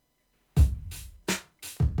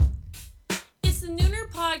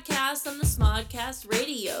Podcast on the Smodcast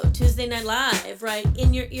Radio, Tuesday Night Live, right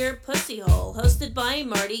in your ear pussy hole, hosted by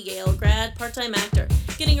Marty, Yale grad, part-time actor.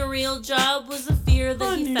 Getting a real job was a fear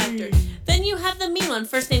that he factored. Then you have the mean one,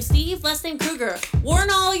 first name Steve, last name Kruger. Warn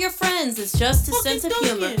all your friends, it's just his sense of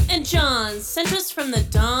humor. And John, sent us from the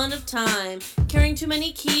dawn of time. Carrying too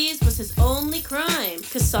many keys was his only crime.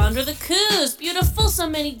 Cassandra the Coos, beautiful, so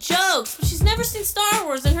many jokes, but she's never seen Star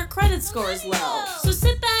Wars and her credit score is low. So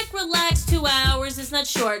sit back, relax, 2 hours is not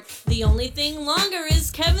short. The only thing longer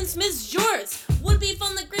is Kevin Smith's jorts. Would beef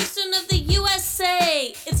on the gravestone of the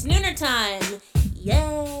USA. It's nooner time.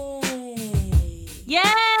 Yay! Yay!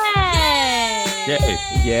 Yay!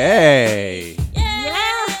 Yay!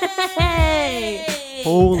 Yay!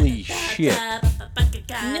 Holy shit.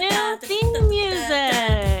 New theme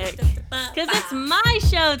music! Because it's my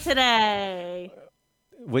show today.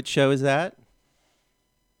 Which show is that?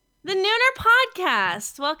 The Nooner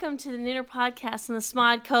Podcast. Welcome to the Nooner Podcast on the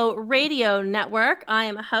Smodco Radio Network. I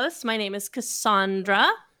am a host. My name is Cassandra.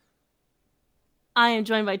 I am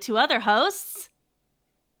joined by 2 other hosts.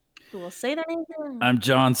 Who will say their names? I'm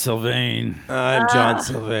John Sylvain. I'm John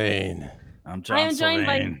Sylvain. I'm John I am joined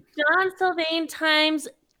by Sylvain. John Sylvain times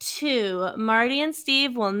 2. Marty and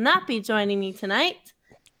Steve will not be joining me tonight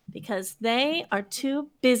because they are too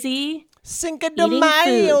busy Cinco de Eating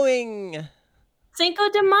Mayoing. Cinco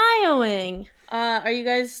de Mayoing. Are you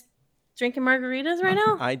guys drinking margaritas right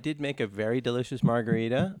now? I did make a very delicious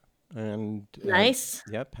margarita, and Nice.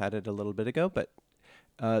 Yep, had it a little bit ago, but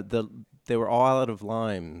they were all out of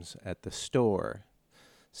limes at the store,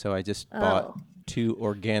 so I just bought 2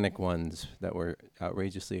 organic ones that were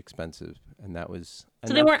outrageously expensive, and that was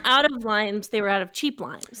So they weren't out of limes, they were out of cheap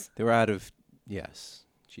limes. They were out of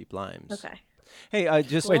cheap limes. Okay. Hey, I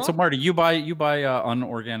just Wait, so Marty, you buy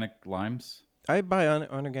unorganic limes? I buy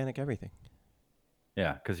unorganic everything.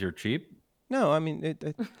 Yeah, because you're cheap. No, I mean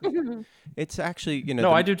it's actually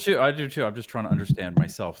No, I do too. I do too. I'm just trying to understand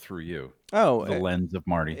myself through you. Oh, the lens of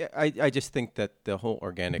Marty. I just think that the whole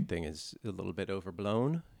organic thing is a little bit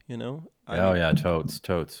overblown. Yeah, totes.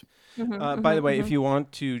 By the way, if you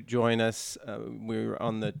want to join us, we're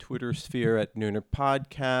on the Twitter sphere at Nooner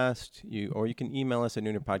Podcast. Or you can email us at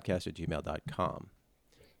noonerpodcast@gmail.com.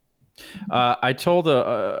 I told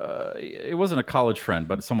it wasn't a college friend,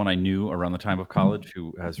 but someone I knew around the time of college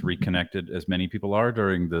who has reconnected, as many people are,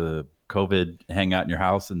 during the COVID hangout in your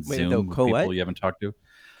house and Zoom with people you haven't talked to.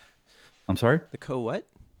 I'm sorry? The what?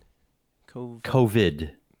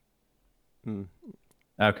 COVID.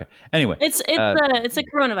 Okay. Anyway, It's a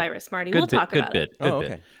coronavirus, Marty. We'll talk about it. Good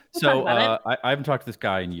bit. So I haven't talked to this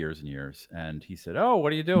guy in years and years, and he said, "Oh,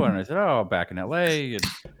 what are you doing?" And I said, "Oh, back in LA." And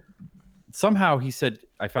somehow he said,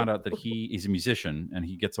 I found out that he is a musician and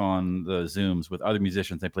he gets on the Zooms with other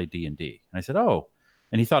musicians. They play D&D. And I said, "Oh,"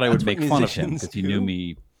 and he thought I would make fun of him because he knew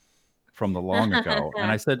me from the long ago.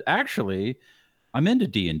 And I said, "Actually, I'm into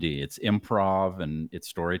D&D. It's improv and it's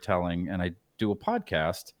storytelling, and I do a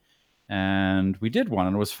podcast." And we did one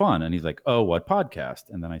and it was fun. And he's like, "Oh, what podcast?"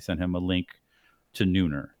 And then I sent him a link to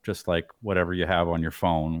Nooner, just like whatever you have on your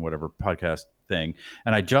phone, whatever podcast thing.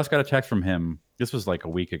 And I just got a text from him. This was like a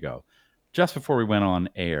week ago, just before we went on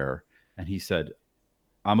air. And he said,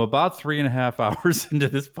 "I'm about 3.5 hours into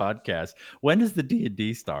this podcast. When does the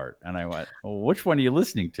D&D start?" And I went, "Well, which one are you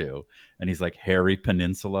listening to?" And he's like, "Harry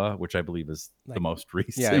Peninsula," which I believe is the most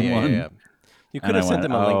recent one. Yeah. You could have sent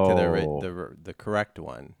him a link to the correct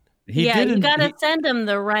one. You gotta send him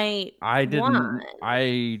the right. I didn't. One.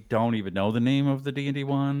 I don't even know the name of the D&D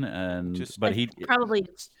one, but he probably.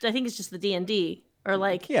 I think it's just the D&D or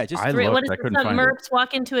like. Yeah, just what is it? Mercs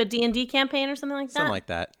walk into a D&D campaign or something like that. Something like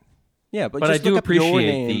that. Yeah, but I just do look up your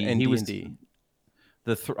appreciate name and he D&D.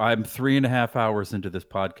 I'm 3.5 hours into this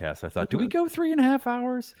podcast. I thought, do we go 3.5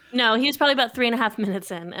 hours? No, he was probably about 3.5 minutes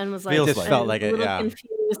in and was like, felt like it. Yeah.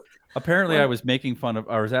 Confused. Apparently, I was making fun of.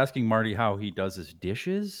 I was asking Marty how he does his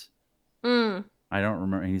dishes. I don't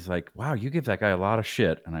remember. And he's like, "Wow, you give that guy a lot of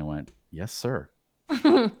shit." And I went, "Yes, sir."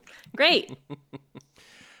 Great.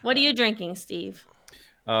 What are you drinking, Steve?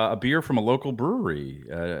 A beer from a local brewery,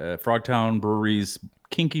 Frogtown Brewery's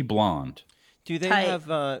Kinky Blonde. Do they have?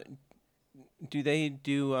 Do they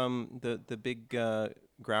do the big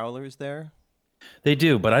growlers there? They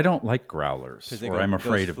do, but I don't like growlers, or I'm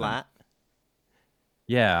afraid of flat? them.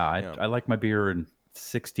 Yeah, I like my beer in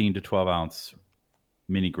 16 to 12 ounce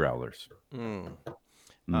mini growlers. Yeah,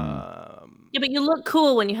 but you look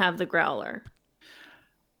cool when you have the growler.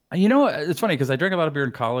 You know, it's funny because I drank a lot of beer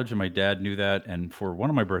in college and my dad knew that. And for one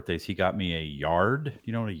of my birthdays, he got me a yard.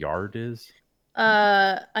 You know what a yard is?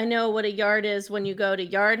 I know what a yard is when you go to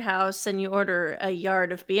Yard House and you order a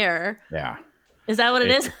yard of beer. Yeah. Is that what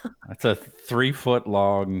it is? It's a 3-foot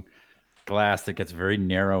long glass that gets very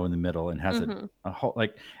narrow in the middle and has a whole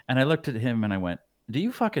and I looked at him and I went, do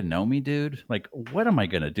you fucking know me, dude? Like, what am I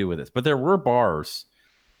going to do with this? But there were bars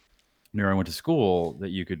near I went to school that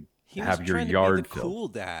you could have your yard filled. Cool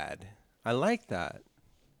dad. I like that.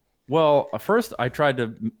 Well, at first I tried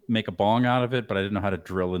to make a bong out of it, but I didn't know how to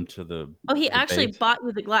drill into the. Oh, he actually bought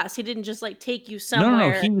you the glass. He didn't just like take you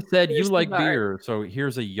somewhere. No. He said, you like beer, so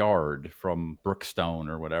here's a yard from Brookstone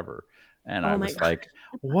or whatever. And I was like,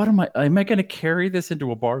 what am I going to carry this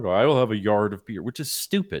into a bar? I will have a yard of beer, which is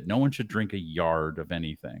stupid. No one should drink a yard of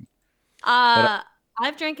anything. I've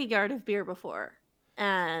drank a yard of beer before,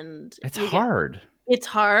 and it's hard. It's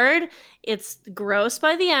hard. It's gross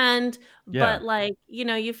by the end, but like,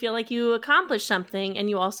 you feel like you accomplished something, and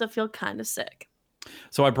you also feel kind of sick.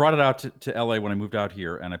 So I brought it out to LA when I moved out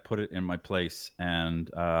here, and I put it in my place,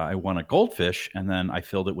 and I won a goldfish, and then I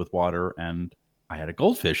filled it with water, and I had a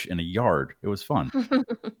goldfish in a yard. It was fun.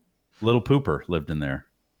 Little Pooper lived in there.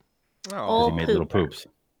 Oh, he made little poops.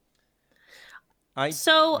 I just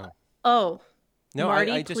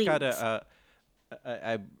got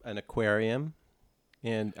an aquarium,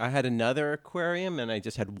 and I had another aquarium, and I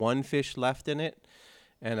just had one fish left in it.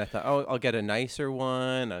 And I thought, I'll get a nicer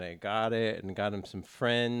one, and I got it, and got him some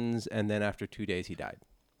friends, and then after 2 days, he died.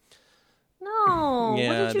 No, yeah,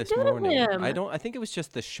 what did you this do morning. to him? I think it was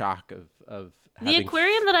just the shock of the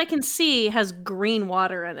aquarium that I can see has green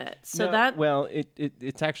water in it, so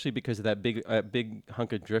it's actually because of that big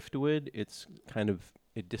hunk of driftwood. It's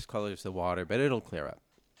it discolors the water, but it'll clear up.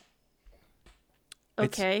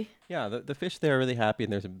 Okay. The fish there are really happy,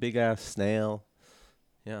 and there's a big ass snail.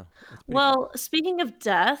 Yeah. Well, speaking of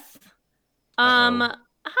death, how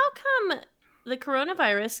come the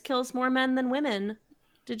coronavirus kills more men than women?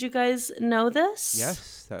 Did you guys know this?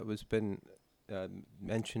 Yes, that was been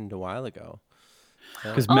mentioned a while ago.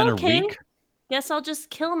 Because men are weak. Guess I'll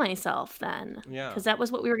just kill myself then. Yeah. Because that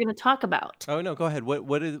was what we were going to talk about. Oh no, go ahead.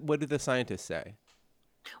 What did the scientists say?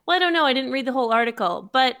 Well, I don't know. I didn't read the whole article,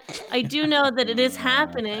 but I do know that it is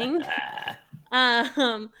happening.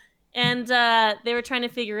 And they were trying to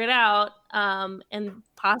figure it out and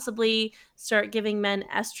possibly start giving men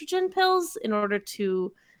estrogen pills in order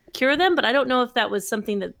to cure them. But I don't know if that was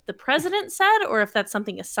something that the president said or if that's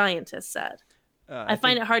something a scientist said. I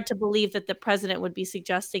find it hard to believe that the president would be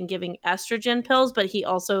suggesting giving estrogen pills, but he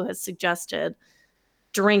also has suggested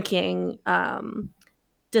drinking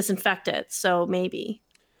disinfectants. So maybe.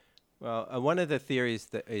 Well, one of the theories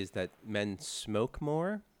is that men smoke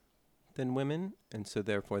more than women, and so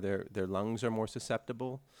therefore their lungs are more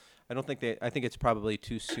susceptible. I think it's probably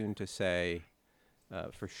too soon to say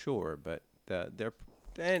for sure, but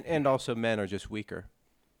and also men are just weaker.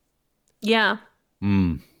 Yeah.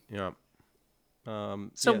 Yeah.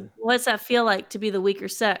 What does that feel like to be the weaker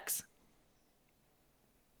sex?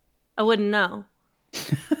 I wouldn't know.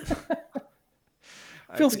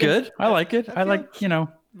 Feels good. I like it. I like,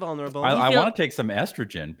 vulnerable. I want to take some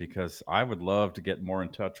estrogen because I would love to get more in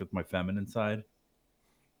touch with my feminine side.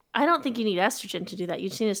 I don't think you need estrogen to do that. You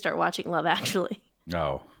just need to start watching Love Actually.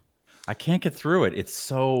 No, I can't get through it. It's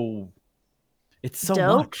so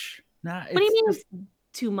Dope? much. Nah, what do you mean it's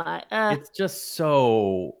too much? It's just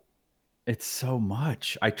so. It's so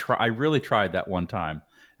much. I really tried that one time,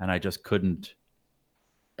 and I just couldn't.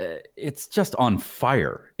 It's just on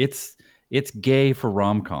fire. It's gay for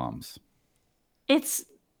rom-coms. It's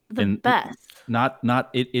the best.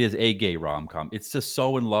 It is a gay rom-com. It's just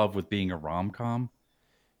so in love with being a rom-com.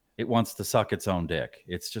 It wants to suck its own dick.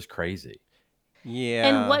 It's just crazy. Yeah.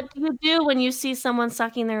 And what do you do when you see someone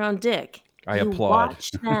sucking their own dick? I applaud.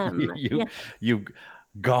 Watch them. You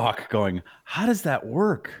gawk, going, how does that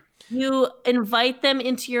work? You invite them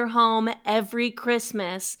into your home every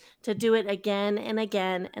Christmas to do it again and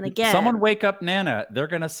again and again. Someone wake up Nana. They're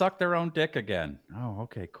going to suck their own dick again. Oh,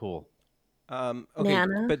 okay, cool. Okay,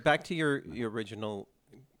 Nana? But back to your original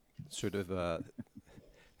sort of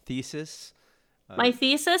thesis. My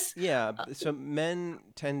thesis? Yeah, so men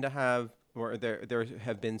tend to have, or there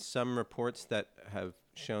have been some reports that have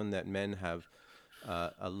shown that men have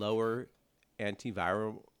a lower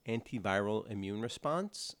antiviral immune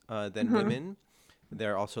response than women.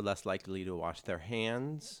 They're also less likely to wash their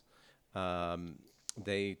hands.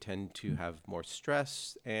 They tend to have more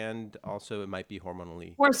stress, and also it might be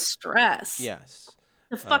hormonally. More stress? Yes.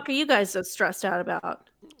 The fuck are you guys so stressed out about?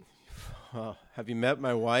 Have you met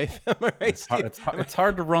my wife? Am I right, it's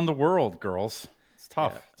hard to run the world, girls. It's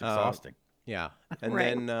tough. Yeah. It's exhausting. Yeah. And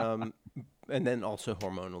right. then also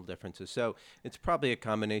hormonal differences. So it's probably a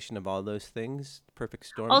combination of all those things. Perfect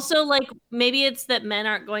storm. Also, like, maybe it's that men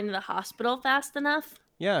aren't going to the hospital fast enough.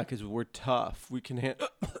 Yeah, because we're tough. We can handle.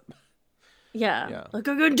 Yeah. Like,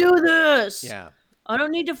 I can do this. Yeah. I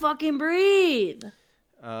don't need to fucking breathe.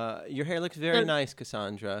 Your hair looks very nice,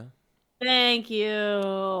 Cassandra. Thank you.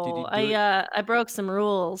 I broke some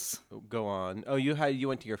rules. Go on. Oh, you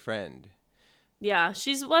went to your friend. Yeah, and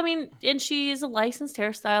she's a licensed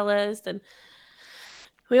hairstylist, and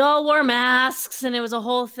we all wore masks, and it was a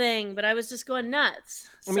whole thing. But I was just going nuts.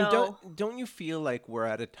 I mean, don't you feel like we're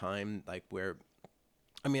at a time like where,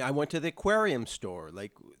 I mean, I went to the aquarium store,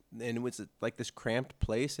 like, and it was like this cramped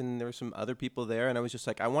place, and there were some other people there, and I was just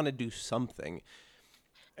like, I want to do something.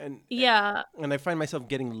 And yeah, and I find myself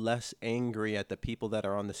getting less angry at the people that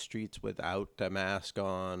are on the streets without a mask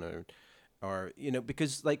on, or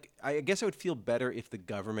because like I guess I would feel better if the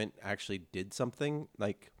government actually did something.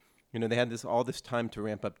 Like, they had all this time to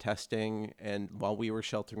ramp up testing, and while we were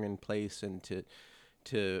sheltering in place, and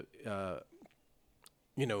to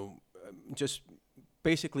just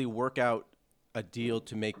basically work out a deal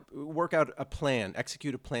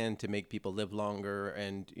execute a plan to make people live longer,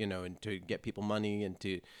 and and to get people money, and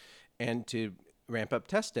to ramp up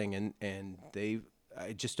testing, and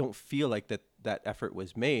I just don't feel like that effort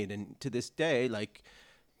was made. And to this day, like,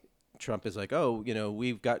 Trump is like, oh,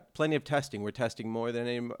 we've got plenty of testing. We're testing more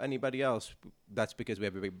than anybody else. That's because we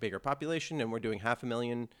have a bigger population, and we're doing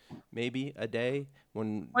 500,000 maybe a day.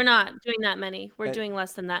 When we're not doing that many. We're doing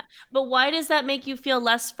less than that. But why does that make you feel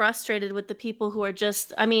less frustrated with the people who are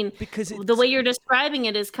just, because the way you're describing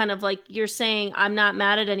it is kind of like you're saying, I'm not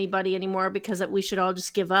mad at anybody anymore because we should all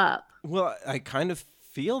just give up. Well, I kind of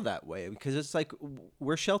feel that way, because it's like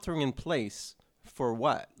we're sheltering in place for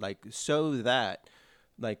what? Like, so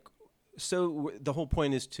the whole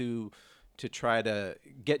point is to try to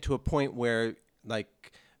get to a point where,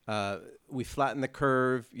 like, we flatten the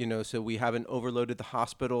curve, so we haven't overloaded the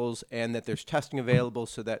hospitals, and that there's testing available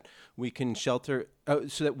so that we can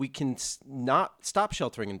not stop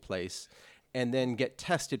sheltering in place and then get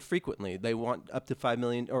tested frequently. They want up to 5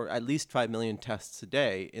 million, or at least 5 million tests a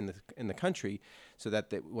day in the country, so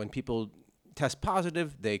that when people test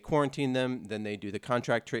positive, they quarantine them, then they do the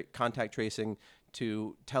contact tracing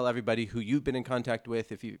to tell everybody who you've been in contact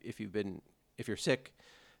with, if you're sick,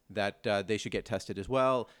 that they should get tested as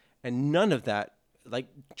well. And none of that, like,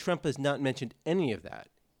 Trump has not mentioned any of that.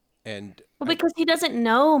 And because he doesn't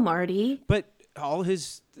know, Marty. But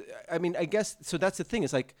I guess, so that's the thing.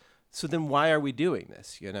 It's like, so then why are we doing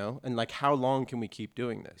this, And like, how long can we keep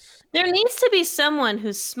doing this? There needs to be someone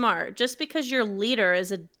who's smart. Just because your leader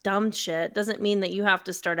is a dumb shit doesn't mean that you have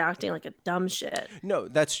to start acting like a dumb shit. No,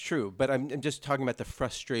 that's true. But I'm just talking about the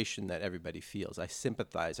frustration that everybody feels. I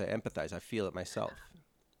sympathize. I empathize. I feel it myself.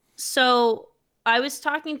 So I was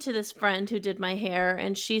talking to this friend who did my hair,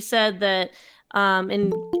 and she said that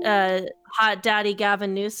in Hot Daddy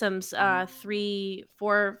Gavin Newsom's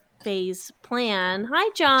 3-4 phase plan.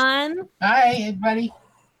 Hi, John. Hi, everybody.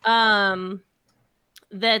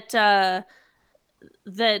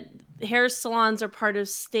 That hair salons are part of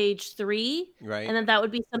stage 3, right? And that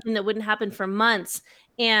would be something that wouldn't happen for months.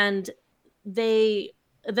 And then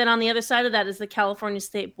on the other side of that is the California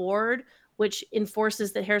State Board, which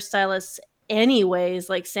enforces that hairstylists anyways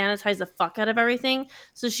like sanitize the fuck out of everything.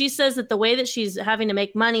 So she says that the way that she's having to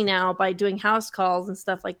make money now by doing house calls and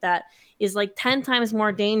stuff like that is like 10 times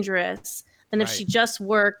more dangerous than if she just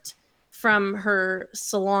worked from her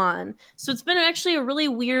salon. So it's been actually a really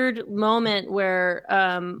weird moment where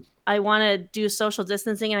I want to do social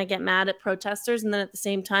distancing and I get mad at protesters, and then at the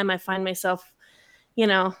same time I find myself,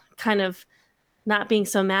 kind of not being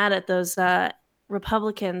so mad at those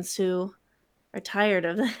Republicans who are tired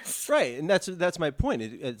of this. Right, and that's my point.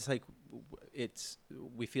 It's like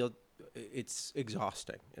we feel it's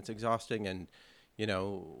exhausting. It's exhausting, and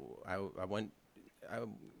I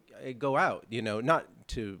go out, not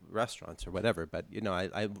to restaurants or whatever, but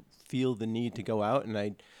I feel the need to go out, and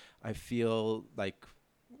I feel like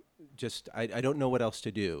just I don't know what else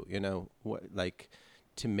to do,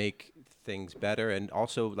 to make things better, and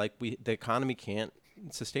also like the economy can't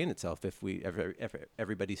sustain itself if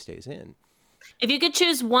everybody stays in. If you could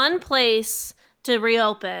choose one place to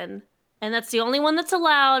reopen, and that's the only one that's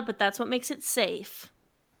allowed, but that's what makes it safe,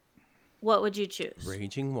 what would you choose?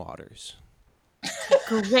 Raging Waters.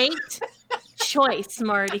 Great choice,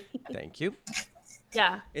 Marty. Thank you.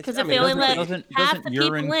 Yeah, because if they only let half the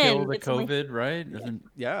people in, kill the COVID, right?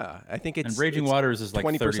 Yeah, I think it's. And Raging Waters is like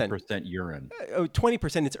 30% urine.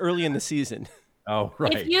 20%. It's early in the season. Oh,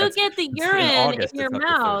 right. If you get the urine in your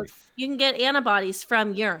mouth, you can get antibodies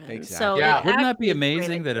from urine. Exactly. So yeah. Wouldn't that be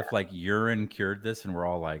amazing that if like urine cured this, and we're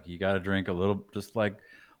all like, you got to drink a little, just like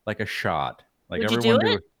a shot. Like Would everyone you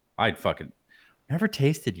do it? I'd fucking never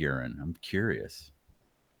tasted urine. I'm curious.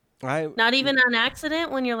 Not even on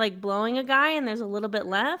accident when you're like blowing a guy and there's a little bit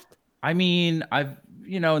left? I mean, I've,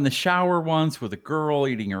 in the shower once with a girl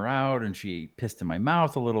eating her out and she pissed in my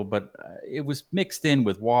mouth a little, but it was mixed in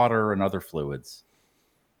with water and other fluids.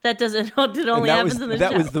 That doesn't, it only happens in the shower.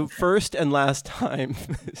 That was the first and last time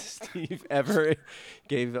Steve ever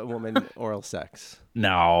gave a woman oral sex.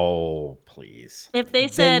 No, please. If they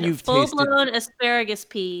said full-blown asparagus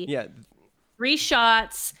pee, 3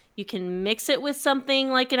 shots, you can mix it with something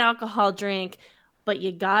like an alcohol drink, but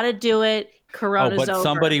you got to do it. Corona's over.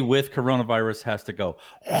 Somebody with coronavirus has to go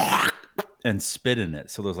and spit in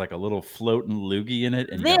it. So there's like a little floating loogie in it.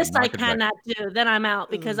 And this I cannot do. Then I'm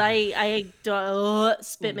out because I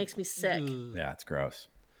spit makes me sick. Yeah, it's gross.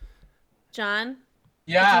 John?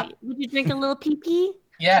 Yeah. Would you drink a little pee-pee?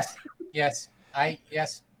 Yes.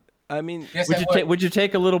 I mean, would you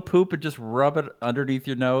take a little poop and just rub it underneath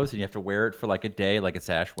your nose, and you have to wear it for like a day, like it's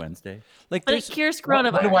Ash Wednesday? But it cures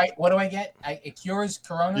coronavirus. What do I get? It cures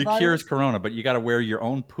coronavirus. It cures corona, but you got to wear your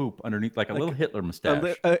own poop underneath, like a little Hitler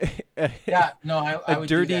mustache. I would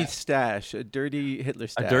dirty do that. Stash, a dirty Hitler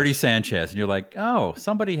stash, a dirty Sanchez, and you're like, oh,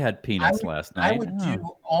 somebody had peanuts last night. I would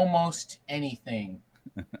do almost anything.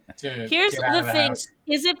 Here's the thing: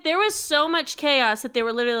 is if there was so much chaos that they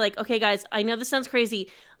were literally like, okay, guys, I know this sounds crazy.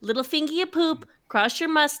 Little fingy of poop, cross your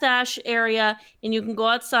mustache area, and you can go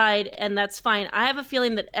outside, and that's fine. I have a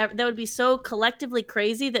feeling that that would be so collectively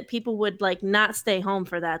crazy that people would like not stay home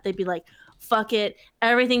for that. They'd be like, "Fuck it,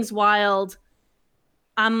 everything's wild.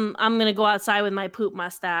 I'm gonna go outside with my poop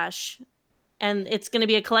mustache," and it's gonna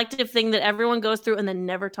be a collective thing that everyone goes through and then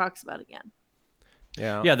never talks about again.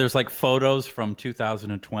 Yeah. There's like photos from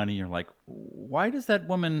 2020. You're like, why does that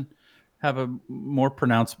woman have a more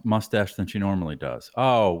pronounced mustache than she normally does?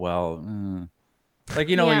 Oh, well, when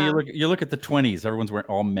you look at the 20s,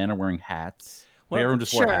 all men are wearing hats. Everyone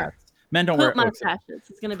just wore hats. Men don't wear mustaches.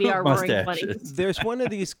 It's going to be our roaring buddy. There's one of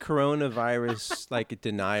these coronavirus like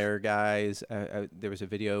denier guys. There was a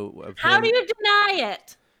video of How him. do you deny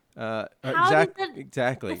it?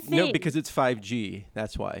 Exactly. No, because it's 5G.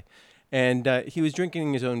 That's why. And he was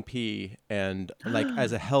drinking his own pee and like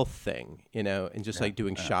as a health thing, and just like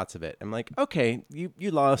doing shots of it. I'm like, okay,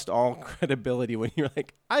 you lost all credibility when you're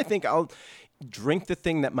like, I think I'll drink the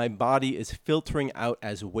thing that my body is filtering out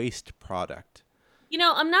as waste product.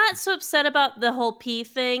 I'm not so upset about the whole pee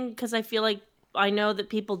thing because I feel like I know that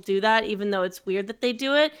people do that, even though it's weird that they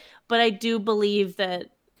do it. But I do believe that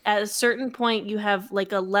at a certain point you have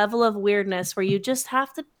like a level of weirdness where you just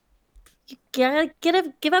have to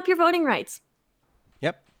give up your voting rights.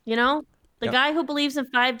 Yep. The guy who believes in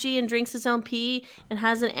 5G and drinks his own pee and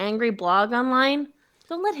has an angry blog online,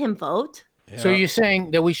 don't let him vote. Yeah. So you're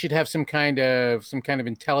saying that we should have some kind of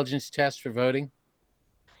intelligence test for voting?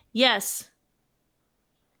 Yes.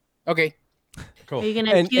 Okay. Cool. Are you going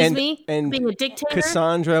to accuse me of being a dictator?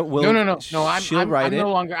 Cassandra will. No. I'm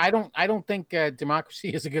no longer. I don't think democracy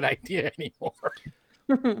is a good idea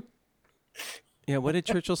anymore. Yeah, what did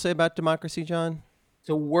Churchill say about democracy, John? It's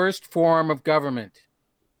the worst form of government.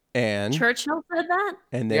 And Churchill said that?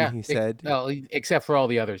 And then he said... except for all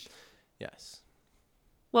the others. Yes.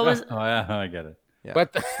 What was... Oh, yeah, I get it. Yeah.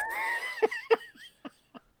 But...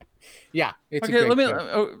 yeah, it's okay, a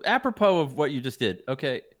great apropos of what you just did.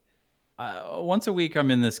 Okay, once a week I'm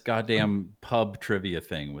in this goddamn pub trivia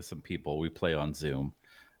thing with some people. We play on Zoom.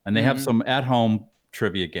 And they have some at-home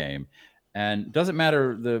trivia game. And it doesn't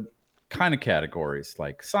matter the... kind of categories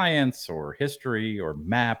like science or history or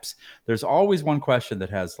maps. There's always one question that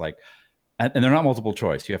has like, and they're not multiple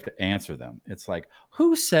choice. You have to answer them. It's like,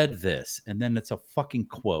 who said this? And then it's a fucking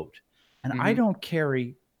quote. And I don't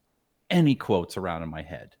carry any quotes around in my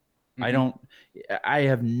head. I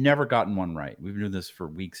have never gotten one right. We've been doing this for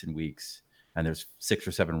weeks and weeks, and there's 6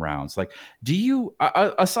 or 7 rounds. Like, do you,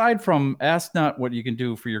 aside from ask not what you can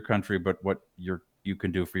do for your country, but what you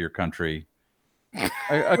can do for your country,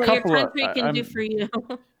 what your country can do for you.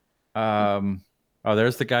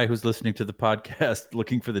 There's the guy who's listening to the podcast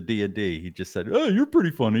looking for the D&D. He just said, "Oh, you're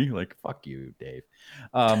pretty funny." Like, fuck you, Dave.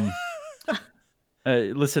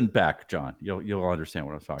 Listen back, John. You'll understand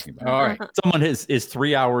what I'm talking about. All right. Someone is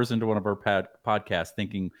 3 hours into one of our podcasts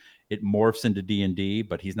thinking it morphs into D&D,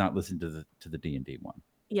 but he's not listening to the D&D one.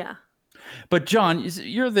 Yeah. But John,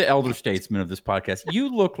 you're the elder statesman of this podcast.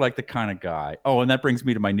 You look like the kind of guy. Oh, and that brings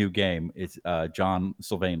me to my new game. It's John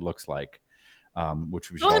Sylvain Looks Like,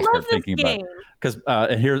 which we should all start thinking about. Because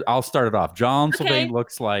here, I'll start it off. John Sylvain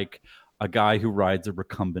looks like a guy who rides a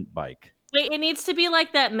recumbent bike. Wait, it needs to be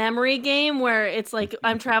like that memory game where it's like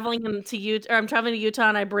I'm traveling to Utah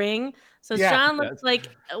and I bring. So John looks like,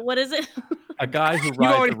 what is it? A guy who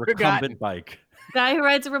rides a recumbent bike. Guy who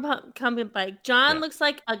rides a recumbent bike. John Yeah. looks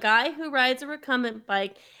like a guy who rides a recumbent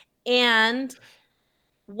bike and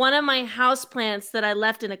one of my houseplants that I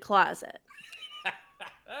left in a closet.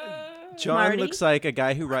 John Marty? looks like a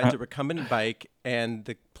guy who rides a recumbent bike and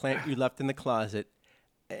the plant you left in the closet,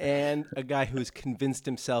 and a guy who's convinced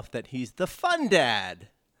himself that he's the fun dad.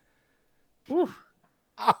 Ooh.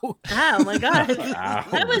 Oh, Oh my god. Ow,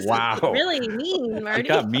 That was wow. really mean, Marty. It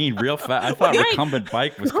got mean real fast. I thought recumbent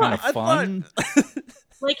bike was kind of I fun.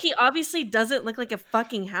 Like, he obviously doesn't look like a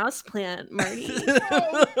fucking houseplant, Marty.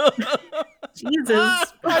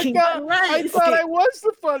 Jesus fucking I Christ. thought I was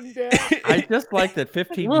the fun dad. I just like that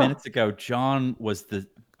 15 Ugh. minutes ago, John was the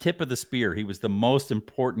tip of the spear. He was the most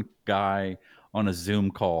important guy on a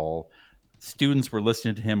Zoom call. Students were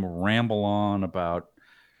listening to him ramble on about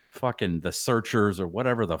fucking the searchers or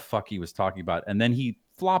whatever the fuck he was talking about. And then he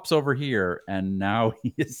flops over here and now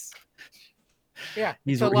he's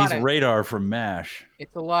It's a lot of, radar from MASH.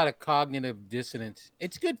 it's a lot of cognitive dissonance.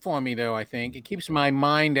 It's good for me though, I think. It keeps my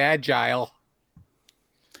mind agile.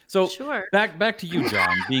 So Sure. back to you,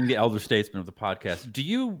 John, being the elder statesman of the podcast. Do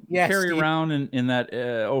you Yes, carry Steve. around in that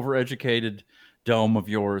overeducated dome of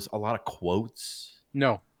yours a lot of quotes?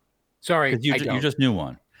 No. Sorry, 'Cause you, I you don't. just knew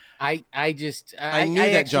one. I knew that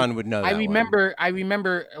actually- John would know that I one.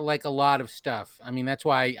 remember like a lot of stuff. I mean, that's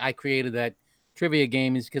why I created that trivia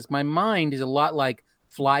game, is because my mind is a lot like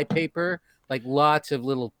fly paper, like lots of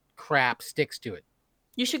little crap sticks to it.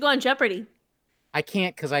 You should go on Jeopardy. I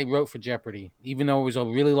can't because I wrote for Jeopardy. Even though it was a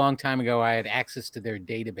really long time ago, I had access to their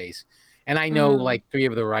database. And I know like 3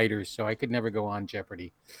 of the writers, so I could never go on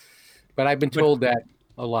Jeopardy. But I've been told that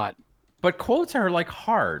a lot. But quotes are like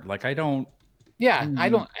hard. Like I don't. Yeah, I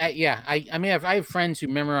don't. I mean, I have friends who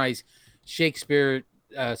memorize Shakespeare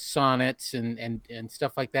sonnets and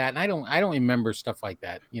stuff like that, and I don't remember stuff like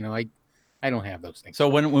that. You know, I don't have those things. So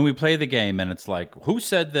when we play the game and it's like, who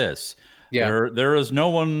said this? Yeah. There is no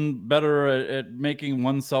one better at making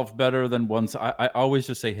oneself better than one's. I always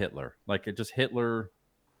just say Hitler. Like it just Hitler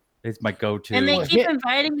is my go-to. And they Well, keep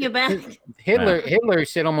inviting you back. Hitler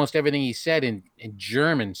said almost everything he said in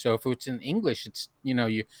German. So if it's in English, it's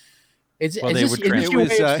Is Well, they this, would is this It your was, way of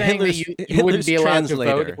saying that Hitler's- you Hitler's wouldn't be allowed to vote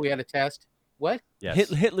translator. if we had a test? What? Yes.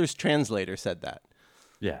 Hitler's translator said that.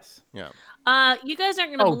 Yes. Yeah. You guys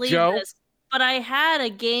aren't gonna Oh, believe Joe? this, but I had a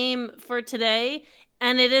game for today,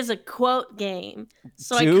 and it is a quote game.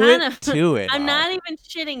 So I kind of do it. I'm Al. not even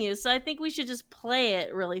shitting you. So I think we should just play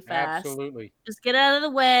it really fast. Absolutely. Just get out of the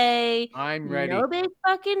way. I'm ready. No big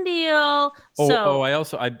fucking deal. I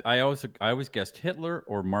always guessed Hitler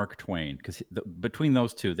or Mark Twain because between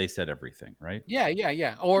those two they said everything, right? Yeah. Pretty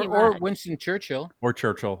Or much. Winston Churchill. Or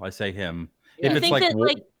Churchill, I say him. Yeah. You If it's think that war-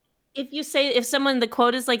 like if someone the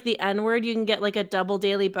quote is like the N word, you can get like a double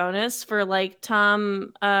daily bonus for like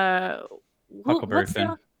Tom Huckleberry what's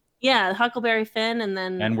Finn. Yeah, Huckleberry Finn, and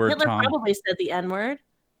then N-word Hitler Tom. probably said the N word.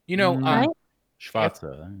 You know, Right?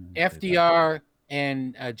 Schwarzer. FDR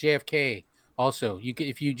and JFK also. You can,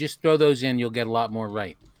 if you just throw those in, you'll get a lot more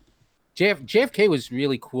right. JFK was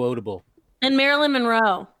really quotable. And Marilyn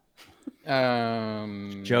Monroe.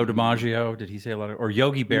 Joe DiMaggio, did he say a lot of? Or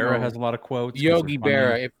Yogi Berra No. has a lot of quotes. 'cause Yogi they're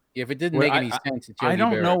funny. Berra. If it didn't Well, make any sense, it's Yogi I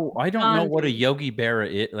don't Berra. know. I don't know what a Gandhi. Yogi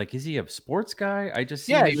Berra is. Like, is he a sports guy? I just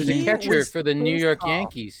see Yeah, his he was a name- catcher for the New York baseball.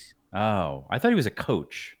 Yankees. Oh, I thought he was a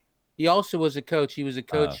coach. He also was a coach. He was a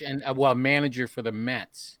coach and manager for the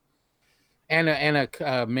Mets, and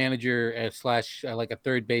a manager slash like a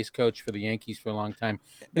third base coach for the Yankees for a long time.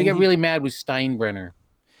 They And got he- really mad with Steinbrenner.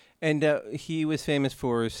 And he was famous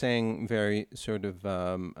for saying very sort of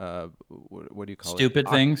what do you call Stupid it?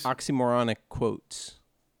 things? Oxymoronic quotes.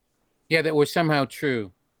 Yeah, that were somehow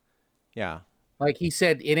true. Yeah. Like he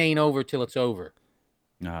said, "It ain't over till it's over."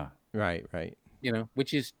 Ah. Right. Right. You know,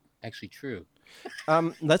 which is actually true.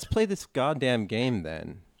 Let's play this goddamn game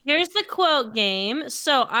then. Here's the quote game.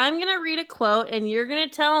 So I'm gonna read a quote, and you're gonna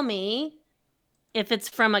tell me if it's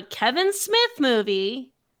from a Kevin Smith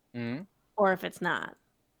movie Mhm. or if it's not.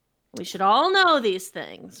 We should all know these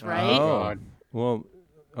things, right? Oh. God. Well,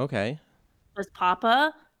 okay. Because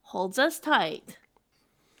Papa holds us tight.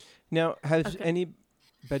 Now, has Okay.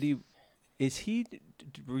 anybody? Is he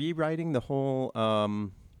rewriting the whole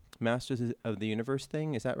Masters of the Universe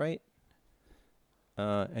thing? Is that right?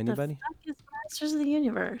 Anybody? Fuck is Masters of the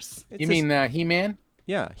Universe? It's You a- mean He-Man?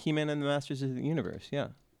 Yeah, He-Man and the Masters of the Universe. Yeah.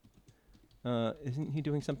 Isn't he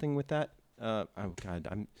doing something with that? Oh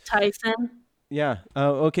God, Tyson. Yeah.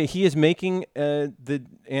 Okay. He is making the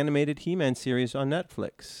animated He-Man series on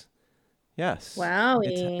Netflix. Yes.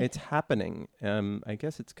 Wowie. It's happening. I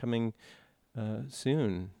guess it's coming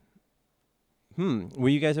soon. Were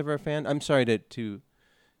you guys ever a fan? I'm sorry to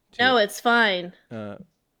No, it's fine. Uh,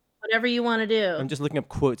 Whatever you want to do. I'm just looking up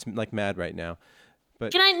quotes like mad right now.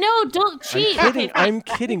 But Can I? No, don't cheat. I'm kidding. Okay, fine. I'm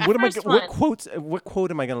kidding. What am I? First What one. quotes? What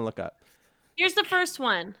quote am I gonna look up? Here's the first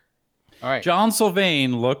one. All right. John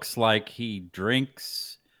Sylvain looks like he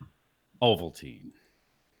drinks Ovaltine.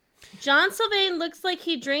 John Sylvain looks like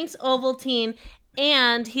he drinks Ovaltine,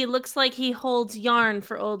 and he looks like he holds yarn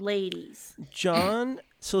for old ladies. John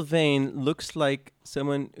Sylvain looks like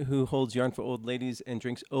someone who holds yarn for old ladies and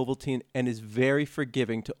drinks Ovaltine and is very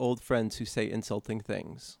forgiving to old friends who say insulting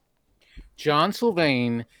things. John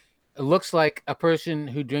Sylvain looks like a person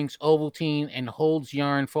who drinks Ovaltine and holds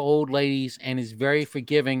yarn for old ladies and is very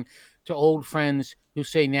forgiving to old friends who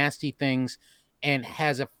say nasty things and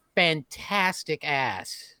has a fantastic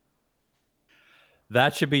ass.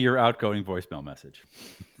 That should be your outgoing voicemail message.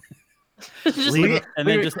 Just Leave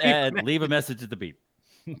a message at the beep.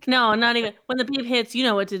 no, not even. When the beep hits, you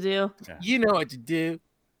know what to do. You know what to do.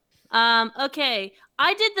 Okay.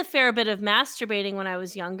 I did the fair bit of masturbating when I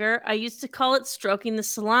was younger. I used to call it stroking the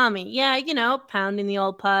salami. Yeah, pounding the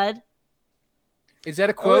old pud. Is that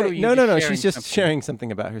a quote? Oh, or you no. sharing She's just something? sharing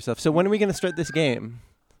something about herself. So when are we going to start this game?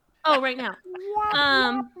 Oh, right now.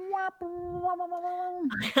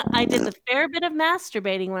 I did the fair bit of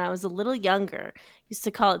masturbating when I was a little younger. Used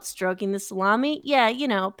to call it stroking the salami. Yeah,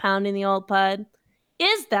 pounding the old pud.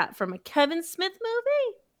 Is that from a Kevin Smith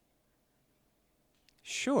movie?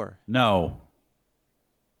 Sure. No.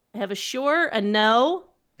 I have a sure, a no.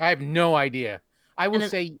 I have no idea. I will And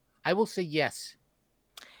say yes.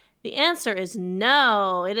 The answer is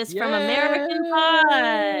no. It is from American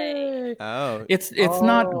Pie. Oh, It's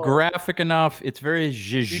not graphic enough. It's very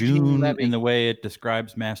jejune Levy. in the way it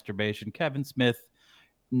describes masturbation. Kevin Smith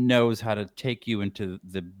knows how to take you into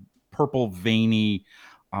the purple veiny,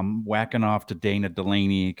 whacking off to Dana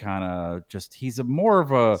Delaney kind of he's more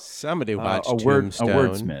of a somebody watched a Tombstone.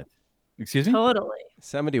 wordsmith. Excuse me? Totally.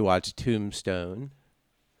 Somebody watched Tombstone.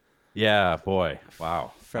 Yeah, boy.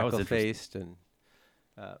 Wow. That was interesting. Freckle-faced and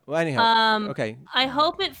well, anyhow. Okay. I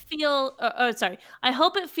hope it I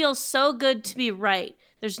hope it feels so good to be right.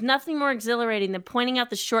 There's nothing more exhilarating than pointing out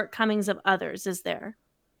the shortcomings of others, is there?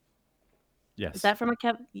 Yes. Is that from a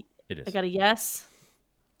Kevin? It is. I got a yes.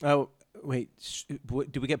 Oh, wait.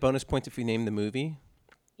 Do we get bonus points if we name the movie?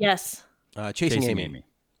 Yes. Chasing Amy.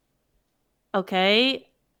 Okay.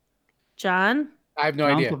 John? I have no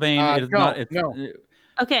John idea. Sylvain, it is no, not. It's, no.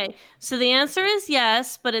 Okay. So the answer is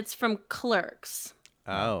yes, but it's from Clerks.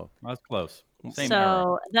 Oh, That's close. Same so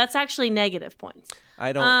era. that's actually negative points.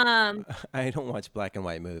 I don't. I don't watch black and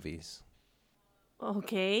white movies.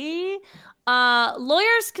 Okay.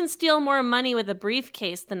 Lawyers can steal more money with a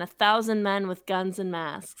briefcase than 1,000 men with guns and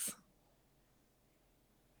masks.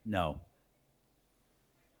 No.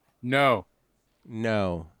 No.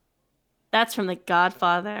 That's from The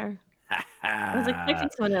Godfather. I was expecting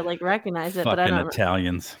someone to recognize it, but I Fucking don't.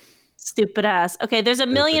 Italians. Stupid ass. Okay, there's a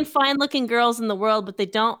million fine-looking girls in the world, but they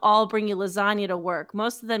don't all bring you lasagna to work.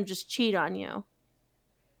 Most of them just cheat on you.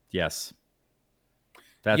 Yes.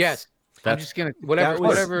 Yes. I'm That's just gonna whatever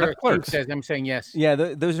that's Steve Clerks. says. I'm saying yes. Yeah,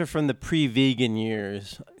 those are from the pre-vegan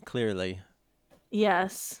years, clearly.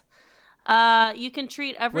 Yes. You can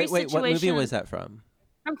treat every Wait, situation. what movie was that from?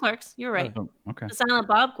 From Clerks. You're right. Oh, okay. The Silent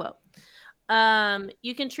Bob quote.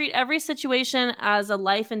 You can treat every situation as a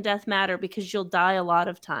life and death matter because you'll die a lot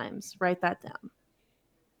of times. Write that down.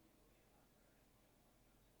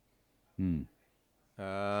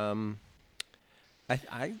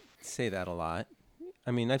 I say that a lot.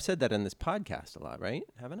 I mean, I've said that in this podcast a lot, right?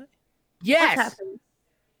 Haven't I? What Yes. happened?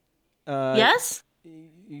 Uh, Yes?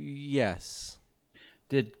 Yes.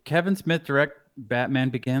 Did Kevin Smith direct Batman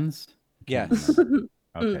Begins? Yes.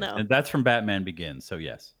 Okay. No. And that's from Batman Begins, so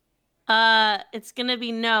yes. It's gonna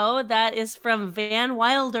be no. That is from Van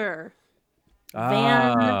Wilder.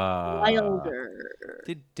 Van Wilder.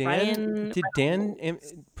 Did Dan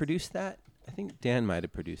produce that? I think Dan might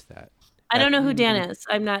have produced that. I don't know who Dan is.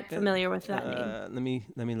 I'm not familiar with that name.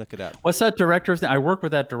 Let me look it up. What's that director's name? I worked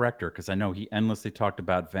with that director because I know he endlessly talked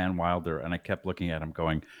about Van Wilder, and I kept looking at him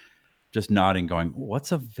going, just nodding, going,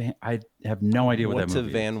 what's a Van? I have no idea what What's that a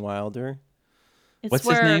movie Van is. Wilder? It's What's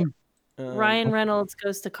his where name? Ryan Reynolds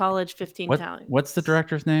goes to college 15 times. What's the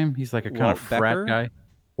director's name? He's like a kind Walt of frat Becker? guy.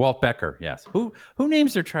 Walt Becker, yes. Who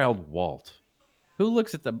names their child Walt? Who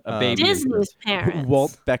looks at a baby? and Disney's says, parents.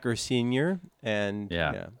 Walt Becker Sr. and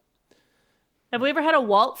Yeah. Have we ever had a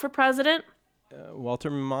Walt for president?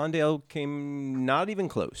 Walter Mondale came not even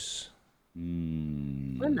close.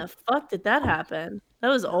 When the fuck did that happen? That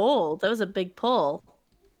was old. That was a big pull.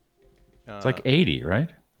 It's like 80, right?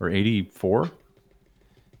 Or 84?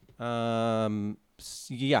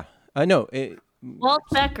 Yeah. No. Walt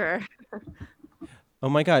Becker. Oh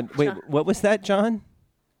my God! Wait, what was that, John?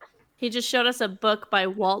 He just showed us a book by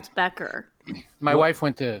Walt Becker. My wife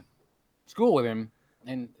went to school with him,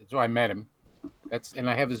 and so I met him. And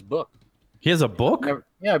I have his book. He has a book?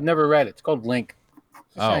 I've never read it. It's called Link.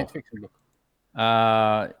 It's a science fiction book.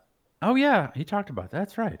 Oh yeah, he talked about that.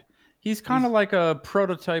 That's right. He's kind of like a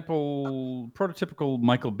prototypical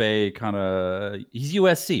Michael Bay kind of. He's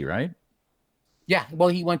USC, right? Yeah. Well,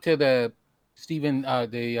 he went to the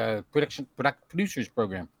producers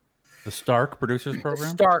program. The Stark Producers Program?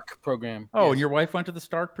 Stark program. Oh, yes. and your wife went to the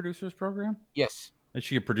Stark Producers Program? Yes. Is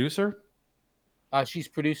she a producer? She's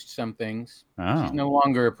produced some things. Oh. She's no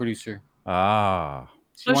longer a producer. Ah.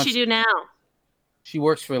 What does she do now? She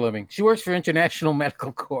works for a living. She works for International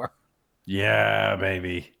Medical Corps. Yeah,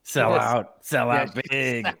 baby. Sell out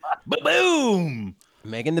big. Boom.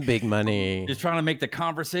 Making the big money. Just trying to make the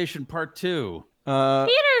conversation part 2.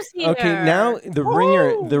 Peter's here. Okay, now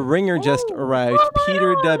the ringer just arrived.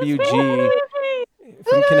 Peter WG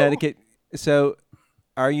from Connecticut. So,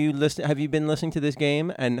 are you listening? Have you been listening to this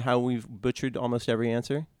game and how we've butchered almost every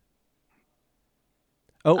answer?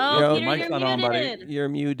 Oh, no, Peter, mic's not on, buddy. you're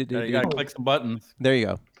muted. You gotta click some buttons. There you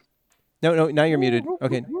go. No, now you're muted.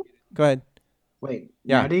 Okay, go ahead. Wait,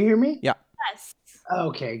 Yeah. now do you hear me? Yeah. Yes.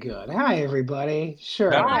 Okay, good. Hi, everybody.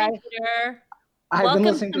 Sure. Hi, Peter. I've been Welcome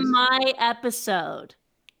listening to to my episode.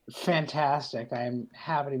 Fantastic. I'm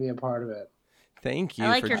happy to be a part of it. Thank you I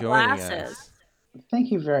like for your joining glasses. us.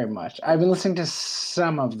 Thank you very much. I've been listening to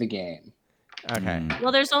some of the game. Okay,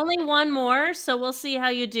 Well, there's only one more, so we'll see how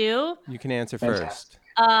you do. you can answer Fantastic. first.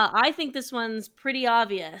 I think this one's pretty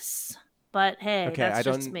obvious, but hey, Okay, that's I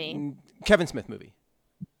don't. just me. Kevin Smith movie.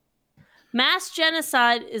 Mass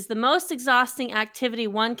genocide is the most exhausting activity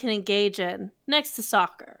one can engage in, next to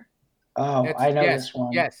soccer. Oh, I know this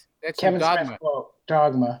one. Yes, that's Kevin Dogma. Smith quote,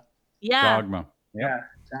 Dogma. Yeah. Dogma. Yeah.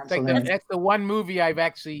 It's like that's the one movie I've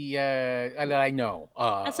actually that I know.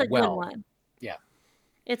 That's a good one. Yeah.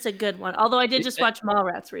 It's a good one. Although I did just watch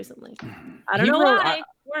Mallrats recently. I don't He know wrote- why.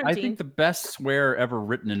 I Quarantine. think the best swear ever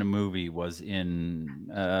written in a movie was in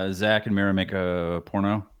Zach and Mira Make a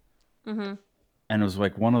Porno. Mm-hmm. And it was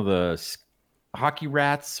like one of the hockey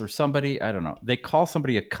rats or somebody. I don't know. They call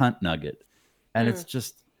somebody a cunt nugget. And it's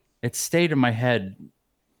just, it stayed in my head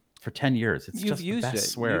for 10 years. It's You've just used the best it.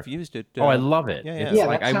 swear. You've used it. Oh, I love it. Yeah, It's Yeah,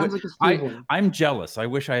 like, that sounds like a Steve one. I'm jealous. I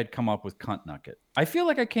wish I had come up with cunt nugget. I feel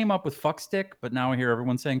like I came up with fuckstick, but now I hear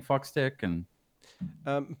everyone saying fuckstick. And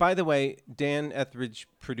By the way, Dan Etheridge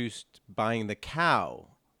produced Buying the Cow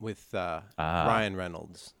with Ryan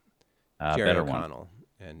Reynolds, Jerry better one. O'Connell,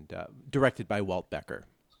 and directed by Walt Becker.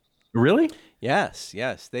 Really? Yes.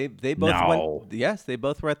 They both No. went. Yes, they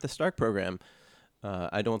both were at the Stark program.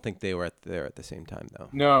 I don't think they were there at the same time, though.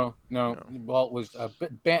 No. Walt was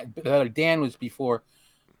Dan was before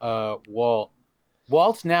Walt.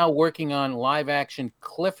 Walt's now working on live action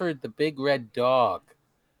Clifford the Big Red Dog.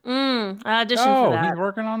 I auditioned Oh, for that. he's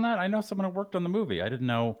working on that? I know someone who worked on the movie. I didn't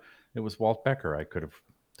know it was Walt Becker. I could have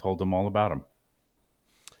told them all about him.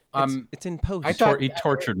 It's in post. I thought- He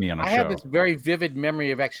tortured me on a I show. have this very vivid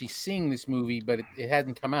memory of actually seeing this movie, but it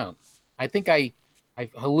hadn't come out. I think I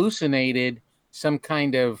hallucinated some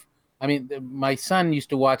kind of. I mean, my son used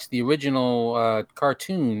to watch the original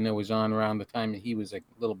cartoon that was on around the time that he was a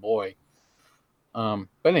little boy. But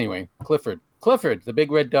anyway, Clifford, the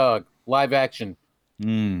Big Red Dog, live action,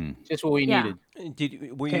 just what we Yeah.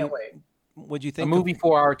 needed. Can't wait. What'd you A think? movie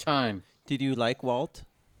for our time. Did you like Walt?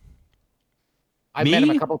 I met him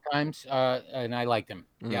Me? a couple times, and I liked him.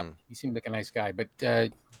 Yeah, Mm. he seemed like a nice guy, but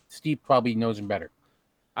Steve probably knows him better.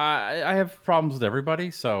 I have problems with everybody,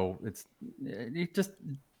 so it just,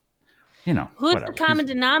 Who's whatever. the common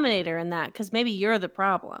denominator in that? Because maybe you're the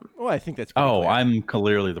problem. Oh, I think that's. pretty Oh, clear. I'm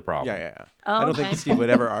clearly the problem. Yeah. Oh, I don't okay. think Steve would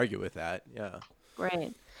ever argue with that. Yeah.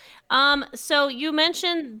 Great. So you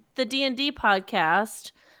mentioned the D&D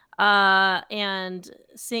podcast, and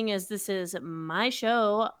seeing as this is my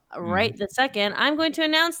show right this second, I'm going to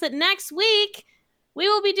announce that next week we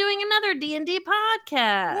will be doing another D&D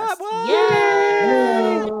podcast.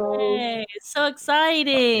 Yay! So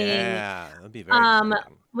exciting. Yeah, that'd be very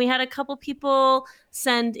exciting. We had a couple people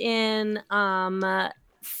send in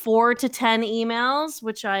 4 to 10 emails,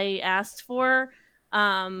 which I asked for,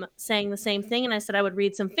 saying the same thing, and I said I would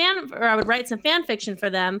write some fan fiction for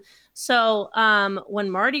them. So when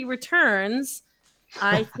Marty returns,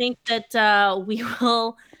 I think that we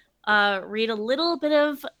will read a little bit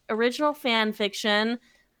of original fan fiction.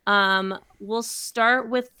 We'll start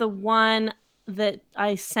with the one that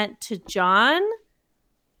I sent to John.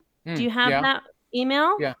 Do you have that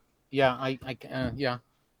email? Yeah. Yeah, I yeah.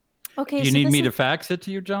 Okay. Do you so need this me is- to fax it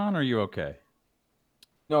to you, John? Or are you okay?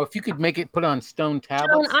 No, if you could make it put on stone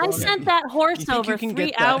tablets. Joan, I sent that horse You think over you can 3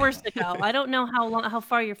 get that? hours ago. I don't know how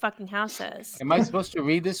far your fucking house is. Am I supposed to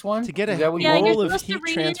read this one? To get Is a that what you Yeah, want? you're roll of supposed to heat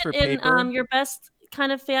read transfer it in paper. your best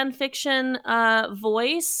kind of fan fiction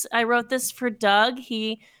voice. I wrote this for Doug.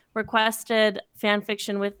 He requested fan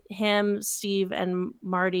fiction with him, Steve, and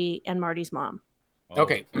Marty, and Marty's mom.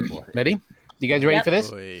 Okay, boy. ready? You guys ready Yep. for this?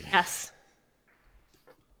 Boy. Yes.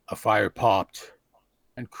 A fire popped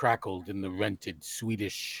and crackled in the rented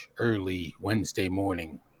Swedish early Wednesday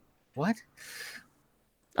morning. What?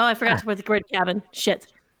 Oh, I forgot to put the grid cabin. Shit.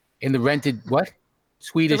 In the rented what? The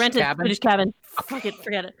Swedish rented cabin? Swedish cabin. Fuck it.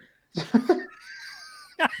 Forget it.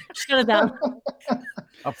 Shut it down.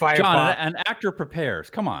 A fire John, popped. an actor prepares.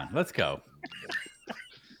 Come on, let's go.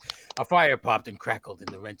 A fire popped and crackled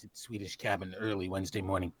in the rented Swedish cabin early Wednesday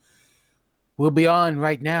morning. We'll be on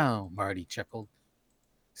right now, Marty chuckled.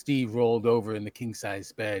 Steve rolled over in the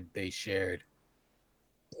king-size bed they shared.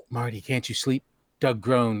 Marty, can't you sleep? Doug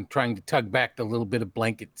groaned, trying to tug back the little bit of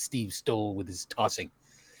blanket Steve stole with his tossing.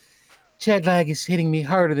 Jet lag is hitting me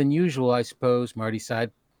harder than usual, I suppose, Marty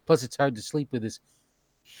sighed. Plus, it's hard to sleep with this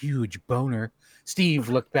huge boner. Steve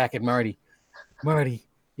looked back at Marty. Marty,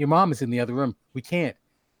 your mom is in the other room. We can't.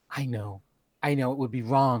 I know, it would be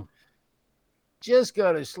wrong. Just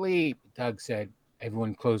go to sleep, Doug said.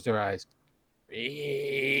 Everyone closed their eyes.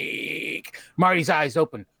 Creak. Marty's eyes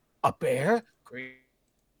opened. A bear? Creak.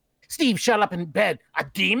 Steve shut up in bed. A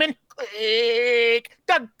demon? Click.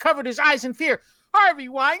 Doug covered his eyes in fear. Harvey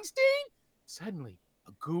Weinstein? Suddenly,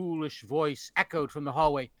 a ghoulish voice echoed from the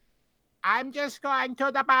hallway. I'm just going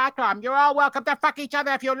to the bathroom. You're all welcome to fuck each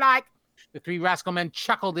other if you like. The three rascal men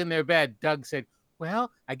chuckled in their bed. Doug said,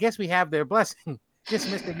 well, I guess we have their blessing. Just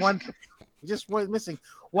missing one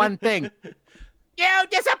thing. You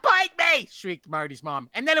disappoint me, shrieked Marty's mom.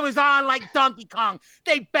 And then it was on like Donkey Kong.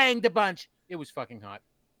 They banged a bunch. It was fucking hot.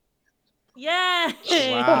 Yay!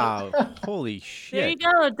 Wow. Holy shit. There you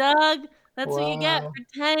go, Doug. That's what you get Wow.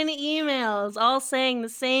 for 10 emails, all saying the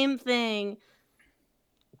same thing.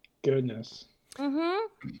 Goodness.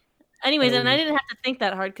 Mm-hmm. Anyways, and I didn't have to think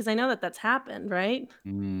that hard because I know that that's happened, right?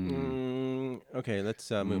 Okay, let's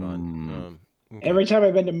move on. Okay. Every time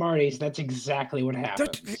I've been to Marty's, that's exactly what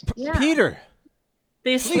happens. Yeah. Peter,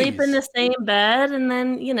 They sleep in Please. the same bed, and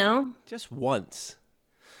then, you know. just once.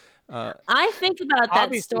 I think about that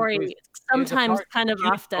Obviously, story there's a sometimes part- kind of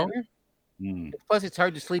huge often. boner? Mm. Plus, it's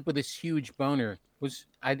hard to sleep with this huge boner.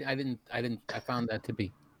 I found that to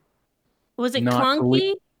be Was it Not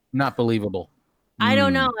clunky? not believable. I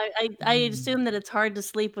don't Mm. know. I assume that it's hard to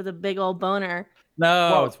sleep with a big old boner. No,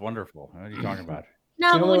 Well- it's wonderful. What are you talking about?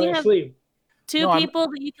 No, but when you have sleep. two No, I'm- people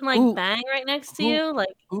that you can like Who- bang right next to who- you, like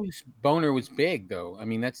Whose boner was big, though? I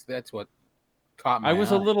mean, that's what caught my I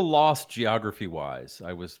was eye. a little lost geography wise.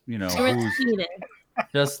 I was, you were cheating.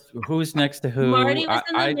 who's next to who. Marty was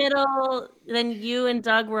in the I- middle, then you and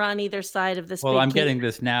Doug were on either side of this. Well, big I'm cake. getting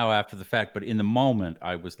this now after the fact, but in the moment,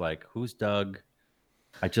 I was like, "Who's Doug?"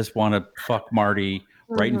 I just want to fuck Marty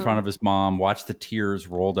right in Mhm. front of his mom. Watch the tears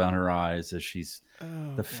roll down her eyes as she's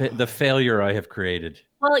Oh, the failure I have created.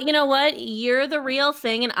 Well, you know what? You're the real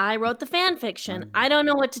thing, and I wrote the fan fiction. I don't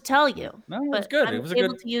know what to tell you, No, it was but good. I'm it was a able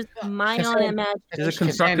good. to use my Cassandra- own imagination. It's a Cassandra,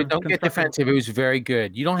 constructive. don't get constructive- defensive. It was very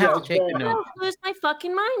good. You don't have Yeah, to it's take very the good. I note. don't lose my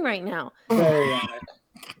fucking mind right now. Very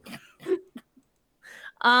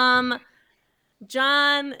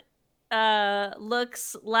John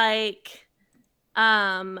looks like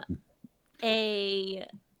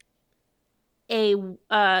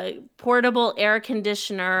a portable air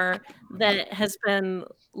conditioner that has been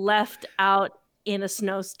left out in a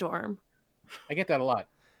snowstorm. I get that a lot.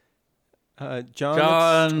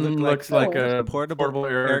 John looks like oh, a portable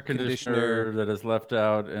air conditioner that is left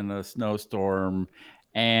out in a snowstorm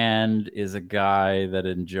and is a guy that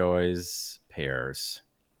enjoys pears.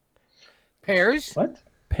 Pears? What?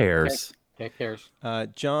 Pears. Okay, pears.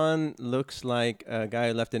 John looks like a guy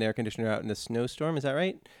who left an air conditioner out in a snowstorm. Is that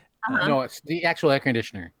right? Uh-huh. No, it's the actual air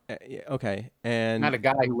conditioner, Yeah, okay. And not a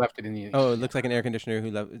guy who left it in the. oh, it looks like an air conditioner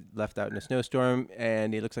who left out in a snowstorm,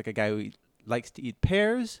 and he looks like a guy who likes to eat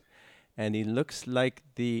pears, and he looks like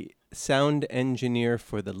the sound engineer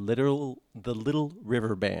for the Little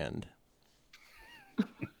River Band.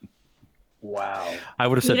 Wow. I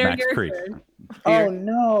would have said Peter, Max your Creek. turn. Oh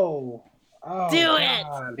no. Oh, Do it!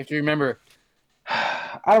 God. You have to remember,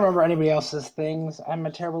 I don't remember anybody else's things. I'm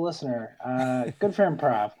a terrible listener. Good for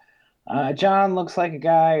improv. John looks like a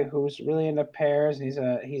guy who's really into pears, and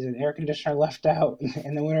he's an air conditioner left out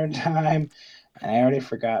in the wintertime. And I already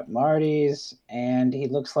forgot Marty's, and he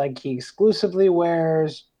looks like he exclusively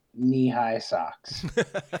wears knee-high socks.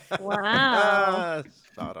 Wow.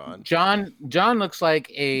 Spot on. John looks like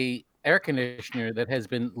a air conditioner that has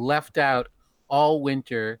been left out all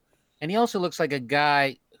winter, and he also looks like a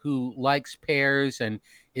guy who likes pears and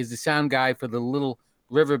is the sound guy for the Little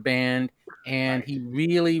River Band, and he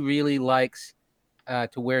really likes to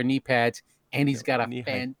wear knee pads, and he's got a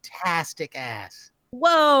fantastic ass.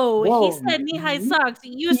 Whoa, he said knee-high socks.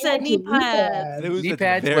 You said knee pads. Knee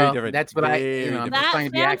pads, well, that's what I'm just trying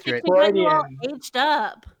to be accurate. You all aged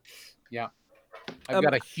up. Yeah. I've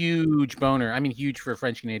got a huge boner. I mean, huge for a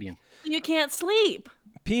French Canadian. You can't sleep.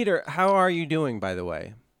 Peter, how are you doing, by the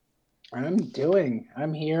way? I'm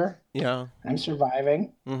here. Yeah. I'm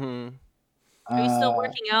surviving. Mm-hmm. Are you still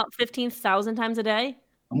working out 15,000 times a day?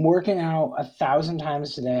 I'm working out 1,000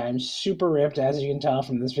 times today. I'm super ripped, as you can tell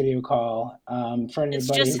from this video call. For anybody, it's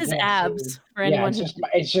just his abs. For anyone,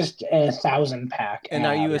 it's just a 1,000-pack. And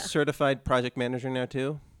are you a certified project manager now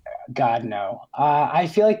too? God, no. I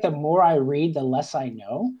feel like the more I read, the less I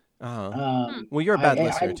know. Well, you're a bad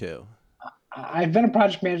listener too. I've been a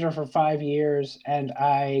project manager for 5 years, and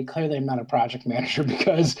I clearly am not a project manager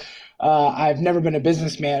because I've never been a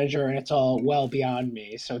business manager, and it's all well beyond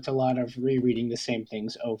me. So it's a lot of rereading the same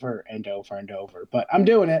things over and over and over. But I'm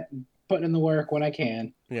doing it, putting in the work when I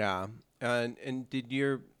can. Yeah. And did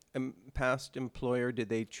your past employer, did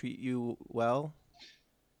they treat you well?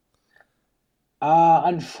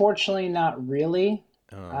 Unfortunately, not really.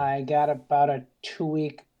 I got about a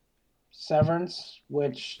 2-week severance,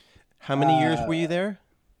 which... How many years were you there?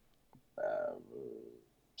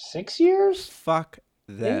 6 years? Fuck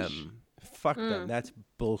them. Fuck them. That's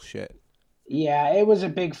bullshit. Yeah, it was a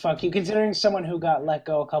big fuck you. Considering someone who got let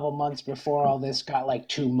go a couple months before all this got like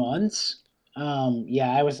 2 months.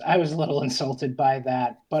 Yeah, I was a little insulted by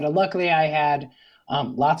that. But luckily I had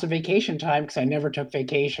lots of vacation time because I never took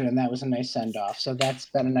vacation, and that was a nice send-off. So that's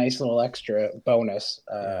been a nice little extra bonus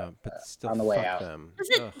but still on the way fuck out. Them. Is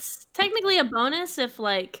it technically a bonus if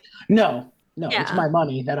like... No, it's my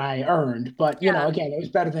money that I earned. But, you know, again, it was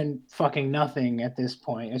better than fucking nothing at this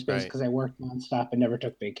point. It's basically because I worked nonstop and never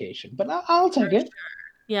took vacation. But I'll take it.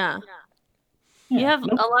 Yeah. You have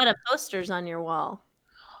a lot of posters on your wall.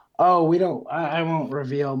 Oh, we don't. I won't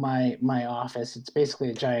reveal my office. It's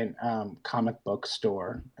basically a giant comic book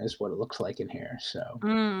store, is what it looks like in here. So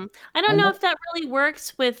I don't know if that really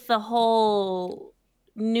works with the whole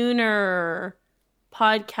Nooner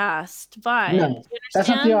podcast vibe. No, that's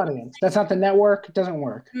not the audience. That's not the network. It doesn't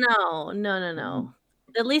work. No.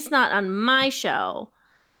 At least not on my show.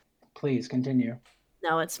 Please continue.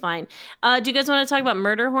 No, it's fine. Do you guys want to talk about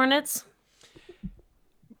murder hornets?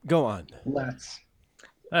 Go on. Let's.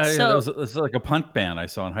 It was like a punk band I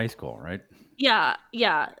saw in high school, right? Yeah.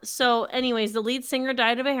 So, anyways, the lead singer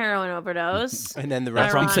died of a heroin overdose. And then the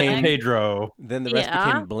rest from San Pedro. Then the rest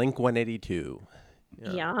became Blink 182.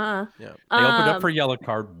 Yeah. They opened up for Yellow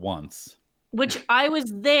Card once. Which I was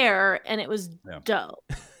there, and it was dope.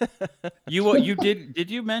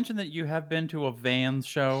 Did you mention that you have been to a Vans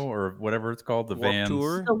show or whatever it's called, the Warped Vans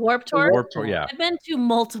Tour? The Warped Tour? Warped Tour, yeah. I've been to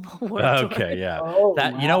multiple Warped Tours. Okay, yeah. Oh,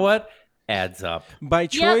 You know what? Adds up. By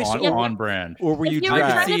choice on brand. Or were you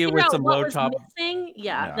dragged? dragged? See you with some low top.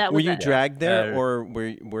 That was were you it. dragged there, or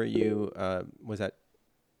were you? Was that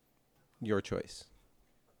your choice?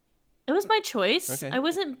 It was my choice. Okay. I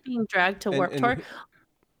wasn't being dragged to Warped Tour.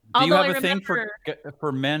 Do you have a thing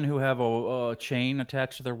for men who have a chain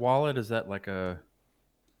attached to their wallet? Is that like a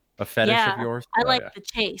fetish of yours? I like the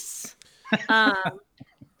chase. Got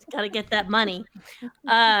to get that money.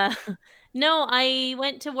 No, I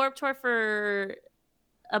went to Warped Tour for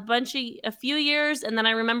a few years, and then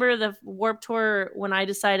I remember the Warped Tour when I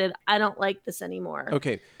decided I don't like this anymore.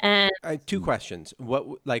 Okay. And I have 2 questions. What,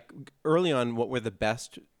 like, early on, what were the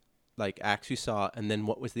best acts you saw, and then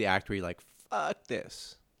what was the act where you're like, fuck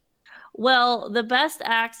this? Well, the best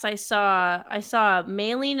acts I saw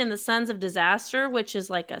Maylene and the Sons of Disaster, which is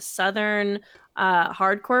like a Southern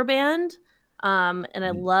hardcore band, and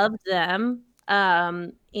I loved them.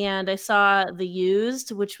 And I saw The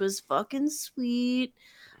Used, which was fucking sweet.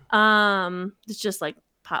 It's just like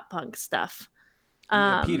pop punk stuff.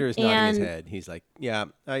 Peter's nodding his head. He's like, yeah,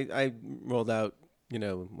 I rolled out,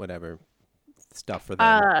 whatever stuff for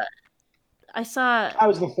them. I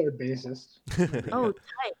was the third bassist. Oh,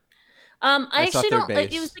 tight. I actually don't.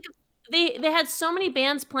 It was like they had so many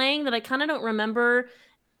bands playing that I kind of don't remember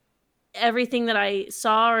everything that I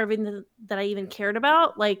saw or everything that I even cared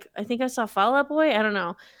about. Like, I think I saw Fall Out Boy. I don't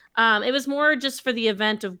know. It was more just for the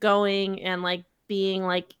event of going and like being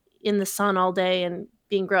like in the sun all day and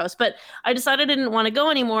being gross. But I decided I didn't want to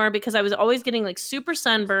go anymore because I was always getting like super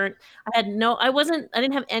sunburnt. I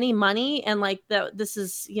didn't have any money, and like this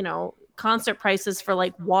is, concert prices for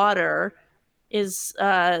like water is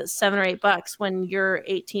 $7 or $8 when you're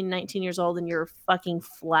 18, 19 years old and you're fucking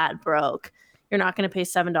flat broke. You're not going to pay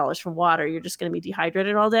 $7 for water. You're just going to be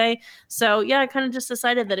dehydrated all day. So yeah, I kind of just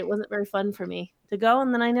decided that it wasn't very fun for me to go,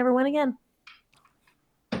 and then I never went again.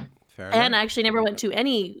 Fair And enough. I actually never went to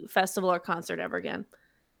any festival or concert ever again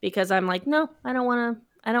because I'm like, no, I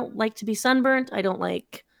don't like to be sunburnt. I don't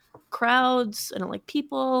like crowds. I don't like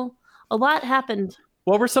people. A lot happened.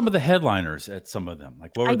 What were some of the headliners at some of them?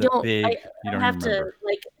 Like, what were the big? You don't have even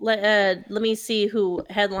remember. to let me see who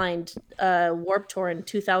headlined Warped Tour in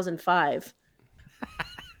 2005.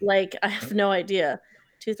 Like, I have no idea.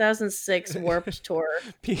 2006 Warped Tour.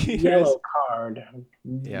 Yellow Card.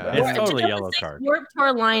 Yeah. It's totally Yellow Card. Warped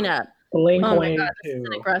Tour lineup. Blink Oh my God, this is 182.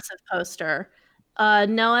 an aggressive poster.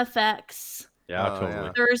 NoFX. Yeah, Oh, totally.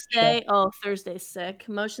 yeah. Thursday. Oh, Thursday's sick.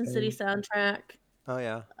 Motion City soundtrack. Oh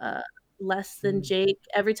yeah. Less Than Jake.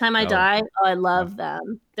 Every Time I Oh. Die. Oh, I love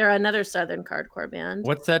them. They're another Southern hardcore band.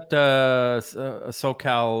 What's that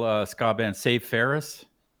SoCal ska band? Save Ferris?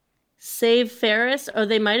 Save Ferris. Oh,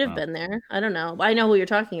 they might have been there. I don't know. I know who you're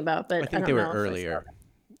talking about, but I think don't they were know if I saw earlier.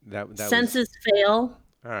 them. That Senses Fail. was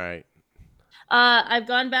all right. I've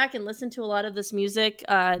gone back and listened to a lot of this music.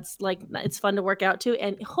 It's fun to work out to,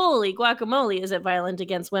 and holy guacamole, is it violent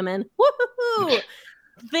against women? Woohoo!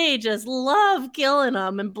 They just love killing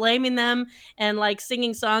them and blaming them and like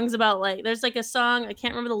singing songs about like there's like a song, I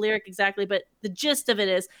can't remember the lyric exactly, but the gist of it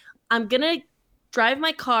is I'm gonna drive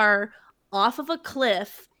my car off of a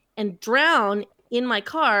cliff and drown in my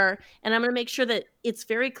car, and I'm gonna make sure that it's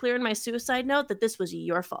very clear in my suicide note that this was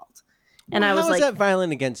your fault. And I was how like, is that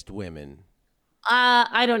violent against women?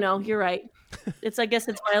 I don't know. You're right. I guess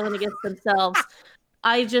it's violent against themselves.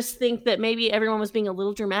 I just think that maybe everyone was being a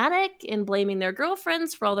little dramatic and blaming their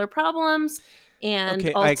girlfriends for all their problems. And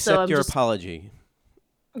Okay, also, I accept I'm your just, apology.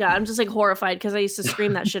 yeah, I'm just like horrified because I used to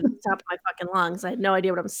scream that shit at the top of my fucking lungs. I had no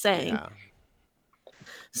idea what I'm saying. Yeah.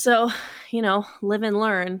 So, live and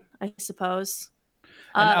learn, I suppose.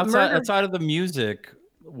 And Murder- outside of the music,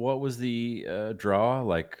 what was the draw?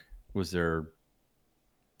 Like, was there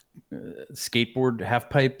skateboard half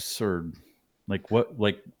pipes or like what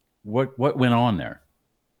went on there?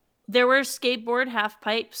 There were skateboard half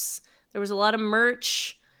pipes. There was a lot of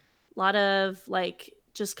merch, a lot of like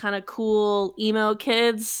just kind of cool emo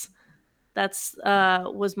kids. That's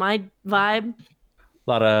was my vibe. A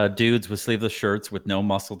lot of dudes with sleeveless shirts with no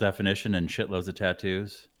muscle definition and shitloads of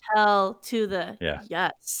tattoos. Hell to the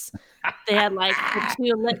yes. They had like the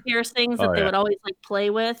two lip piercings that they would always like play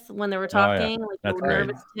with when they were talking, like That's the great.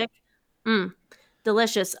 nervous tick.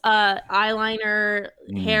 Delicious. Eyeliner,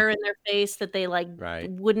 hair in their face that they like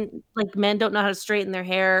wouldn't like. Men don't know how to straighten their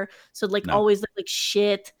hair, so like always look like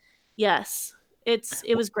shit. Yes,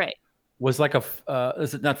 it was great. Was like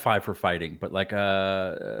is it not Five for Fighting, but like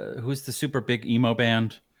who's the super big emo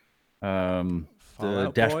band?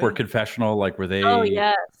 The Dashboard Confessional, like were they? Oh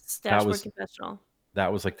yes, Dashboard Confessional.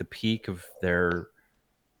 That was like the peak of their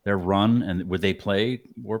run, and would they play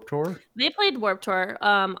Warped Tour? They played Warped Tour.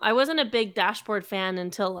 I wasn't a big Dashboard fan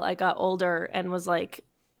until I got older and was like,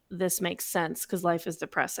 this makes sense because life is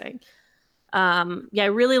depressing. I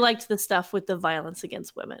really liked the stuff with the violence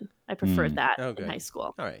against women. I preferred that in high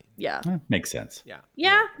school. All right. Yeah. Makes sense. Yeah.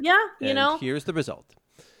 And here's the result.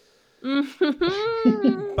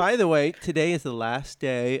 By the way, today is the last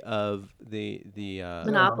day of the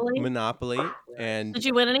Monopoly. And did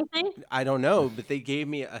you win anything? I don't know, but they gave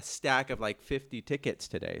me a stack of like 50 tickets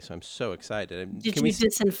today, so I'm so excited. Did you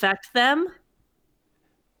disinfect them?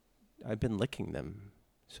 I've been licking them,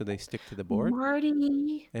 so they stick to the board.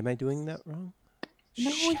 Marty, am I doing that wrong? No,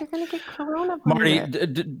 you're gonna get coronavirus. Marty,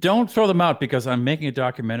 don't throw them out because I'm making a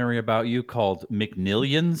documentary about you called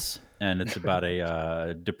McNillions. And it's about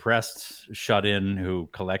a depressed shut-in who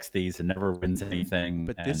collects these and never wins anything.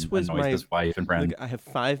 But this was his wife and friend. Look, I have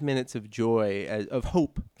 5 minutes of joy, of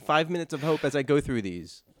hope. 5 minutes of hope as I go through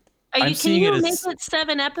these. Can you make it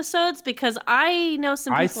 7 episodes? Because I know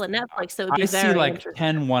some people at Netflix that would be very like interested.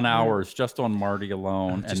 10 1 hours just on Marty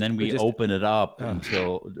alone, and then we open it up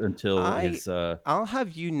until his. I'll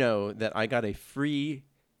have you know that I got a free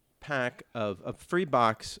pack of a free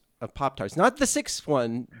box of Pop-Tarts. Not the 6th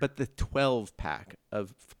one, but the 12-pack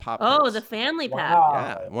of Pop-Tarts. Oh, the family pack.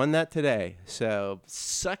 Yeah, I won that today. So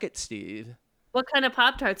suck it, Steve. What kind of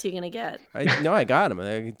Pop-Tarts are you going to get? I got them.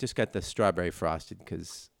 I just got the strawberry frosted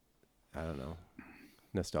because, I don't know,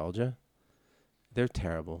 nostalgia. They're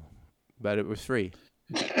terrible, but it was free.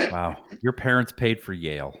 Wow. Your parents paid for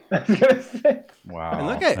Yale. Wow. And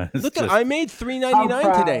look at That's just- I made $3.99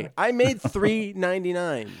 I'm today. proud. I made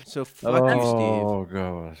 $3.99. So fuck you, Steve. Oh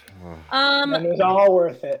god. Oh. And it was all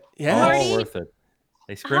worth it. Yeah. All Marty, worth it.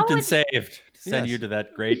 They scrimped and would- saved to send Yes. you to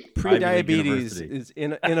that great Ivy League Pre-diabetes university. is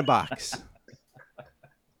in a box.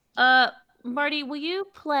 Marty, will you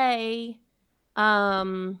play?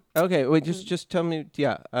 Okay, wait, just tell me.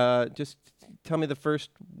 Yeah, just tell me the first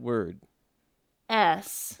word.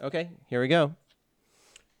 S. Okay, here we go.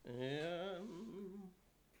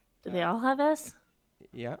 Do they all have S?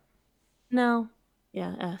 Yeah. No.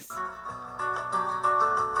 Yeah, S.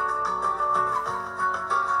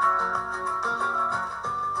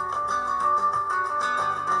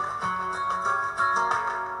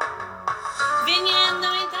 Viniendo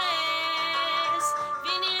en tres,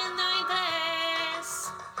 viniendo en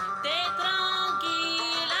tres, te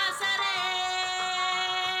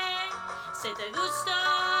tranquilizaré. Si te gusta,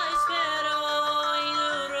 espero y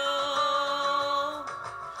duro.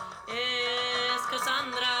 Es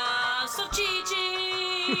Cassandra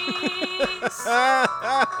Sochichis.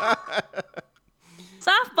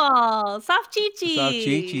 Softball. Soft Chi-Chis. Soft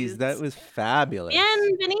Chi-Chis, that was fabulous.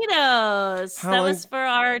 Bienvenidos. How That long- was for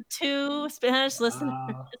our 2 Spanish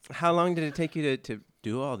listeners. How long did it take you to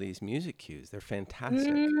do all these music cues? They're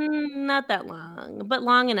fantastic. Not that long, but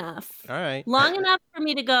long enough. All right. Long enough for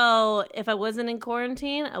me to go, if I wasn't in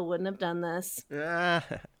quarantine, I wouldn't have done this. Okay,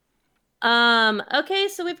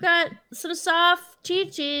 so we've got some soft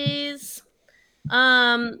Chi-Chis.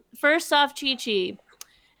 First soft Chi-Chi.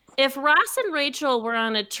 If Ross and Rachel were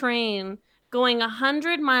on a train going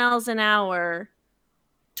 100 miles an hour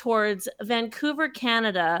towards Vancouver,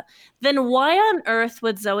 Canada, then why on earth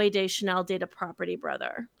would Zooey Deschanel date a property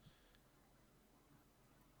brother?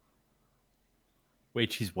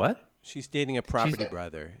 Wait, she's what? She's dating a property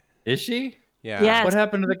brother. Is she? Yeah. Yes. What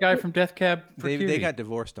happened to the guy from Death Cab for They Cutie? got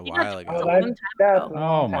divorced a He while got ago. Oh, divorced. that, that's a Oh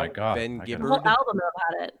long my time. god. Ben I A Gibbard. whole album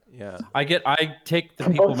about it. Yeah. I take the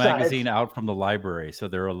On People both sides. magazine out from the library, so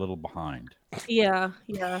they're a little behind. Yeah.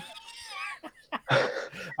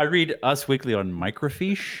 I read Us Weekly on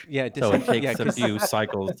microfiche, Yeah. so it takes yeah, a 'cause- few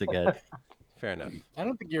cycles to get. Fair enough. I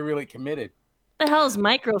don't think you're really committed. The hell is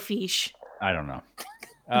microfiche? I don't know.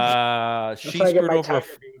 That's She how I get screwed my over. Tiger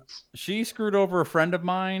Beats. She screwed over a friend of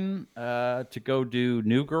mine to go do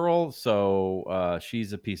New Girl, so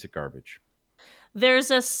she's a piece of garbage.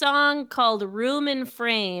 There's a song called Room and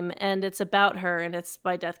Frame, and it's about her, and it's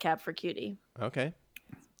by Death Cab for Cutie. Okay.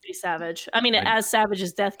 Pretty savage. I mean, I- as savage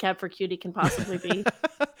as Death Cab for Cutie can possibly be,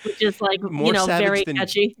 which is like, More savage very than,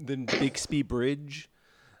 catchy. than Bixby Bridge.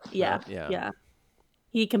 Yeah, yeah. yeah.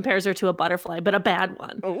 He compares her to a butterfly, but a bad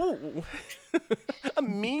one. Oh, a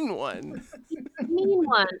mean one. Mean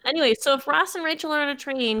one. Anyway, so if Ross and Rachel are on a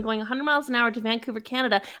train going 100 miles an hour to Vancouver,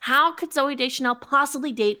 Canada, how could Zooey Deschanel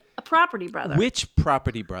possibly date a property brother? Which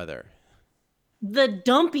property brother? The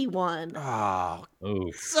dumpy one. Oh,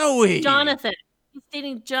 Oh, Zoe. Jonathan.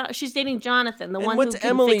 She's dating Jonathan, the And one what's who can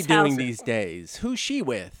Emily fix doing houses. these days? Who's she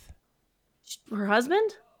with? Her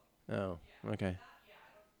husband? Oh, okay.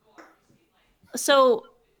 So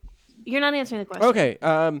you're not answering the question. Okay.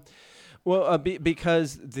 Well,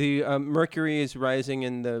 because the Mercury is rising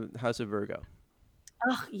in the House of Virgo.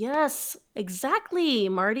 Oh, yes, exactly,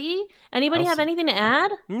 Marty. Anybody have Elsa. anything to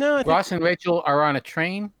add? No, I think Ross and Rachel are on a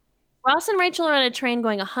train. Ross and Rachel are on a train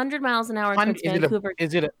going 100 miles an hour towards Vancouver.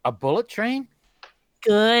 Is it a bullet train?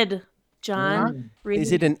 Good, John.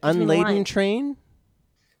 is it an Between the unladen lines. train?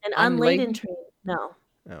 An unladen Unladen? train? No,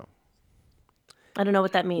 No. I don't know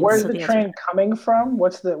what that means. Where's so the answer- train coming from?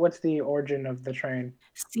 What's the origin of the train?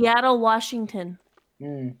 Seattle, Washington.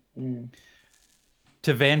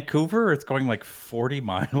 to Vancouver, it's going like 40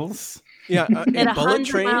 miles. Yeah, At a bullet 100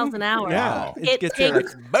 train. miles an hour. Yeah, Wow. it It gets there like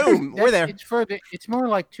takes- boom. We're there. It's further. It's more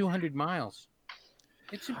like 200 miles.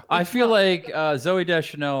 I It's feel not- like Zooey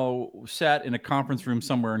Deschanel sat in a conference room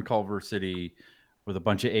somewhere in Culver City with a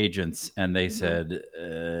bunch of agents, and they said,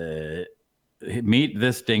 "Meet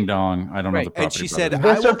this ding dong." I don't know Right. the property. And she said,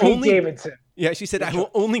 brothers. I Mr. will Pete only. Davidson. Yeah, she said, I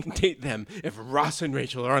will only date them if Ross and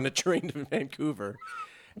Rachel are on a train to Vancouver.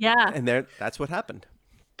 Yeah, And that's what happened.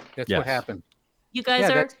 That's Yes. what happened. you guys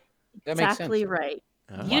Yeah, are That makes exactly sense. right.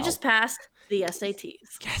 Oh. You just passed the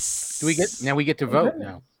SATs. Yes. Do we get to vote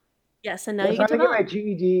now? Yes, and now Now you get to to get my vote.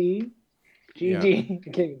 GED. GED. I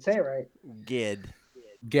can't even say it right. Gid.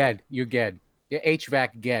 Ged, you're Ged. You're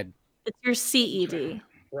HVAC Ged. It's your CED.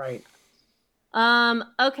 Right.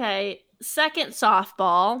 Okay. Second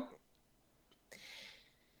softball.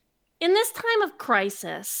 In this time of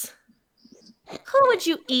crisis, who would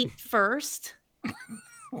you eat first?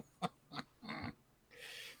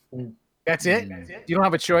 That's it. You don't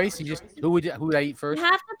have a choice. You just who would I eat You first?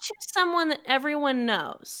 have to choose someone that everyone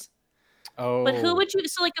knows. Oh, But who would you?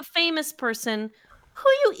 So, like a famous person, who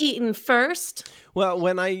you eating first? Well,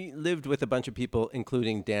 when I lived with a bunch of people,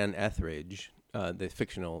 including Dan Etheridge, the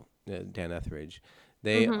fictional Dan Etheridge,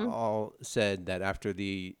 they all said that after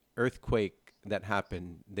the earthquake that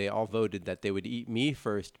happened, they all voted that they would eat me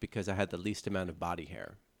first because I had the least amount of body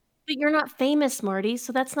hair. But you're not famous, Marty,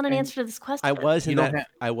 so that's not an answer to this question. I was in You don't that.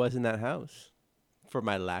 I was in that house for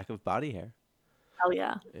my lack of body hair. Hell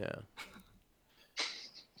yeah. Yeah.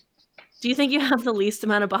 Do you think you have the least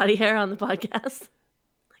amount of body hair on the podcast?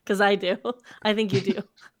 Because I do. I think you do.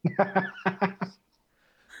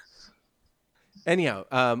 Anyhow,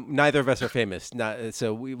 neither of us are famous,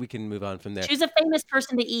 so we can move on from there. Choose a famous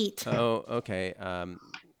person to eat. Oh, okay.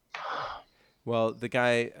 Well, the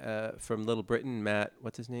guy from Little Britain, Matt.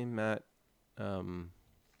 What's his name? Matt.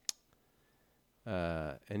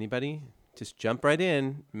 Anybody? Just jump right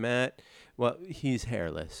in, Matt. Well, he's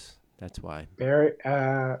hairless. That's why. Very.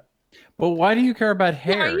 But why do you care about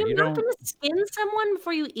hair? Are you not don't. going to skin someone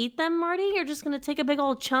before you eat them, Marty? You're just going to take a big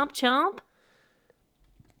old chomp chomp?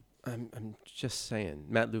 I'm just saying,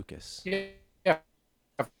 Matt Lucas. yeah.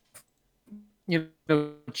 You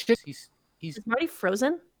know, he's Is Marty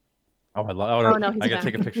frozen? Oh, I no, he's I gotta back.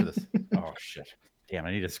 take a picture of this. Oh shit! Damn,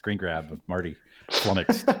 I need a screen grab of Marty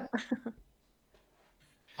flummoxed.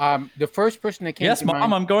 the first person that came Yes, to Mom,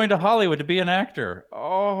 mind. I'm going to Hollywood to be an actor.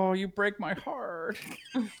 Oh, you break my heart.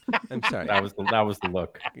 I'm sorry. That was the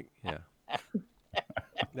look. Yeah.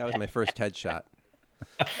 That was my first headshot.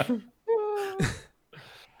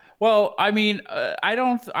 Well, I mean,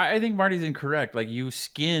 I think Marty's incorrect. Like you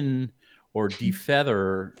skin or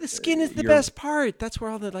defeather. The skin is the your- best part. That's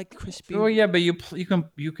where all the crispy. Oh yeah, but you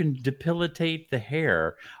can debilitate the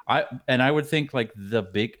hair. I would think like the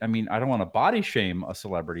big. I mean, I don't want to body shame a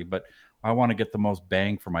celebrity, but I want to get the most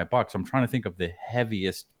bang for my buck. So I'm trying to think of the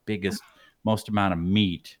heaviest, biggest, most amount of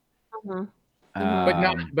meat. Mhm.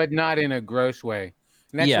 but not in a gross way.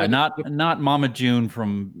 And that's Yeah, what not Mama June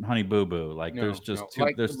from Honey Boo Boo. Like No, there's just no.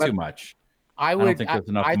 Like, there's but too much. I don't would. think there's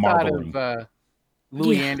enough I thought marbling. of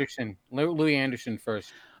Louis Yeah. Anderson. Louis Anderson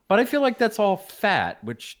first. But I feel like that's all fat,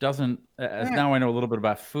 which doesn't. As Yeah. now I know a little bit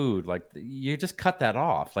about food. Like you just cut that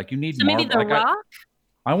off. Like you need So maybe more. The Rock?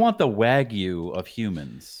 I want the Wagyu of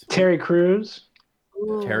humans. Terry Crews.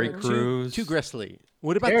 Terry Ooh. Crews. Too gristly.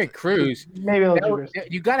 What about Terry Crews. Maybe a little too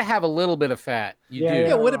You got to have a little bit of fat. You Yeah, do.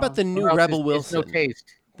 Yeah, what about the new Or else Rebel it's Wilson? no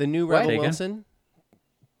taste. The new What? Rebel Say again? Wilson.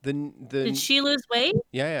 The Did she lose weight?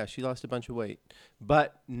 yeah, she lost a bunch of weight,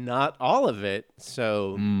 but not all of it.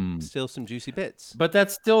 So Mm. still some juicy bits. But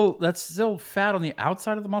that's still fat on the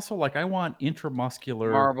outside of the muscle. Like I want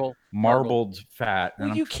intramuscular marbled fat. Well,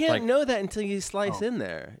 And you I'm just can't like, know that until you slice Oh. in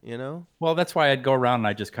there. You know. Well, that's why I'd go around and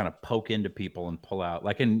I just kind of poke into people and pull out,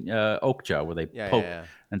 like in Oakja, where they Yeah, poke yeah,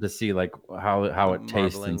 and to see like how it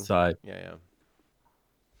tastes Marbling. inside. yeah, yeah.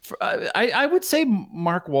 I would say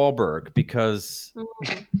Mark Wahlberg because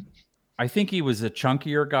I think he was a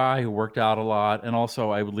chunkier guy who worked out a lot, and also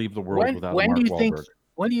I would leave the world without When Mark do you think? Wahlberg.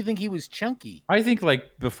 When do you think he was chunky? I think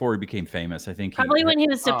like before he became famous. I think Probably when he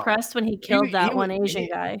was Oh. depressed when he killed he that was- one Asian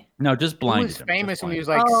guy. no, just He blinded was him. famous just when he was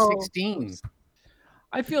blinded like Oh. 16.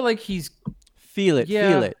 I feel like he's. Feel it. Yeah.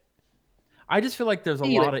 Feel it. I just feel like there's a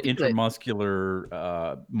Feel lot it, of feel it.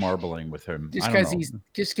 intramuscular marbling with him. Just I don't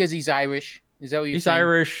because know. he's Irish. Is that what you're He's saying?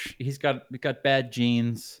 Irish. He's got bad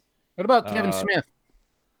genes. What about Kevin Uh, Smith?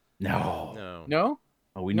 No, No. No.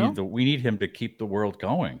 Oh, we No? need him to keep the world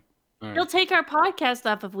going. He'll take our podcast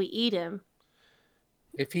off if we eat him.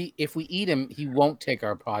 If we eat him, he won't take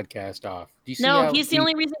our podcast off. Do you see No, how he's the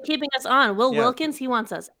only reason keeping us on. Will Yeah. Wilkins, he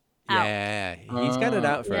wants us out. Yeah, he's got it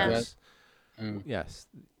out for Yeah. us. Mm. Yes,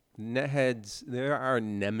 netheads. There are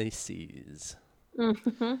nemesis.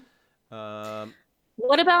 Mhm. Um,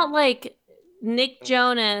 What about like Nick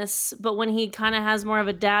Jonas, but when he kind of has more of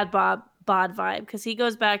a dad bod vibe because he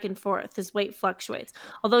goes back and forth, his weight fluctuates.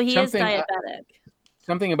 Although he is Something- diabetic.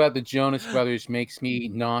 Something about the Jonas Brothers makes me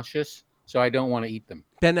nauseous, so I don't want to eat them.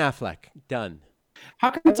 Ben Affleck, done. How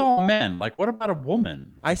come it's all men? Like, what about a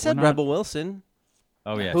woman? I said We're not- Rebel Wilson.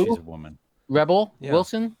 Oh yeah, Who? she's a woman. Rebel Yeah.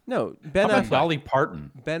 Wilson. No, Ben How about Affleck. Dolly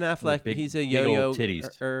Parton? Ben Affleck. big- he's a big old yo-yo.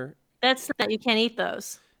 titties. That's that you can't eat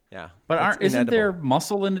those. Yeah, But that's isn't there inedible.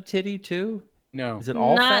 muscle in the titty too? No. Is it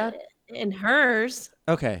all Not fat? in hers.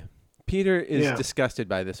 Okay, Peter is Yeah. disgusted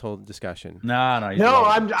by this whole discussion. No. he's No,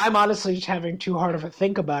 loving it. I'm honestly just having too hard of a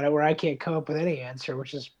think about it where I can't come up with any answer,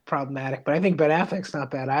 which is problematic. But I think Ben Affleck's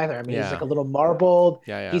not bad either. I mean, Yeah. he's like a little marbled.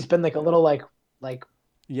 Yeah, yeah. He's been like a little like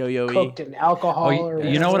Yo-yo-y. cooked in alcohol. or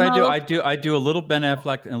You know what I do? Well- I do a little Ben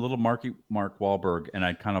Affleck and a little Mark Wahlberg, and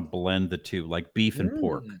I kind of blend the two, like beef and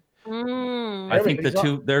pork. I think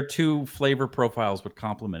their two flavor profiles would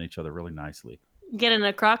complement each other really nicely. Get in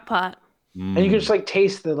a crock pot. And you can just like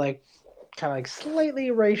taste the like kind of like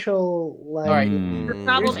slightly racial like. All right. The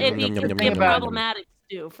problem, Yum, it yum, could yum, be yum, yum, yum. problematic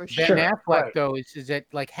too, for sure. Ben Sure. Affleck Right. though is that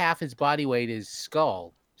like half his body weight is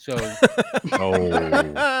skull. So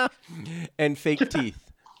Oh, And fake teeth.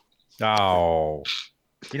 oh,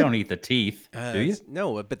 you don't eat the teeth, do you?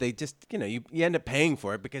 No, but they just, you end up paying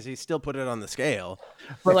for it because they still put it on the scale.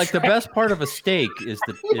 But like the best part of a steak is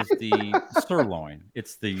the sirloin.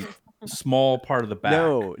 It's the small part of the back.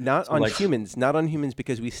 No, not So, on like- humans. Not on humans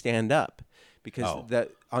because we stand up. Because Oh.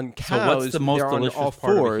 on So cows, what's the most they're on delicious all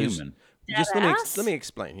part of a fours. human? Just Deadass? let me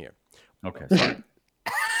explain here. Okay, sorry.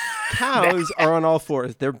 Cows are on all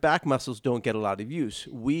fours. Their back muscles don't get a lot of use.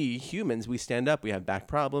 We humans, we stand up. We have back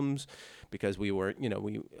problems because we were,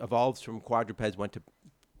 we evolved from quadrupeds, went to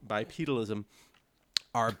bipedalism.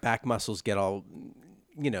 Our back muscles get all,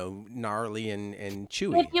 gnarly and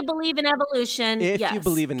chewy. If you believe in evolution, If yes. you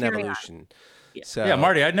believe in Carry on. evolution. Yeah. So, Yeah,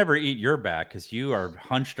 Marty, I'd never eat your back because you are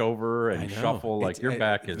hunched over I and know. shuffle like It's, your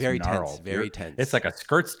back is very tense, gnarled. very tense. It's like a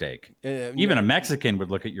skirt steak. Even a Mexican would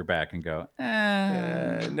look at your back and go,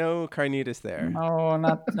 no carnitas there. no,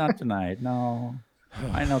 not tonight. No,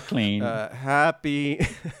 I know clean. Happy.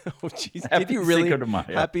 Oh, jeez. Happy Did you really? Cinco de Mayo.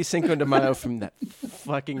 Happy Cinco de Mayo from that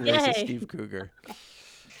fucking racist Yay. Steve Cougar.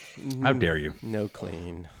 How dare you? No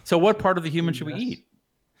clean. So, what part of the human should we eat?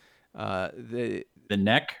 The The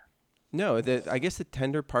neck? I guess the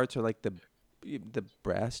tender parts are like the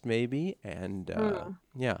breast maybe, and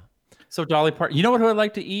yeah. So, Dolly Parton. You know what I'd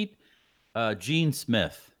like to eat? Jean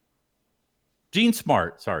Smith. Jean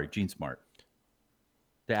Smart. Sorry, Jean Smart.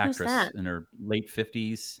 The Who's actress that? in her late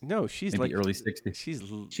 50s. No, she's Maybe like early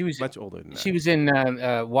 60s. She was- much older than that. she was in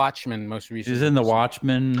Watchmen most recently. She's in The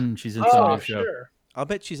Watchmen. She's in some Oh, new show. sure. I'll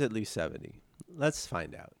bet she's at least 70. Let's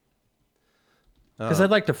find out. Because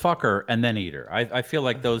I'd like to fuck her and then eat her. I feel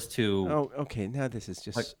like those two. Oh, okay. Now this is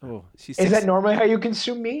just. Like- she's. Is that six- normally how you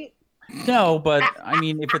consume meat? No, but I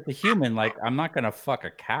mean, if it's a human, like I'm not gonna fuck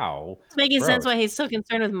a cow. It's making sense Gross. why he's so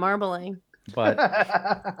concerned with marbling. But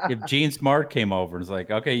if Jean Smart came over and was like,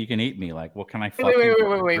 "Okay, you can eat me," like, well, can I fuck Wait,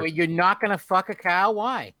 you? wait. You're not gonna fuck a cow?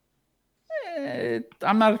 Why?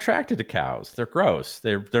 I'm not attracted to cows. They're gross.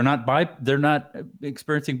 They're not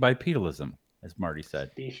experiencing bipedalism, as Marty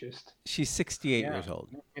said. Speciest. She's 68 Yeah. years old.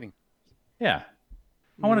 No kidding. Yeah,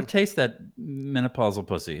 I want to taste that menopausal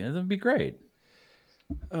pussy. It'd be great.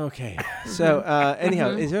 Okay. So anyhow,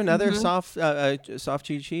 is there another soft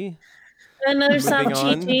chi-chi? Another Moving soft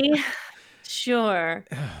on. chi. Sure.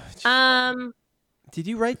 Did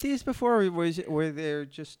you write these before, or were there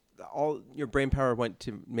just all your brain power went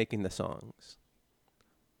to making the songs?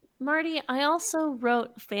 Marty, I also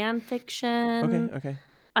wrote fan fiction. Okay.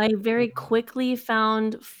 I very quickly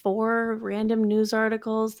found 4 random news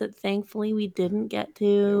articles that thankfully we didn't get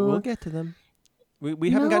to. We'll get to them.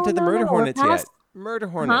 We haven't got to the No, murder we're hornets yet. past- Murder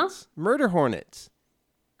hornets. Murder hornets.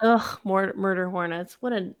 Ugh, more murder hornets.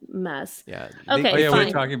 What a mess. Yeah. Okay, Oh yeah, we fine.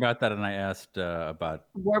 were talking about that, and I asked about.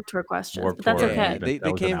 Warped Tour questions, Warped but that's Tour, okay. yeah. They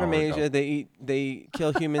That was came an from hour Asia. ago. They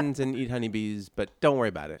kill humans and eat honeybees, but don't worry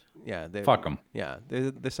about it. Yeah. Fuck 'em. Yeah.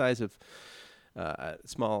 They're the size of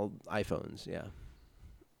small iPhones. Yeah.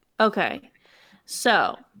 Okay.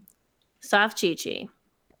 So, soft chi-chi.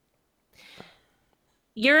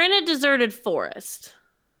 You're in a deserted forest,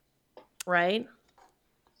 right?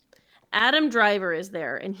 Adam Driver is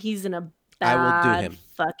there, and he's in a I will do bad him.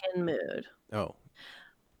 fucking mood. Oh.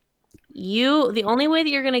 The only way that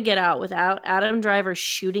you're gonna get out without Adam Driver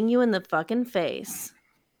shooting you in the fucking face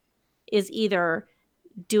is either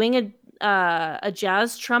doing a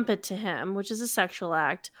jazz trumpet to him, which is a sexual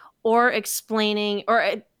act, or explaining or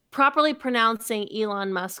properly pronouncing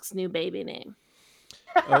Elon Musk's new baby name.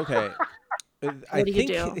 Okay. I do you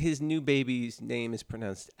think do? his new baby's name is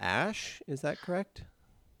pronounced Ash. Is that correct?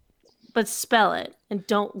 But spell it and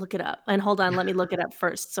don't look it up. And hold on, let me look it up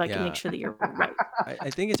first so I can Yeah. make sure that you're right. I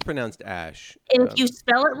think it's pronounced Ash. And if you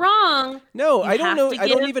spell it wrong, No, you I don't have know. to I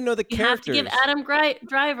don't give- even know the you have to characters. give Adam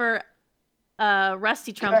Driver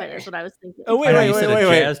rusty trumpet is what I was thinking. Oh, wait, I know wait, you wait, said wait, a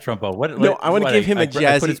wait. jazz trombone. What? No, I want to give him a jazzy.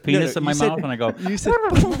 I put his penis in my you said- mouth and I go. You said.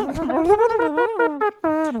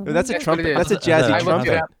 No, that's a That's what trumpet. it That's a is. jazzy I looked it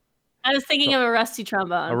trumpet. up. I was thinking of a rusty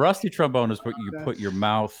trombone. A rusty trombone is what you put your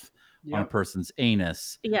mouth on a Yep. person's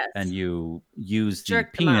anus, Yes. and you use the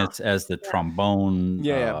Jerk them penis out. as the trombone.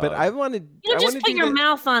 Yeah, but I wanted. You I don't just wanted put to do your the-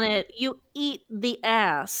 mouth on it. You eat the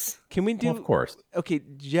ass. Can we do? Well, of course. Okay,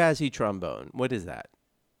 jazzy trombone. What is that?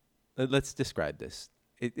 Let's describe this.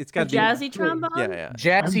 It's got to be jazzy trombone. Yeah.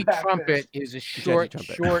 Jazzy Unpack trumpet is a short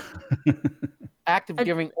act of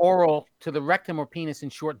giving oral to the rectum or penis in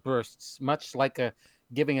short bursts, much like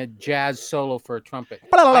giving a jazz solo for a trumpet.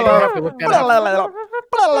 I don't have to look that up.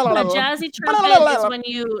 A jazzy trumpet is when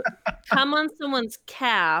you come on someone's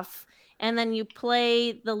calf and then you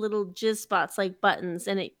play the little jizz spots like buttons,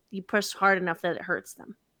 and you push hard enough that it hurts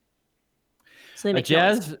them. So they A make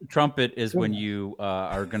jazz noise. trumpet is when you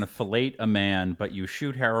are going to fillet a man, but you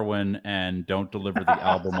shoot heroin and don't deliver the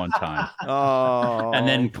album on time. Oh. And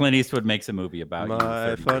then Clint Eastwood makes a movie about you.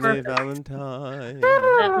 My 30 funny years. Valentine.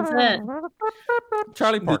 That's it.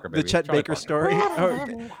 Charlie Parker, The baby. Chet Charlie Baker Parker. story.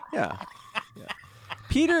 Oh, yeah.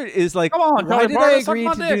 Peter is like, Come on, why Charlie did Parker, I suck agree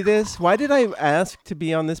my to do dick." this? Why did I ask to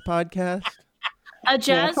be on this podcast? A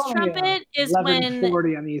jazz trumpet is when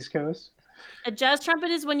 11:40 on the East Coast. a jazz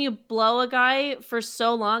trumpet is when you blow a guy for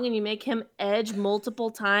so long and you make him edge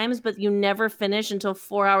multiple times, but you never finish until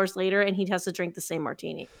 4 hours later, and he has to drink the same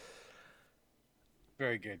martini.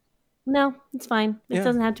 Very good. No, it's fine. It Yeah.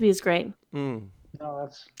 doesn't have to be as great. Mm. No,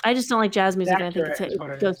 that's I just don't like jazz music. And I think Accurate is what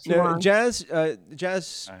it it goes is. too No, long. jazz I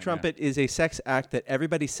know. trumpet is a sex act that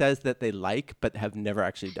everybody says that they like but have never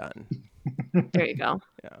actually done. There you go.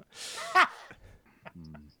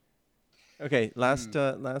 Okay, last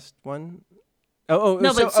one. Oh,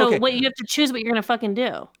 No, but so okay. what you have to choose what you're gonna fucking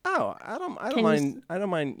do. Oh, I don't Can you mind. I don't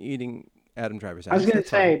mind eating Adam Driver's ass. I was gonna That's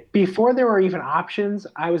fine. say before there were even options,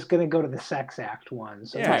 I was gonna go to the sex act one.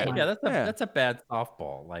 So Yeah, that's Yeah, fine. that's a bad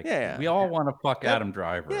softball. Like Yeah. we all want to fuck That- Adam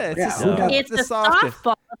Driver. yeah, Like, it's a- who doesn't? It's the a softest.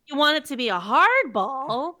 softball. If you want it to be a hard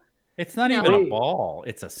ball, it's not No. even a Wait. ball.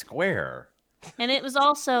 It's a square. and it was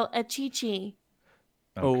also a chi-chi.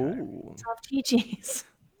 Okay. Oh, Soft chi-chis.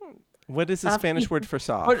 what is the Soft Spanish people. word for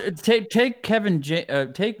soft? But take Adam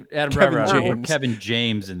Driver out and put Kevin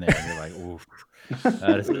James in there. And you're like, oof,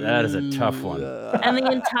 that is a tough one. And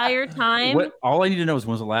the entire time, All I need to know is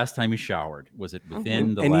when was the last time you showered? Was it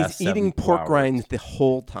within the and last he's eating 72 pork hours? rinds the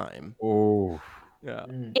whole time. Oh, Yeah.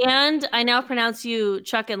 and I now pronounce you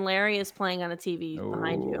Chuck and Larry is playing on a TV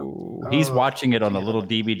behind you. Oh. He's watching it on a little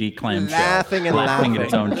DVD clamshell, Laughing and laughing at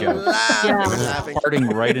his own laughing. jokes, Yeah. Laughing.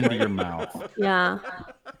 farting right into your mouth. Yeah.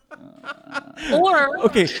 Or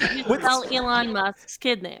Okay, you what's- spell Elon Musk's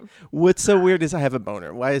kid name. What's so weird is I have a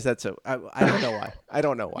boner. Why is that so? I don't know why. I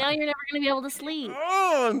don't know why. Now you're never gonna be able to sleep.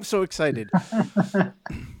 Oh, I'm so excited.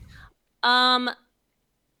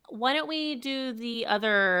 Why don't we do the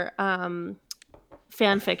other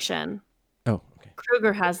fan fiction? Oh, okay.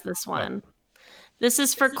 Kruger has this one. This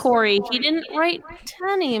is for Corey. He didn't write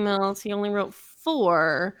 10 emails. He only wrote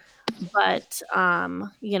 4, but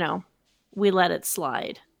we let it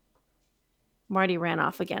slide. Marty ran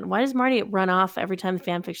off again. Why does Marty run off every time the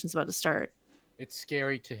fan fiction's about to start? It's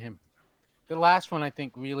scary to him. The last one I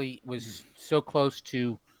think really was so close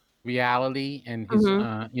to reality and his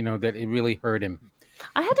that it really hurt him.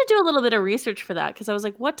 I had to do a little bit of research for that because I was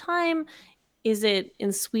like, what time is it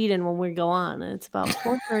in Sweden when we go on? And it's about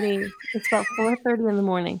 4:30. It's about 4:30 in the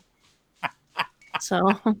morning. So,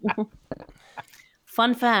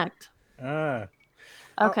 fun fact.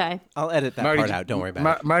 Okay. I'll edit that part out. Don't worry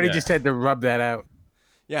about it. Marty Yeah. just had to rub that out.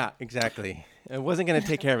 Yeah, exactly. It wasn't going to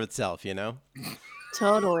take care of itself, you know?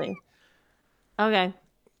 Totally. Okay.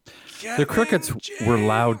 The crickets were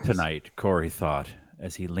loud tonight, Corey thought,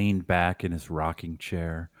 as he leaned back in his rocking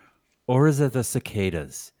chair. Or is it the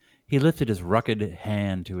cicadas? He lifted his rugged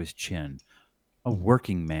hand to his chin. A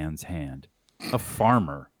working man's hand. A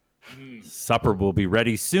farmer. Supper will be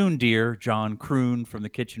ready soon, dear, John crooned from the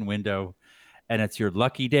kitchen window. And it's your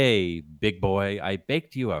lucky day, big boy. I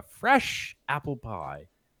baked you a fresh apple pie.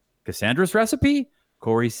 Cassandra's recipe?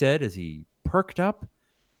 Corey said as he perked up.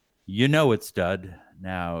 You know it, stud.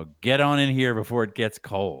 Now get on in here before it gets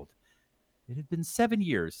cold. It had been 7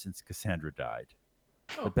 years since Cassandra died.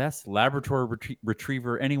 The best laboratory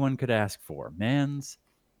retriever anyone could ask for. Man's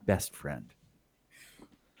best friend.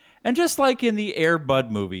 And just like in the Air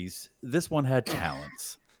Bud movies, this one had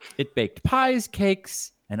talents. It baked pies,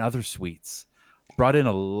 cakes, and other sweets. Brought in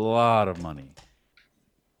a lot of money.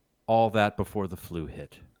 All that before the flu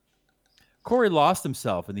hit. Corey lost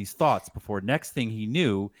himself in these thoughts before next thing he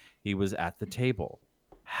knew, he was at the table.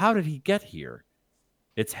 How did he get here?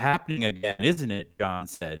 It's happening again, isn't it? John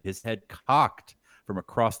said, his head cocked from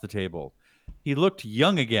across the table. He looked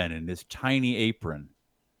young again in his tiny apron.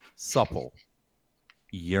 Supple.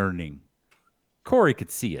 Yearning. Corey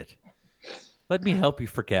could see it. Let me help you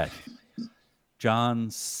forget. John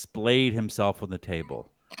splayed himself on the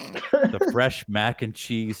table. The fresh mac and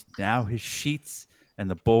cheese, now his sheets, and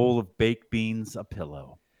the bowl of baked beans a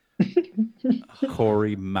pillow.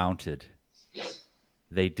 Corey mounted.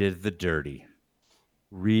 They did the dirty.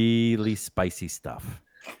 really spicy stuff.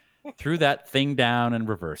 Threw that thing down and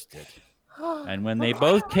reversed it. And when they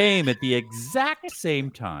both came at the exact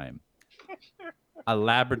same time, a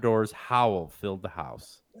Labrador's howl filled the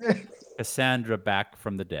house. Cassandra back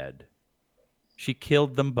from the dead. She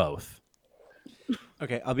killed them both.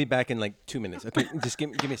 Okay, I'll be back in like 2 minutes. Okay, just give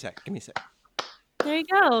me a sec. Give me a sec. There you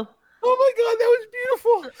go. Oh my God,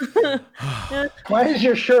 that was beautiful. Why is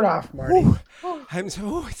your shirt off, Marty? I'm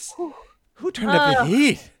so. Who turned up the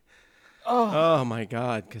heat? Oh my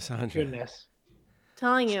God, Cassandra. Goodness.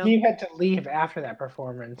 Telling you. Steve had to leave after that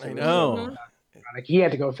performance. I know. Like he had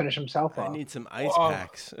to go finish himself I off. need some ice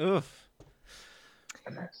packs. Oof.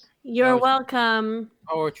 Goodness. You're welcome.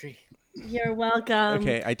 Poetry. You're welcome.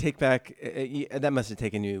 Okay, I take back. That must have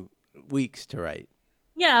taken you weeks to write.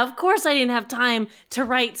 Yeah, of course I didn't have time to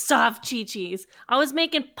write soft chi-chis. I was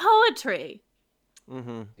making poetry,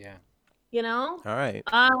 Mm-hmm. Yeah. you know? All right.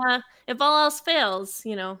 If all else fails,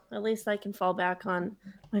 at least I can fall back on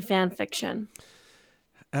my fan fiction.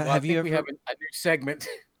 Well, Have you ever? we have a new segment?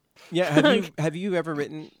 Yeah. Have you ever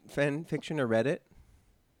written fan fiction or read it?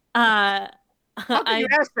 How can you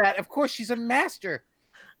ask that? Of course, she's a master.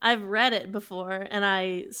 I've read it before, and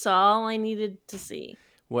I saw all I needed to see.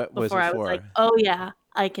 What was it Before I for? was like, oh yeah,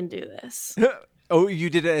 I can do this. Oh, you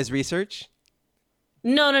did it as research?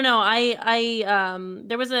 No. I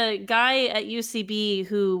there was a guy at UCB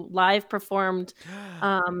who live performed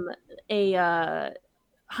a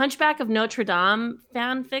Hunchback of Notre Dame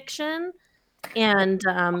fan fiction, and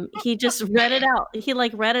he just read it out. He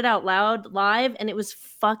read it out loud live, and it was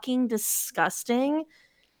fucking disgusting.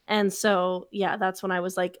 And so, yeah, that's when I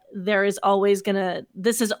was like, this is always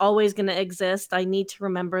gonna exist. I need to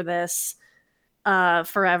remember this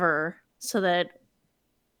forever, so that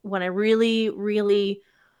when I really, really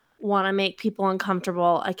want to make people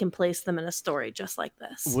uncomfortable, I can place them in a story just like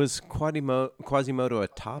this. Was Quasimodo a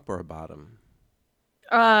top or a bottom?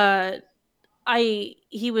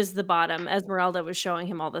 He was the bottom. Esmeralda was showing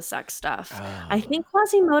him all the sex stuff. Oh. I think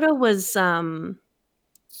Quasimodo was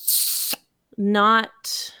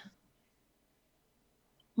not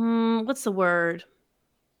what's the word?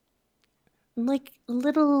 Like a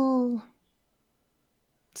little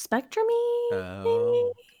spectrum-y,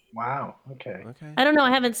 Oh. Wow. Okay. Okay. I don't know. I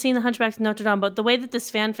haven't seen the Hunchback of Notre Dame, but the way that this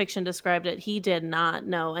fan fiction described it, he did not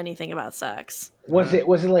know anything about sex. Was it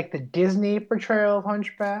like the Disney portrayal of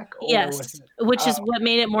Hunchback? Or was Yes, it- which is what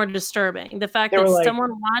made it more disturbing. The fact They that were like-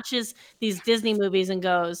 someone watches these Disney movies and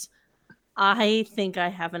goes, I think I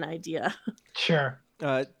have an idea. Sure.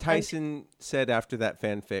 Tyson said after that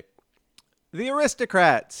fanfic, "The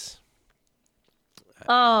Aristocrats."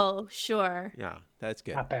 Oh, sure. Yeah, that's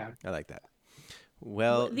good. Not bad. I like that.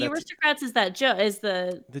 Well, The Aristocrats is that joke, is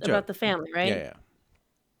The about joke. the family, right?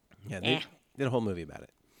 Yeah. They did a whole movie about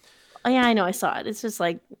it. Oh, yeah, I know. I saw it. It's just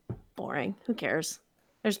boring. Who cares?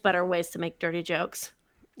 There's better ways to make dirty jokes.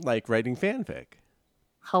 Like writing fanfic.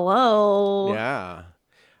 Hello. Yeah.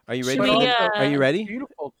 Are you ready? Should we, Are you ready?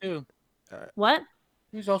 Beautiful too. What?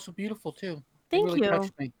 He was also beautiful too. Thank It really you.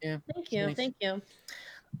 touched me. Yeah. Thank you. Nice. Thank you.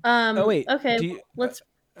 Oh wait. Okay. Do you- Let's.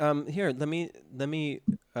 Here, let me.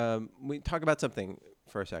 We talk about something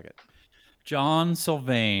for a second. John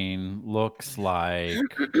Sylvain looks like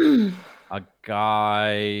a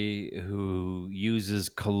guy who uses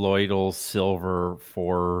colloidal silver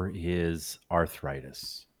for his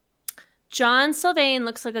arthritis. John Sylvain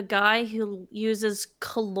looks like a guy who uses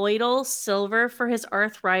colloidal silver for his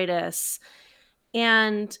arthritis,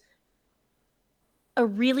 and a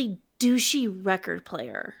really douchey record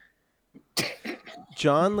player.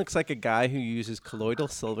 John looks like a guy who uses colloidal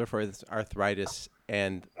silver for his arthritis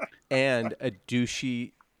and a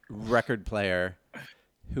douchey record player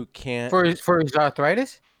who can't. For his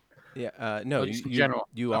arthritis. Yeah. No. Oh, You, just in you, general.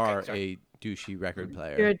 you Okay, are sorry. a douchey record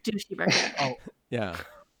player. You're a douchey record. Oh, Yeah.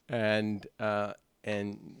 And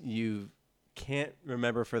you can't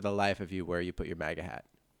remember for the life of you where you put your MAGA hat.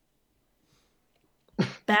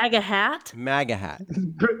 Bag of hat. MAGA hat.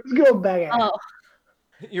 Let's go back at it. Oh,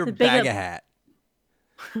 Your The big bag of- of hat.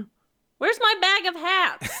 where's my bag of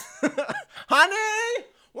hats? Honey,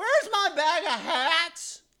 where's my bag of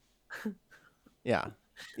hats? Yeah.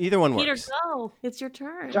 Either one Peter, works. go. It's your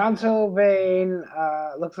turn. John Sylvain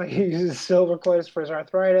looks like he uses silver colloids for his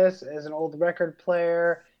arthritis, is an old record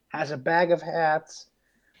player, has a bag of hats,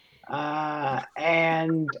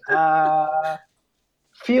 and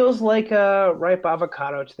feels like a ripe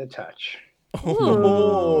avocado to the touch.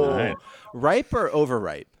 Ooh. Nice. Ripe or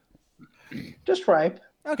overripe? Just ripe.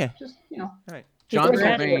 Okay. Just, All right. John He's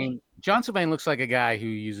ready. Sylvain. John Sylvain looks like a guy who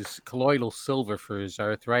uses colloidal silver for his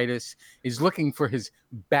arthritis. Is looking for his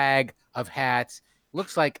bag of hats.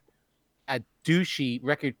 Looks like a douchey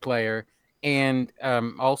record player and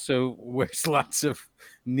also wears lots of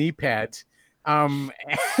knee pads, and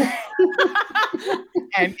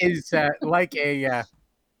is like a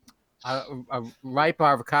ripe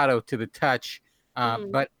avocado to the touch,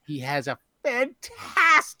 but he has a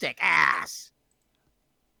fantastic ass.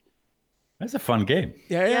 That's a fun game.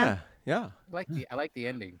 Yeah. I like the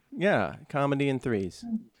ending. Yeah, comedy in threes.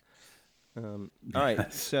 All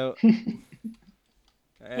right, so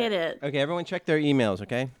Hit it. Okay, everyone check their emails,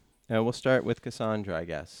 okay? We'll start with Cassandra, I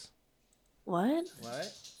guess. What?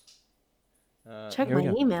 What? Check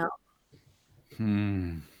my email.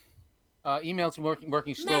 Email's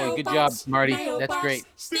working slowly. Good job, Marty. That's great.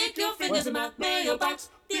 Stick your fingers in my mailbox.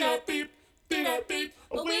 Beep, beep, beep, beep.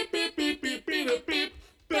 Oh, beep, beep, beep, beep, beep, beep.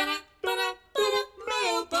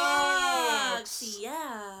 Mailbox.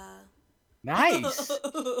 Yeah. Nice.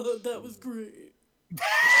 That was great.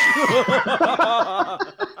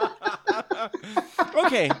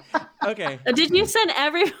 Okay. Did you send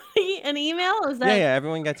everybody an email? Is that? Yeah,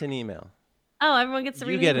 everyone gets an email. Oh, everyone gets to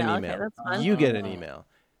read You get an email. email. Okay, that's fun. You get an email.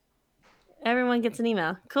 Everyone gets an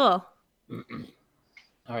email. Cool. All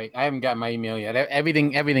right, I haven't got my email yet.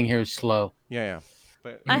 Everything here is slow. Yeah.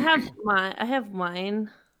 But I have mine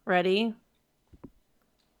ready.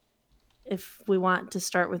 If we want to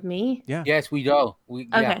start with me. yeah. Yes, we do.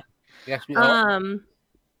 Okay. Yes, we Hi,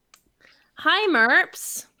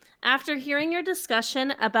 Merps. After hearing your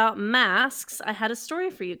discussion about masks, I had a story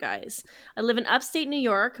for you guys. I live in upstate New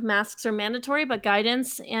York. Masks are mandatory, but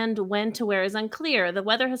guidance and when to wear is unclear. The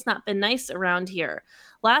weather has not been nice around here.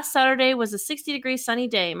 Last Saturday was a 60-degree sunny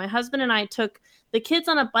day. My husband and I took the kids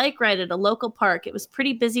on a bike ride at a local park. It was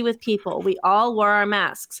pretty busy with people. We all wore our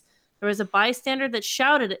masks. There was a bystander that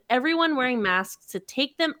shouted at everyone wearing masks to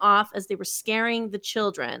take them off as they were scaring the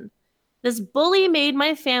children. This bully made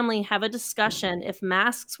my family have a discussion if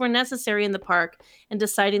masks were necessary in the park and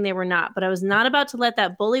deciding they were not. But I was not about to let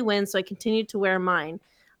that bully win, so I continued to wear mine.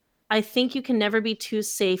 I think you can never be too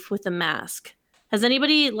safe with a mask. Has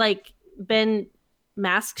anybody been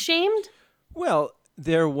mask shamed? Well,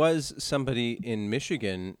 there was somebody in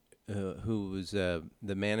Michigan who was the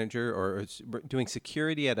manager or doing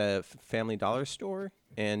security at a Family Dollar store,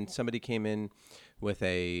 and somebody came in with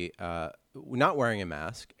a not wearing a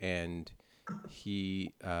mask, and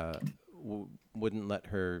he wouldn't let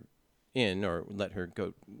her in or let her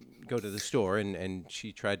go to the store, and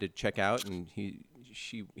she tried to check out, and he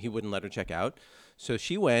wouldn't let her check out, so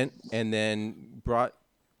she went and then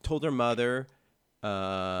told her mother,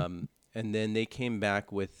 and then they came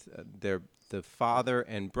back with the father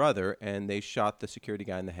and brother, and they shot the security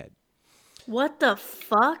guy in the head. What the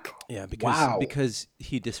fuck? Yeah, because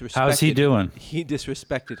he disrespected. How's he doing? He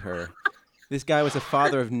disrespected her. This guy was a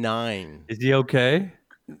father of 9. Is he okay?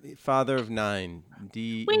 Father of 9.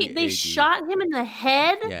 Wait, they shot him in the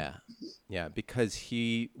head? Yeah, because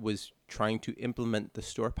he was trying to implement the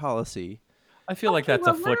store policy. I feel like that's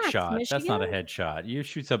a foot relax, shot. Michigan. That's not a head shot. You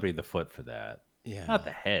shoot somebody in the foot for that. Yeah, Not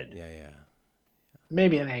the head. Yeah.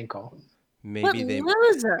 Maybe an ankle. Maybe What they.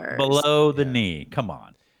 losers? Below the knee. Come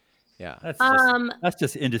on. Yeah. That's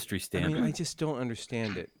just industry I standard. mean, I just don't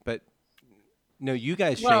understand it. But no, you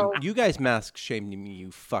guys mask shamed me, you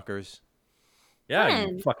fuckers. Yeah,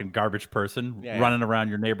 When? you fucking garbage person Yeah. running around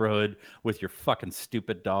your neighborhood with your fucking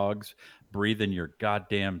stupid dogs, breathing your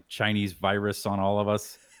goddamn Chinese virus on all of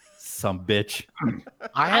us. Some bitch.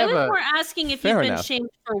 I was more asking if Fair you've been enough. shamed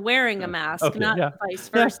for wearing a mask, Okay, not yeah. vice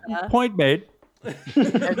versa. Point made.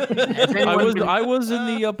 anyone I was in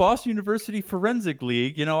the Boston University Forensic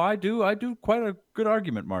League. You know, I do quite a good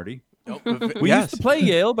argument, Marty. We used to play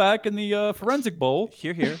Yale back in the Forensic Bowl.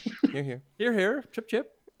 Here. Here. Chip,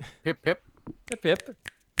 chip, Pip, pip. hip, hip.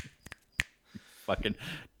 Fucking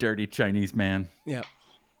dirty Chinese man. Yeah.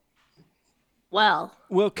 Well,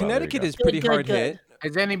 Connecticut go. is pretty hard Good. hit.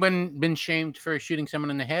 Has anyone been shamed for shooting someone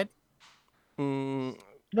in the head?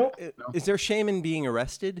 Nope. Is there shame in being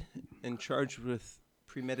arrested and charged with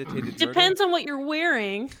premeditated depends on what you're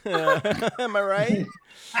wearing. murder? Am I right?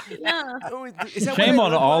 Yeah. Oh, is that Shame what I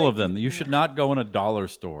on look all like? of them. You should not go in a dollar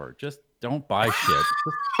store. Just don't buy shit.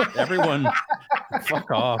 Just everyone, fuck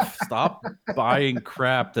off. Stop buying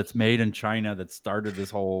crap that's made in China that started this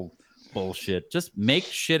whole bullshit. Just make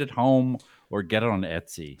shit at home or get it on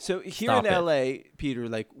Etsy. So here Stop in it. LA, Peter,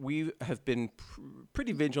 we have been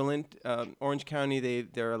pretty vigilant. Orange County,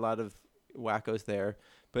 there are a lot of wackos there,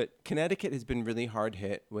 but Connecticut has been really hard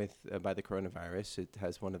hit by the coronavirus. It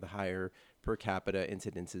has one of the higher per capita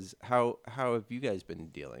incidences. How have you guys been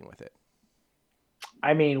dealing with it?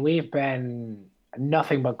 I mean, we've been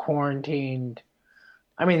nothing but quarantined.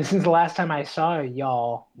 I mean, since the last time I saw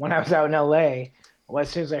y'all when I was out in LA, Well, as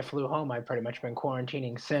soon as I flew home, I've pretty much been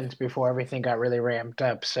quarantining since before everything got really ramped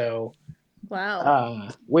up. So Wow.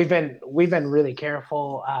 we've been really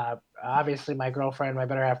careful. Obviously, my girlfriend, my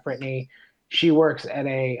better half, Brittany, she works at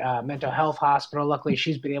a mental health hospital. Luckily,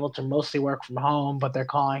 she's been able to mostly work from home, but they're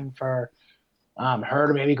calling for her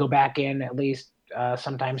to maybe go back in at least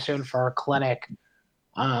sometime soon for her clinic.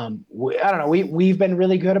 I don't know. We've been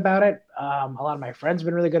really good about it. A lot of my friends have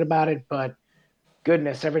been really good about it, but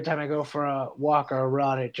goodness, every time I go for a walk or a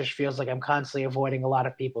run, it just feels like I'm constantly avoiding a lot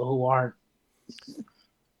of people who aren't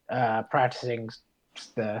practicing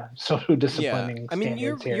the social disciplining. I mean,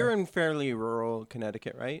 standards here. you're in fairly rural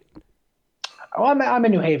Connecticut, right? Oh, I'm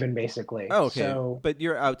in New Haven, basically. Oh, okay. So But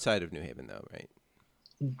you're outside of New Haven, though, right?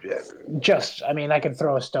 I mean, I can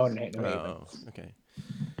throw a stone and hit New Haven. Oh, okay.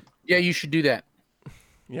 Yeah, you should do that.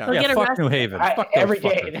 Yeah. He'll get fuck arrested. New Haven. Fuck those Every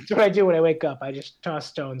day. fuckers. That's what I do when I wake up. I just toss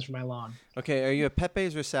stones from my lawn. Okay, are you a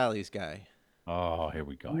Pepe's or Sally's guy? Oh, here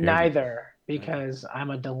we go. Here we go. Neither, because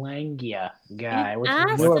I'm a Delangia guy. You Which is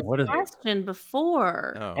asked more, this what is it? question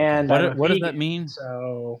before. Oh. and What- I'm a what does that vegan, mean?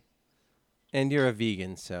 So And you're a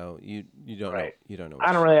vegan, so you don't Right. know. You don't know.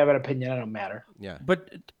 I don't really have an opinion. I don't matter. Yeah. But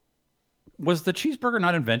was the cheeseburger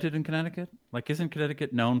not invented in Connecticut? Like, isn't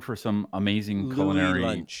Connecticut known for some amazing Louis culinary?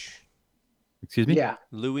 lunch. Excuse me. Yeah.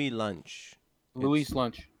 Louis lunch. Louis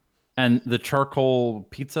lunch. And the charcoal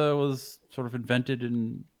pizza was sort of invented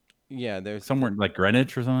in Yeah, there's somewhere like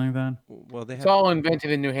Greenwich or something like that. Well, they It's have all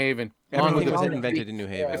invented in New Haven. Along with everything was the invented in New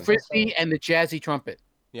the Haven. frisbee and the jazzy trumpet.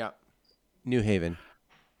 Yeah. New Haven.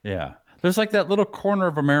 Yeah. There's like that little corner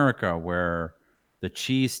of America where the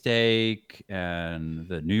cheesesteak and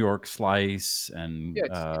the New York slice and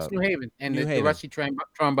Yeah, it's New Haven. And New the Haven. rusty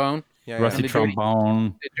trombone, Yeah. rusty And the dirty-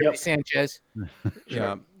 trombone, the dirty Yep. Sanchez.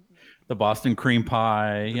 Yeah. the Boston cream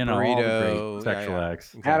pie, you know, all the burrito, great sexual yeah.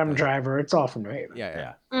 acts. Adam Exactly. Driver. It's all from New Haven.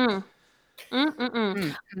 Yeah. Yeah.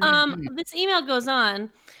 This email goes on.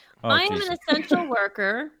 Oh, I am Jesus. an essential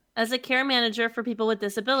worker as a care manager for people with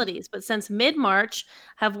disabilities, but since mid-March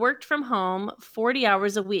have worked from home 40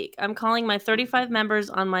 hours a week. I'm calling my 35 members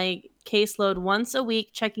on my caseload once a week,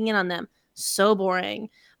 checking in on them. So boring,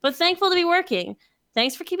 but thankful to be working.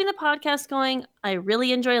 Thanks for keeping the podcast going. I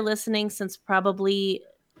really enjoy listening since probably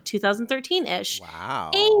 2013-ish.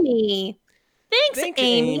 Wow. Amy. Thanks,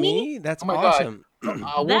 Amy. Amy. That's Oh my God. awesome.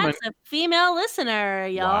 A woman. That's a female listener,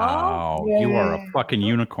 y'all. Wow. You are a fucking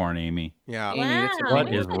unicorn, Amy. Yeah. Amy, that's a Wow.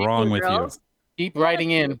 What is Thank wrong with you? girls. Keep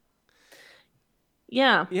writing in.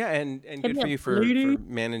 Yeah. Yeah, and Hit good me for up, you for lady.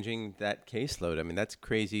 managing that caseload. I mean, that's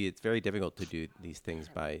crazy. It's very difficult to do these things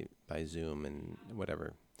by Zoom and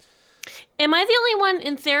whatever. Am I the only one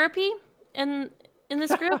in therapy in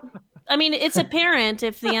this group? I mean, it's apparent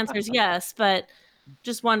if the answer is yes, but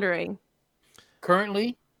just wondering.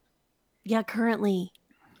 Currently, Yeah, currently.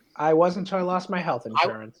 I was until I lost my health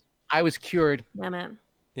insurance. I was cured. Yeah, man.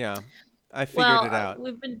 Yeah, I figured Well, it out.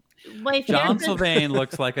 we've been. My John therapist- Sylvain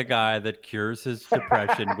looks like a guy that cures his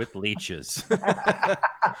depression with leeches.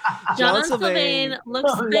 John Sylvain. Sylvain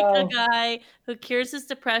looks Oh, like a no. guy who cures his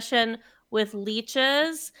depression with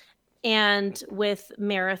leeches and with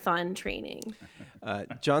marathon training.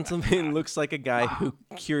 John Sylvain looks like a guy who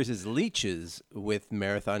cures his leeches with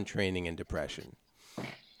marathon training and depression.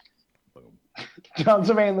 John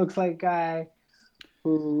Sylvain looks like a guy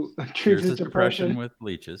who Cures treats his his depression depression with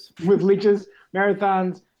leeches. with leeches,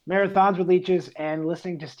 marathons with leeches, and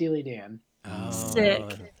listening to Steely Dan. Sick.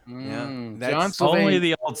 Mm, that's John Sylvain. Only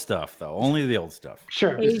the old stuff, though. Only the old stuff.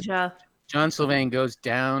 Sure. Asia. John Sylvain goes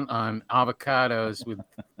down on avocados with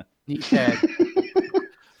neat head.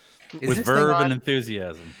 Is With this verve thing and on?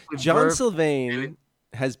 enthusiasm. With John verve? Sylvain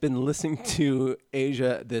has been listening to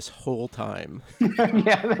Asia this whole time.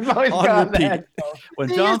 Yeah, that's always On got repeat. that.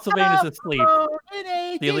 When John Sylvain is asleep,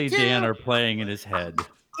 Steely Dan are playing in his head.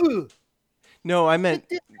 No, I meant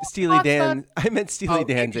Steely Dan. I meant Steely Oh,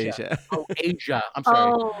 Dan's Asia. Asia. Oh, Asia. I'm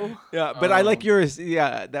sorry. Oh, Yeah, but I like yours.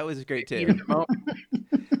 Yeah, that was great too. Even though-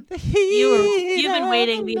 you've been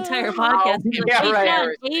waiting the entire podcast. You're yeah, like,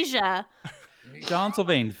 right. Asia. John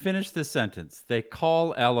Sylvain, finish this sentence. They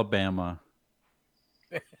call Alabama.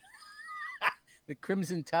 the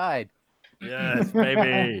Crimson Tide. Yes,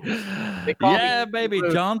 baby. call Yeah, me- baby.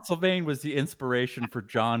 John Sylvain was the inspiration for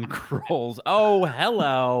John Kroll's "Oh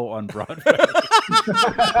Hello" on Broadway.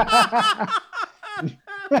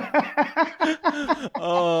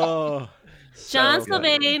 Oh, John so good.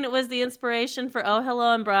 Sylvain was the inspiration for Oh Hello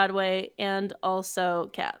on Broadway and also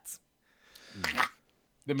Cats.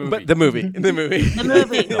 The movie. But the movie. The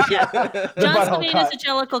movie. Yeah. John butthole Sylvain cut. is a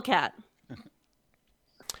Jellicle cat.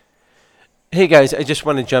 Hey guys, I just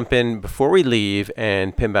want to jump in before we leave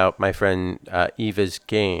and pimp out my friend Eva's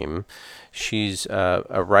game. She's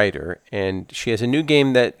a writer, and she has a new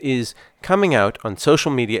game that is coming out on social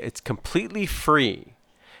media. It's completely free,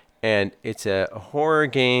 and it's a horror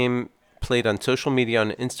game played on social media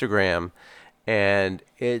on Instagram, and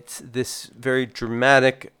it's this very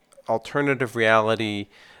dramatic alternative reality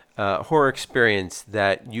horror experience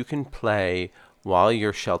that you can play while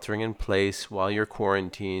you're sheltering in place, while you're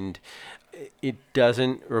quarantined. It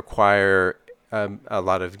doesn't require a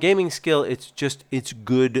lot of gaming skill. It's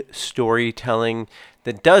good storytelling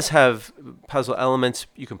that does have puzzle elements.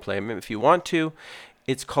 You can play them if you want to.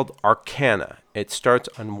 It's called Arcana. It starts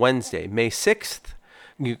on Wednesday, May 6th.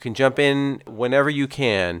 You can jump in whenever you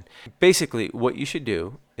can. Basically, what you should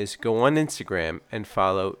do is go on Instagram and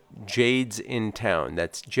follow Jades in Town.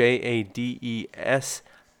 That's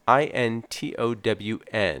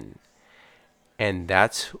JADESINTOWN. And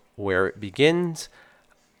that's where it begins.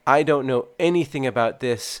 I don't know anything about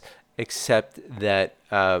this except that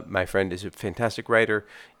my friend is a fantastic writer,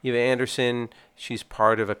 Eva Anderson. She's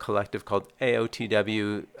part of a collective called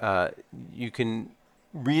AOTW. You can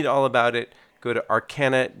read all about it. Go to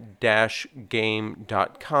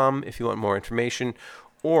arcana-game.com if you want more information,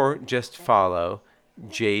 or just follow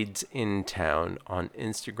Jades in Town on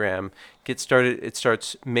Instagram. Get started. It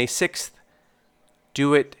starts May 6th.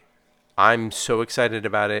 Do it. I'm so excited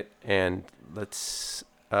about it, and let's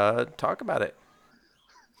talk about it.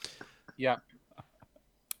 Yeah.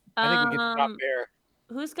 I think we can stop there.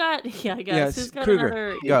 Who's got? Yeah, I guess. Yes, Who's got Kruger,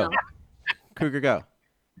 another? go. Kruger, go.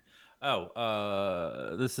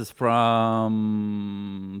 This is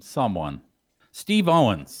from someone. Steve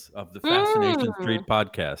Owens of the Fascination Street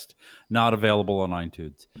podcast, not available on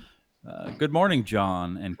iTunes. Good morning,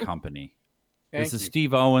 John and company. This is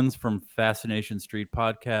Steve Owens from Fascination Street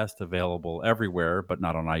podcast, available everywhere, but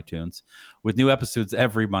not on iTunes, with new episodes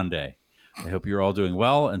every Monday. I hope you're all doing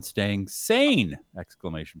well and staying sane! ! I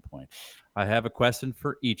have a question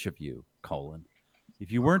for each of you, : if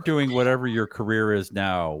you weren't doing whatever your career is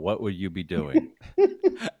now, what would you be doing?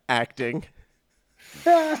 Acting.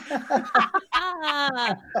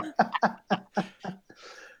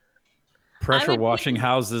 Pressure washing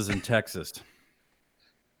houses in Texas.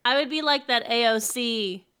 I would be like that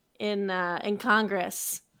AOC in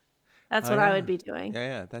Congress. That's what I would be doing.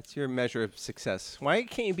 Yeah, that's your measure of success. Why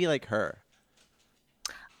can't you be like her?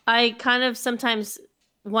 I kind of sometimes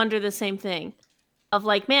wonder the same thing of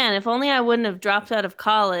like, man, if only I wouldn't have dropped out of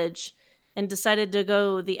college and decided to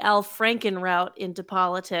go the Al Franken route into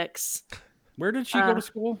politics. Where did she go to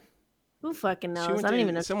school? Who fucking knows? She went I don't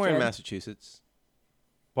even know. somewhere in Massachusetts.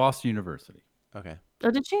 Boston University. Okay.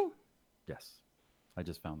 Oh, did she? Yes. I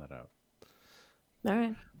just found that out. All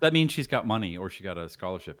right. That means she's got money or she got a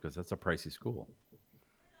scholarship because that's a pricey school.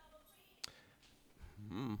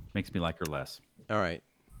 Makes me like her less. All right.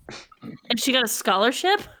 And she got a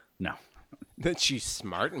scholarship? No. That she's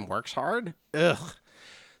smart and works hard? Ugh.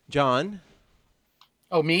 John?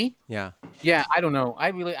 Oh, me? Yeah. Yeah, I don't know.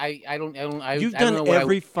 You've done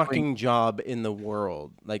every fucking job in the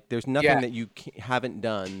world. Like, there's nothing that you haven't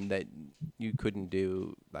done that you couldn't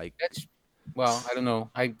do. Like, well, I don't know.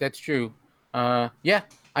 That's true. Yeah.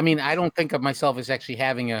 I mean, I don't think of myself as actually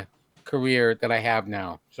having a career that I have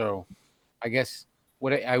now. So, I guess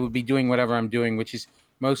I would be doing whatever I'm doing, which is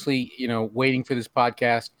mostly, waiting for this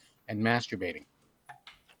podcast and masturbating.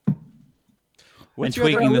 And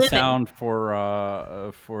tweaking the sound for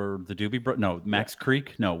the Doobie Bro. No, Max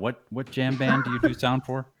Creek. No, what jam band do you do sound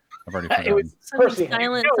for? I've already forgotten. It was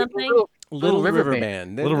Silent something. Little River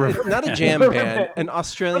Band. Little River Not a jam band, an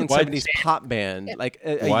Australian 70s pop band, like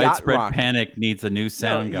a Widespread yacht rock. Panic needs a new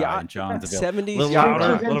sound guy, and John's available. 70s Little yacht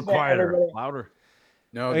louder, rock. a little quieter, louder.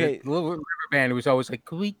 No, Okay. the Little River Band, it was always like,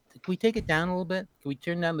 can we take it down a little bit? Can we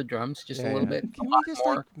turn down the drums just a little bit? Can we just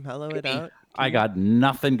like mellow it out? I got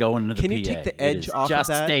nothing going into the Can PA. you take the edge it is off of just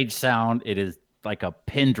that? stage sound. It is like a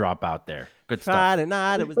pin drop out there. Good stuff. Friday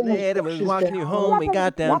night, it was late, I was walking you home. We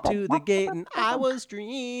got down to the gate, and I was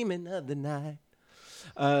dreaming of the night.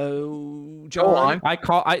 John.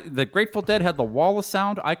 The Grateful Dead had the wall of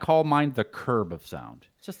sound. I call mine the curb of sound.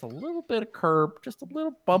 Just a little bit of curb, just a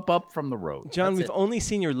little bump up from the road. John, That's we've only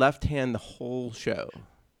seen your left hand the whole show.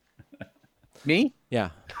 Me? Yeah.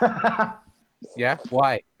 Yeah.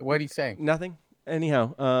 Why? What are you saying? Nothing?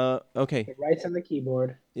 Anyhow, okay. It writes on the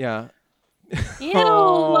keyboard. Yeah. Ew.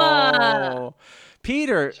 Oh.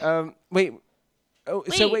 Peter, wait. Oh,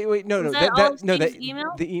 so wait. No. is that all Steve's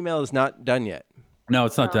email? The email is not done yet. No,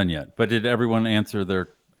 it's not done yet. But did everyone answer their?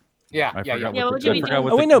 Yeah. Yeah, what would you be doing?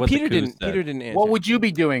 Oh wait, no, Peter didn't. Peter didn't answer. What would you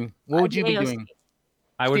be doing? What would you be AOC. doing?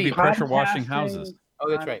 I would be Steve. pressure washing houses. Oh,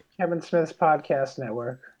 that's right. Kevin Smith's podcast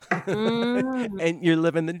network. And you're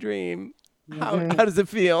living the dream. How does it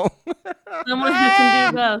feel? Someone who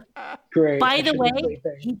can do both. Great. By I the should way, be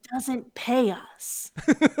sleeping. he doesn't pay us.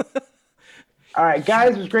 All right,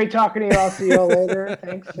 guys, it was great talking to you. I'll see you all later.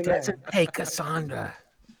 Thanks again. Hey, Cassandra.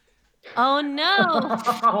 Oh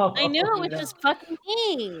no! I knew it was just fucking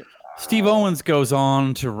me. Steve Owens goes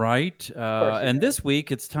on to write, he and does. this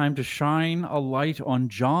week it's time to shine a light on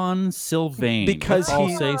John Sylvain. Because I'll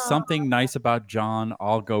he- say something nice about John.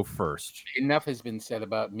 I'll go first. Enough has been said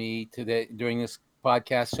about me today during this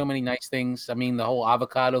podcast. So many nice things. I mean, the whole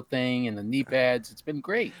avocado thing and the knee pads. It's been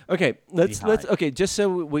great. Okay, let's high. okay. Just so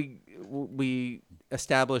we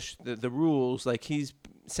establish the rules. Like he's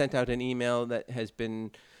sent out an email that has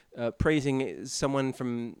been praising someone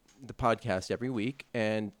from the podcast every week.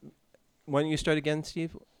 And why don't you start again,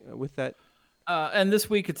 Steve, with that? And this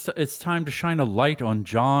week it's time to shine a light on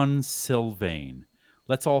John Sylvain.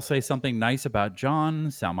 Let's all say something nice about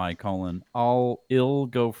John. Semicolon. I'll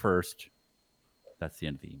go first. That's the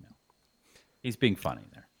end of the email. He's being funny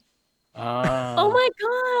there. Oh my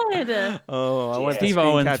god! Oh, I want Steve the screen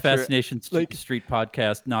Owens, capture. Fascination Street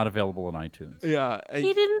podcast, not available on iTunes. Yeah,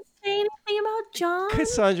 He didn't say anything about John.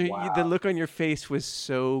 Cassandra, the look on your face was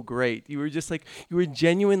so great. You were just like, you were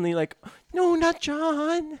genuinely like, no, not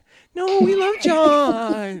John. No, we love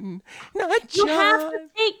John. Not John. You have to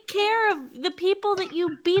take care of the people that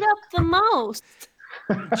you beat up the most.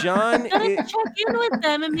 John. You gotta check in with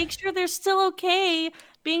them and make sure they're still okay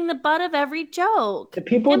being the butt of every joke. The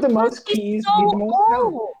people with And the plus, most he's keys so need the most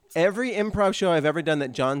help. old. Every improv show I've ever done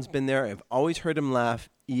that John's been there, I've always heard him laugh,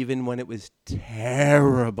 even when it was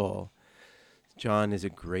terrible. John is a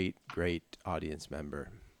great, great audience member.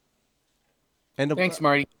 And Thanks,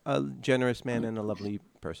 Marty. a generous man and a lovely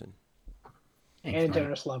person. And a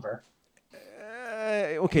generous lover.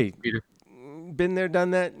 Okay. Peter. Been there,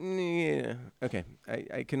 done that? Yeah. Okay.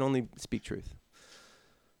 I can only speak truth.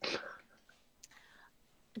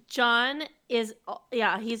 John is,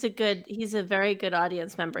 he's a very good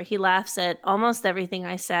audience member. He laughs at almost everything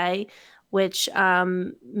I say, which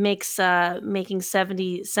makes making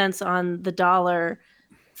 70 cents on the dollar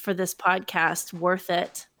for this podcast worth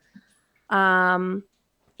it. And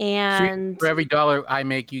For every dollar I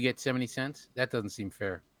make, you get 70 cents? That doesn't seem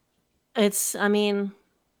fair. it's, I mean,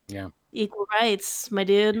 Yeah. equal rights, my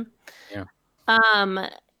dude. Yeah.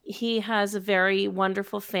 He has a very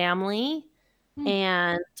wonderful family,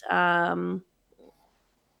 and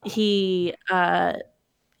he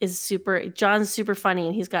John's super funny,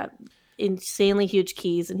 and he's got insanely huge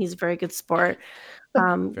keys, and he's a very good sport.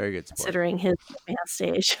 Very good sport. Considering his advanced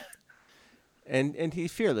stage. And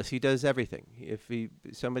he's fearless. He does everything. If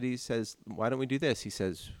somebody says, "Why don't we do this?" he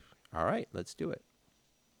says, "All right, let's do it."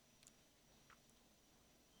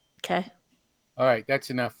 Okay. All right, that's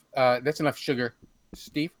enough. That's enough sugar.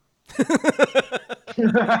 Steve?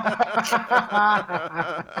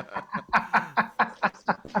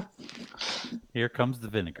 Here comes the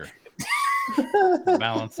vinegar.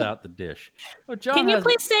 Balance out the dish. Oh, John Can you has-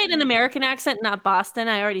 please say it in American accent, not Boston?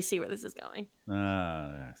 I already see where this is going.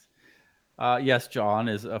 Yes. Yes, John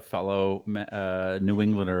is a fellow New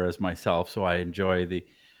Englander as myself, so I enjoy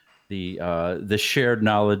the shared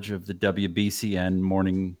knowledge of the WBCN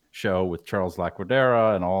morning show with Charles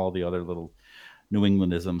Laquadera and all the other little New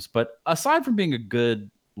Englandisms. But aside from being a good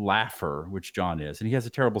laugher, which John is, and he has a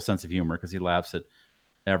terrible sense of humor because he laughs at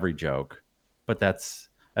every joke, but that's,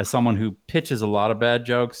 as someone who pitches a lot of bad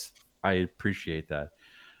jokes, I appreciate that.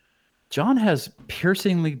 John has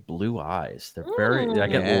piercingly blue eyes. They're I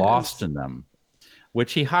get Yes. lost in them,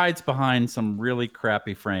 which he hides behind some really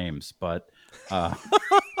crappy frames. But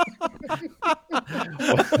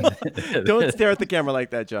Don't stare at the camera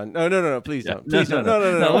like that, John. No, please don't. Please No,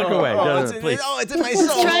 don't. no, look away. Oh, No, it's, please. it's in my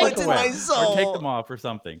soul. trying It's in to- my Or soul. take them off or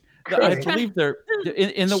something. I believe they're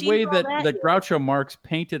in the She's way all that that. Groucho Marx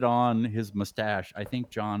painted on his mustache. I think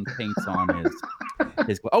John paints on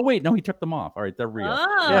his. Oh wait, no, he took them off. All right, they're real.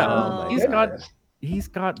 Oh. Yeah, Oh, my he's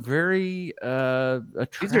got very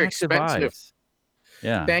attractive expensive. eyes.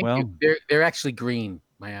 Yeah. Thank well, you. They're actually green.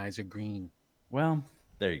 My eyes are green. well,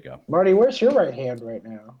 there you go. Marty, where's your right hand right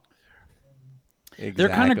now? They're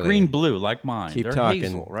kind of Exactly. green blue, like mine. Keep They're talking.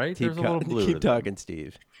 hazel, right? Keep There's a little blue. Keep to them. talking,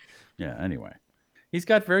 Steve. Yeah. Anyway, he's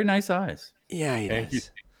got very nice eyes. Yeah, he Thank you.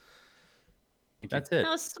 does. That's it.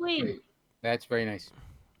 How sweet. That's very nice.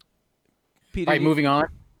 Peter, All right, moving on.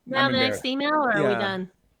 Now I'm the embarrassed. next email, or are we Yeah.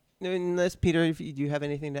 done? Unless Peter, if you, do you have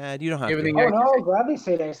anything to add? You don't have Everything to. Oh no, gladly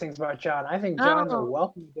say nice things about John. I think John's a Oh.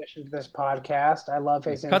 welcome addition to this podcast. I love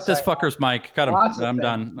his Cut this insight. fucker's mic. Cut him. Lots of I'm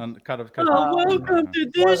things. done. Cut him. Oh, welcome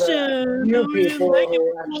to For the Edition. new Nobody people like it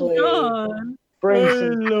who from actually John. bring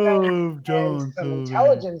some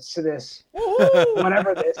intelligence to this,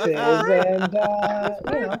 whatever this is, and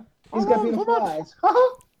he's got beautiful eyes. That's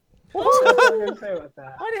all I'm gonna say about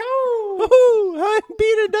that. I'm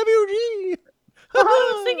BWG. I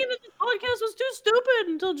was thinking that the podcast was too stupid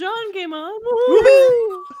until John came on.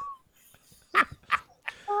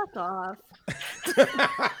 Fuck off.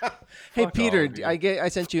 Hey, Peter, I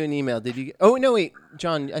sent you an email. Did you? Oh no, wait,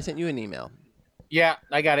 John, I sent you an email. Yeah,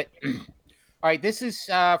 I got it. All right, this is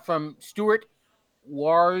from Stuart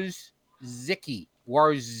Warzicki.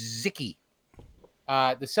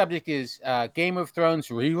 The subject is Game of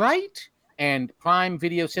Thrones rewrite and Prime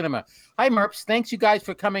Video Cinema. Hi, Merps. Thanks, you guys,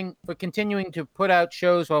 for continuing to put out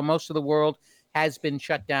shows while most of the world has been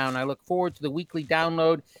shut down. I look forward to the weekly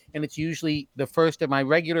download, and it's usually the first of my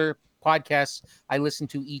regular podcasts I listen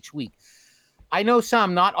to each week. I know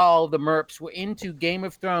some, not all, of the Merps were into Game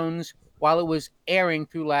of Thrones while it was airing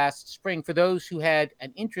through last spring. For those who had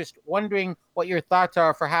an interest, wondering what your thoughts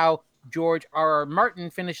are for how George R.R. Martin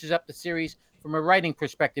finishes up the series from a writing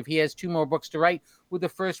perspective. He has 2 more books to write, with the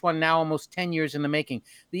first one now almost 10 years in the making.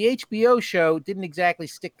 The HBO show didn't exactly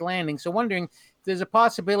stick the landing, so wondering if there's a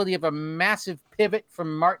possibility of a massive pivot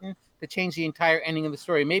from Martin to change the entire ending of the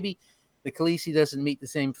story. Maybe the Khaleesi doesn't meet the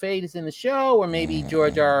same fate as in the show, or maybe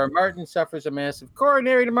George R.R. Martin suffers a massive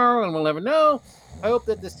coronary tomorrow and we'll never know. I hope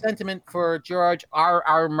that the sentiment for George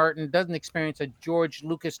R.R. Martin doesn't experience a George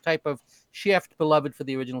Lucas type of shift, beloved for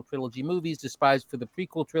the original trilogy movies, despised for the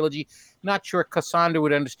prequel trilogy. Not sure Cassandra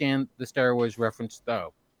would understand the Star Wars reference,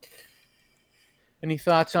 though. Any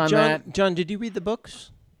thoughts on that? John, did you read the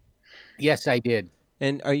books? Yes, I did.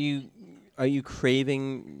 And are you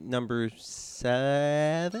craving number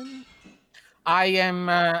 7? I am.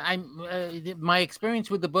 My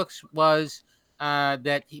experience with the books was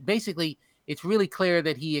that it's really clear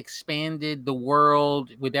that he expanded the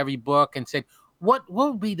world with every book and said, what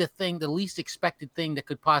would be the least expected thing that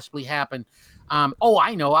could possibly happen?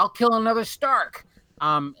 I know, I'll kill another Stark.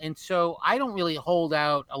 And so I don't really hold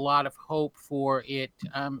out a lot of hope for it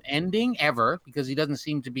ending ever, because he doesn't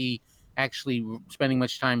seem to be actually spending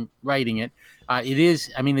much time writing it. It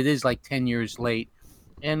is like 10 years late.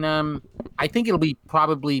 And I think it'll be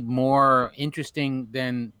probably more interesting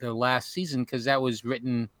than the last season, because that was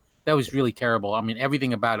really terrible. I mean,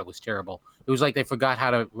 everything about it was terrible. It was like they forgot how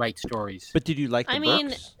to write stories. But did you like the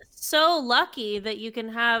books? So lucky that you can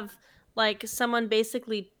have like someone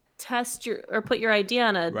basically test put your idea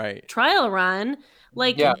on a trial run.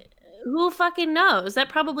 Like, who fucking knows? That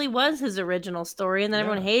probably was his original story, and then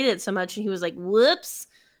everyone hated it so much, and he was like, whoops,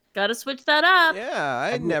 gotta switch that up. Yeah,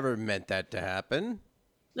 I never meant that to happen.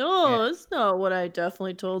 No, it's not what I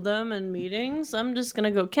definitely told them in meetings. I'm just gonna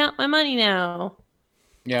go count my money now.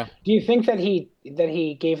 Yeah. Do you think that he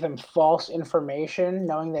gave them false information,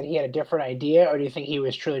 knowing that he had a different idea, or do you think he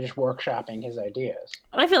was truly just workshopping his ideas?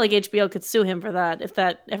 I feel like HBO could sue him for that if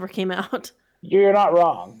that ever came out. You're not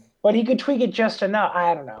wrong, but he could tweak it just enough.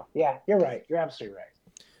 I don't know. Yeah, you're right. You're absolutely right.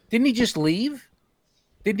 Didn't he just leave?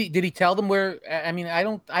 Did he tell them where? I mean, I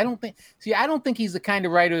don't think. See, I don't think he's the kind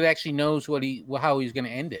of writer that actually knows how he's going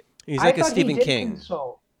to end it. He's like a Stephen King.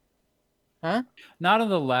 So. Huh? Not in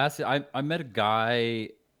the last. I met a guy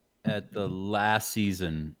at the last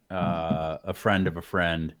season, a friend of a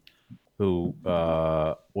friend, who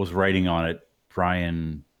was writing on it,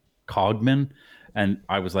 Brian Cogman, and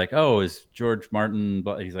I was like, "Oh, is George Martin?"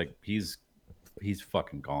 But he's like, "He's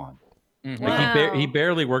fucking gone." Mm-hmm. Like he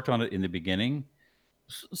barely worked on it in the beginning.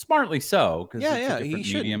 Smartly so, because it's a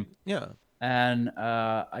different medium. Yeah, and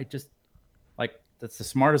I just like that's the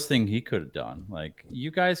smartest thing he could have done. Like,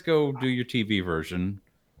 you guys go do your TV version.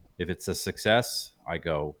 If it's a success, I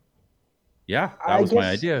go, yeah, that was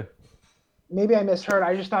my idea. Maybe I misheard.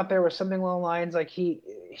 I just thought there was something along the lines like he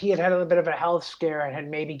had a little bit of a health scare and had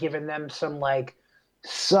maybe given them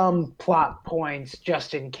some plot points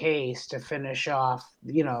just in case to finish off,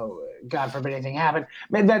 God forbid anything happened.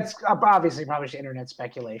 I mean, that's obviously probably just internet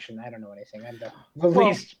speculation. I don't know anything. I'm the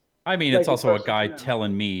least. I mean, it's also a guy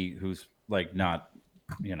telling me who's like not,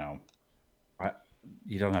 you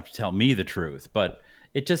don't have to tell me the truth, but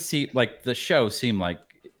it just seemed like the show seemed like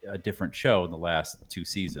a different show in the last 2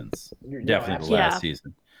 seasons. Definitely the last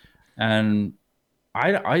season. And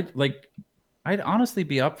I'd honestly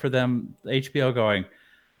be up for them, HBO, going,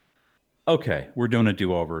 okay, we're doing a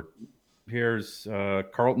do-over. Here's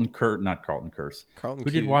Carlton Curse. Who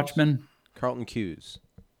did Watchmen? Carlton Cuse.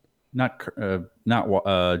 Not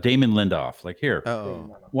Damon Lindelof. Like, here,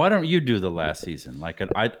 why don't you do the last season? Like,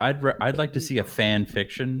 I'd like to see a fan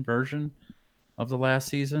fiction version of the last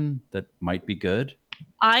season that might be good.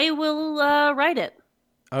 I will write it.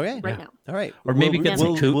 Okay. right now. All right. Or maybe We'll- get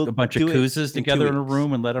some we'll a bunch of do it koozes in 2 together in a weeks.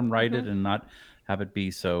 room and let them write it and not have it be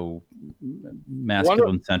so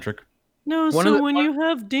masculine centric. No, One of so the- when you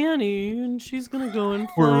have Danny and she's gonna go and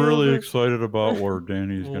fly We're really over- excited about where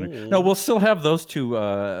Danny's going to. No, we'll still have those two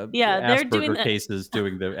Yeah, they're Asperger doing the- cases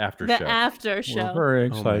doing the after the show. after We're show. very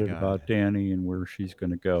my excited God. about Danny and where she's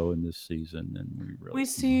going to go in this season, and we really We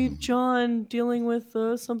see John dealing with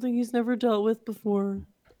something he's never dealt with before.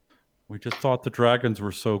 we just thought the dragons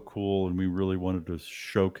were so cool, and we really wanted to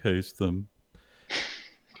showcase them.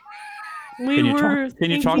 Can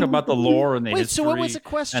you talk about the lore and the Wait, history so what was the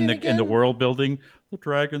question and the again? world building? The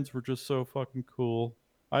dragons were just so fucking cool.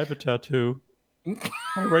 I have a tattoo.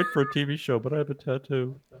 I write for a TV show, but I have a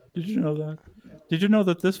tattoo. Did you know that? Did you know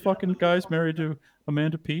that this fucking guy's married to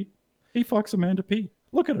Amanda Peet? He fucks Amanda Peet.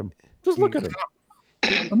 Look at him. Just look at him.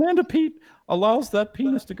 Amanda Peet allows that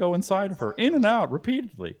penis to go inside of her, in and out,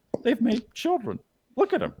 repeatedly. They've made children.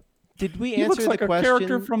 Look at him. Did we He answer looks like the a question?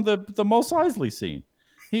 character from the Mos Eisley scene.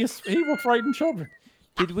 He will frighten children.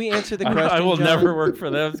 Did we answer the question? I will John? never work for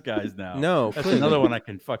those guys now. No, That's clearly. another one I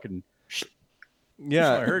can fucking. I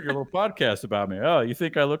Yeah. heard your little podcast about me. Oh, you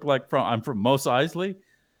think I look like I'm from Mos Eisley?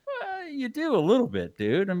 You do a little bit,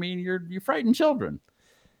 dude. I mean, you frighten children.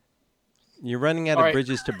 You're running out All of right.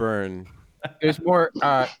 bridges to burn. There's more.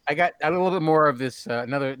 I got a little bit more of this.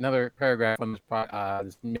 Another paragraph on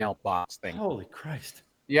this mailbox thing. Holy Christ!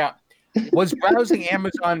 Yeah. Was browsing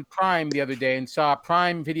Amazon Prime the other day and saw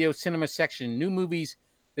Prime Video Cinema section, new movies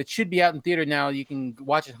that should be out in theater now. You can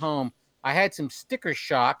watch at home. I had some sticker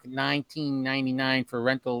shock, $19.99 for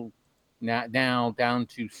rental, now down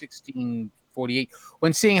to $16.48.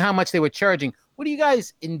 When seeing how much they were charging, what do you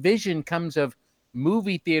guys envision comes of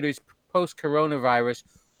movie theaters post coronavirus?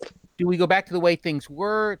 Do we go back to the way things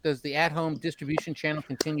were? Does the at-home distribution channel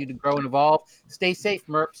continue to grow and evolve? Stay safe,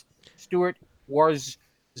 Merps. Stuart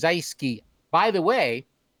Warzynski. By the way,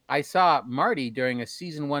 I saw Marty during a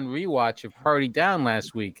season 1 rewatch of Party Down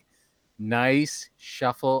last week. Nice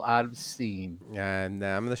shuffle out of scene. And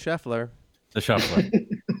I'm the shuffler. The shuffler.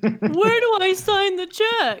 Where do I sign the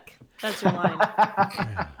check? That's your line.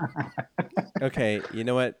 Okay, you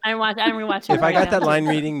know what? I'm rewatching. If I got that line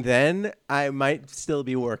reading then, I might still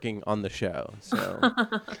be working on the show. So.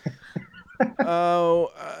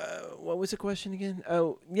 What was the question again?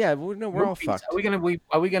 Oh, yeah, we're all fucked.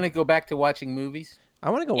 Are we gonna go back to watching movies? I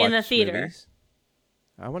want to go watch In the theater. movies.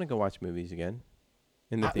 I want to go watch movies again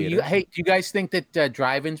in the theater. Do you guys think that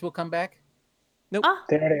drive-ins will come back? Nope. Oh,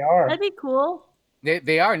 There they are. that'd be cool.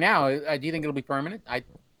 They are now. Do you think it'll be permanent?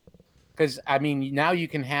 Because I mean, now you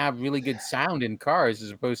can have really good sound in cars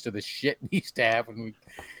as opposed to the shit we used to have when we.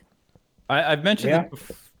 I've mentioned Yeah.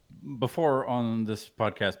 it before on this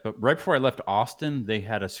podcast, but right before I left Austin, they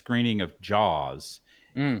had a screening of Jaws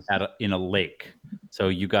in a lake. So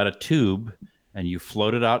you got a tube and you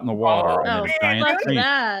float it out in the water, and Oh, a giant fuck screen.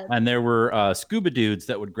 that. And there were scuba dudes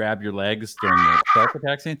that would grab your legs during the shark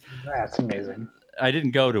attack scene. That's amazing. I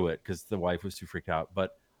didn't go to it because the wife was too freaked out.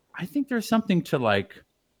 But I think there's something to like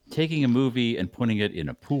taking a movie and putting it in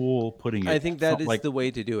a pool, putting it. I think that is like the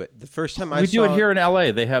way to do it. The first time we do it here in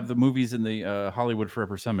LA. They have the movies in the Hollywood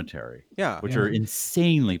Forever Cemetery, Yeah. which are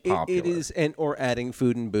insanely popular. It is, or adding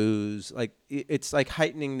food and booze. Like it's like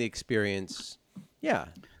heightening the experience. Yeah,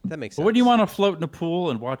 that makes sense. But what do you want to float in a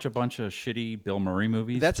pool and watch a bunch of shitty Bill Murray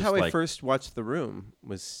movies? That's just how I like first watched The Room.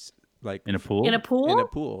 Was like in a pool. In a pool? in a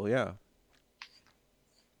pool. Yeah,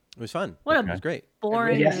 it was fun. What It a was great.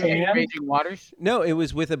 boring. Yes, movie. I am. Raging Waters. No, it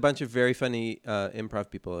was with a bunch of very funny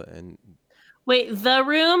improv people, and Wait, The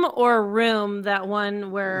Room or Room? That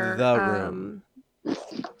one where The Room.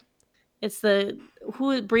 It's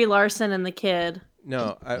Brie Larson and the kid.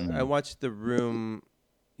 no, I watched The Room.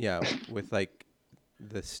 Yeah, with like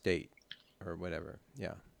the state or whatever.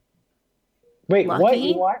 Yeah. Wait, what? Lucky?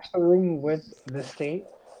 You watched The Room with the state?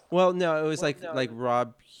 Well, no, it was like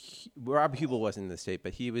Rob Hubel wasn't in the state,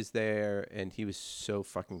 but he was there, and he was so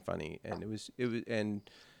fucking funny, and it was and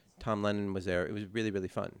Tom Lennon was there. It was really, really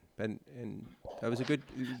fun, and that was a good.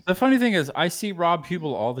 The funny thing is, I see Rob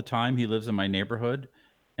Hubel all the time. He lives in my neighborhood,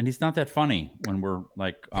 and he's not that funny when we're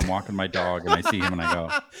like, I'm walking my dog and I see him and I go,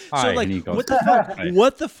 hi, So like, and he goes, what the fuck? "Hi."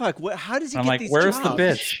 What the fuck? How does he I'm get like, these where's jobs? the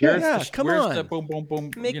bitch? Where's Come where's on, the boom, boom,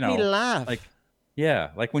 boom? make you me know, laugh. like, yeah,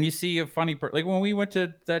 like when you see a funny person, like when we went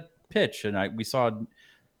to that pitch and we saw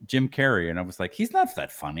Jim Carrey, and I was like, he's not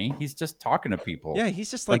that funny. He's just talking to people. Yeah, he's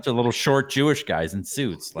just like, bunch of little short Jewish guys in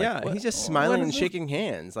suits. Like, yeah, what- he's just what smiling is and this? shaking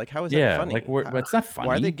hands. Like, how is Yeah, that funny? like, it's not funny.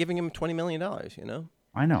 Why are they giving him $20 million? You know?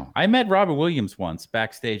 I know. I met Robin Williams once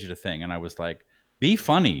backstage at a thing, and I was like, "Be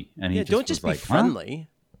funny," and he Yeah, just don't just was be like, "Huh?" friendly.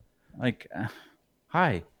 Like,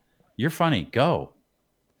 hi, you're funny. Go.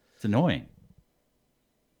 It's annoying.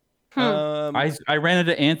 Um, I ran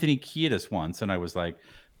into Anthony Kiedis once, and I was like,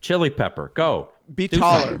 "Chili Pepper, go be do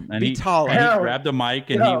taller. something." And Be he, taller. And he Harold, grabbed a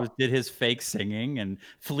mic and yo. did his fake singing. And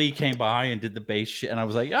Flea came by and did the bass shit, and I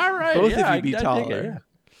was like, "All right, Both yeah, of you be I dig taller.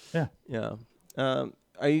 it, Yeah.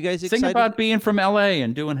 Are you guys Sing excited? about being from LA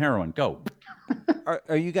and doing heroin. Go."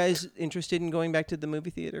 Are you guys interested in going back to the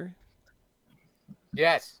movie theater?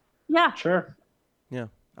 Yes. Yeah. Sure. Yeah.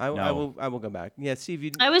 I No. will go back. Yeah, Steve,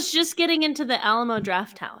 you. I was just getting into the Alamo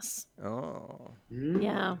Draft House. Oh.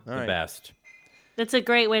 Yeah. All The right. best. That's a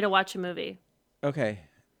great way to watch a movie. Okay.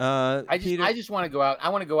 I Peter, just want to go out. I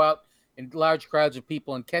want to go out in large crowds of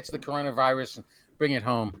people and catch the coronavirus and bring it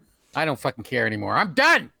home. I don't fucking care anymore. I'm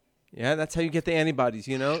done. yeah, that's how you get the antibodies,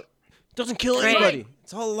 Doesn't kill Great. anybody.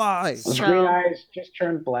 It's all lies. Those So- green eyes just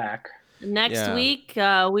turned black. Next Yeah. week,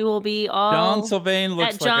 we will be all John Sylvain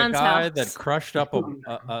looks at like John's a guy house. that crushed up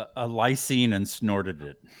a lysine and snorted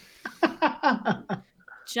it.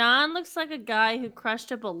 John looks like a guy who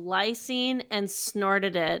crushed up a lysine and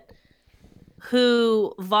snorted it,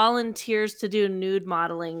 who volunteers to do nude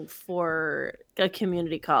modeling for a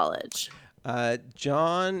community college.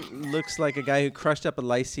 John looks like a guy who crushed up a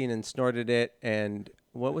lysine and snorted it. And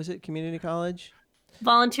what was it? Community college?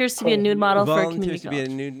 Volunteers to be a nude model for a community Volunteers to be a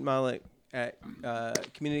college. nude model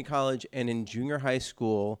at community college, and in junior high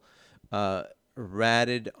school,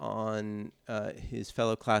 ratted on his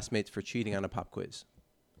fellow classmates for cheating on a pop quiz.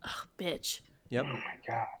 Bitch. Yep. Oh my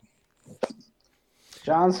god.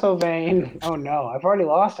 John Sylvain. Oh no, I've already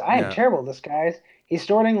lost it. I am Yeah. terrible at this, guys. He's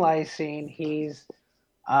snorting lysine. He's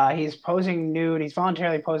posing nude. He's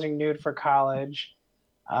voluntarily posing nude for college.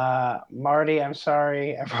 Marty, I'm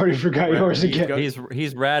sorry. I've already forgot yours again.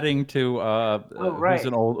 He's ratting to right. who's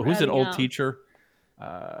an old Ratting out. teacher?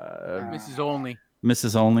 Mrs. Only.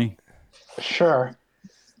 Mrs. Only. Sure.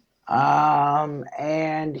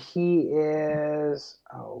 And he is.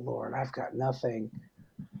 Oh Lord, I've got nothing.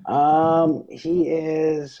 He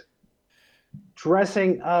is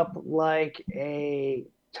dressing up like a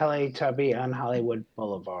Teletubby on Hollywood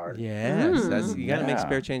Boulevard. Yes, that's you got to make Yeah.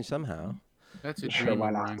 spare change somehow. That's a Sure, dream why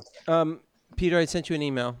of not? mine. Peter, I sent you an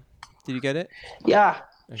email. Did you get it? Yeah,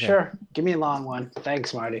 Okay. sure. Give me a long one.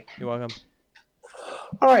 Thanks, Marty. You're welcome.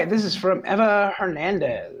 All right, this is from Eva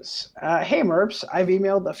Hernandez. Hey, Merps. I've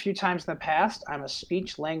emailed a few times in the past. I'm a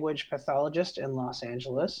speech language pathologist in Los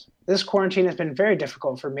Angeles. This quarantine has been very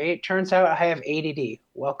difficult for me. It turns out I have ADD.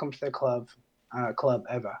 Welcome to the club,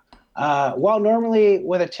 Eva. While normally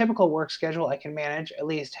with a typical work schedule I can manage, at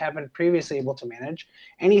least have been previously able to manage,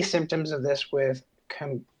 any symptoms of this with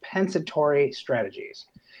compensatory strategies.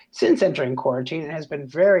 Since entering quarantine, it has been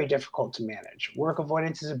very difficult to manage. Work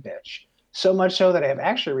avoidance is a bitch. So much so that I have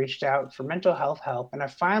actually reached out for mental health help and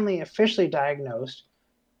have finally officially diagnosed.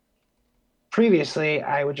 Previously,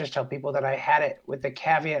 I would just tell people that I had it with the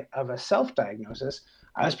caveat of a self-diagnosis.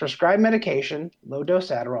 I was prescribed medication, low-dose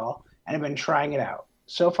Adderall, and have been trying it out.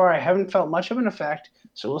 So far, I haven't felt much of an effect,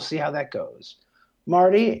 so we'll see how that goes.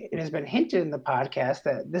 Marty, it has been hinted in the podcast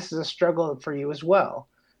that this is a struggle for you as well.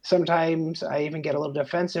 Sometimes I even get a little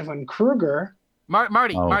defensive when Kruger...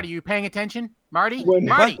 Marty, Oh. Marty, you paying attention? Marty? When-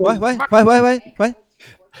 Marty? What? Get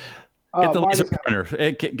the Marty's laser got-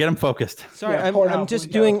 pointer. Get him focused. Sorry, Yeah, pour it I'm out, just pour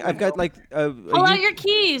it doing. out. I've got like Pull out your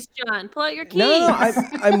keys, John. Pull out your keys. No,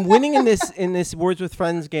 I'm winning in this Words with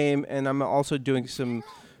Friends game, and I'm also doing some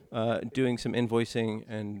invoicing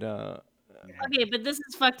and. Okay, but this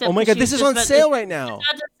is fucked up. Oh my 'cause God, this she's is on just sale about right now. to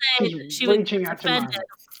say She's that she would reaching out to defend Marty.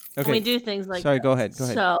 it Okay. when we do things like Sorry, that. go ahead. Go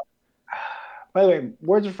ahead. So, By the way,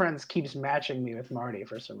 Words with Friends keeps matching me with Marty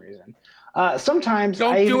for some reason. Sometimes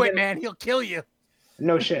Don't I do even it, get- man. He'll kill you.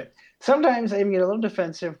 No shit. Sometimes I even get a little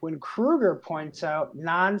defensive when Kruger points out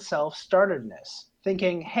non-self-startedness,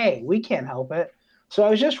 thinking, hey, we can't help it. So I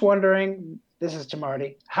was just wondering, this is to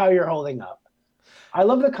Marty, how you're holding up. I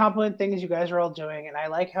love the compliment things you guys are all doing, and I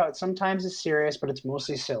like how it sometimes is serious, but it's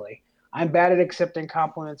mostly silly. I'm bad at accepting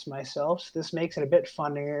compliments myself, so this makes it a bit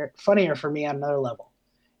funnier for me on another level.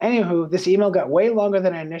 Anywho, this email got way longer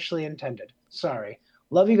than I initially intended. Sorry.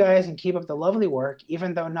 Love you guys and keep up the lovely work,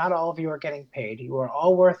 even though not all of you are getting paid. You are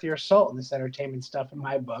all worth your salt in this entertainment stuff in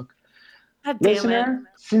my book. God damn it. Listener,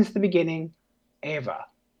 since the beginning, Ava.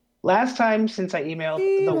 Last time since I emailed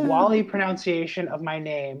the Wally pronunciation of my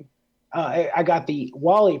name, I got the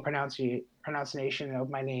Wally pronunciation of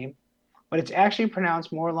my name, but it's actually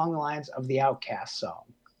pronounced more along the lines of the Outcast song.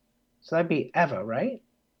 So that'd be Eva, right?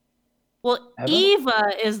 Well, Eva?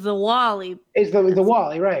 Eva is the Wally. Is the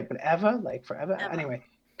Wally, right? But Eva, like for Eva? Eva. Anyway,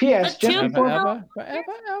 P.S. Just two before, Forever.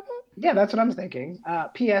 yeah, that's what I'm thinking.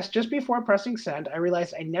 P.S. Just before pressing send, I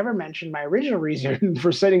realized I never mentioned my original reason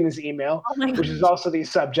for sending this email, Oh my which God. is also the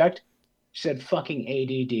subject. She said, "Fucking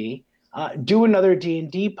ADD." Do another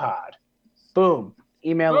D&D pod. Boom.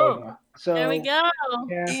 Email Boom. over. So There we go.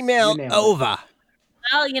 yeah, Email you nailed it. over.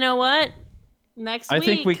 Well, you know what? Next I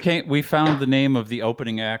week. think we found the name of the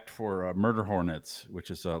opening act for Murder Hornets, which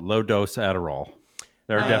is low dose Adderall.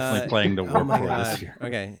 They're definitely playing the Oh Warped my Tour this God. year.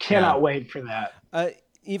 Okay. Cannot wait for that.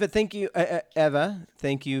 Eva, thank you. Eva,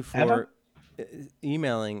 thank you for Eva?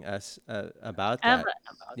 emailing us about that.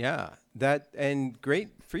 Yeah, that and great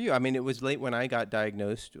for you. I mean, it was late when I got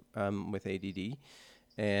diagnosed with ADD,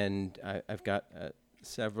 and I've got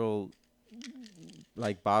several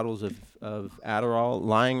like bottles of Adderall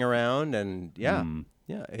lying around, and yeah,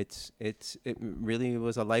 it really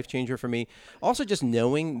was a life changer for me. Also, just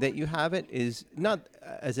knowing that you have it is not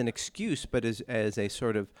as an excuse, but as a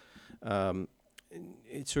sort of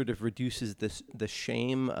it sort of reduces the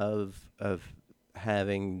shame of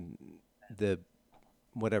having the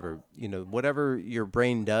whatever your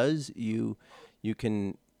brain does, you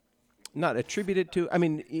can not attribute it to. I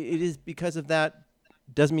mean, it is because of that.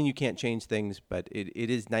 Doesn't mean you can't change things, but it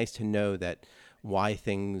is nice to know that why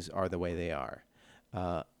things are the way they are.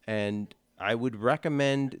 And I would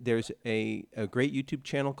recommend there's a great YouTube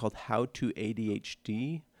channel called How to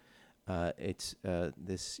ADHD. It's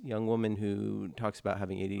this young woman who talks about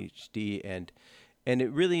having ADHD, and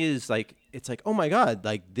it really is like, it's like, oh my God,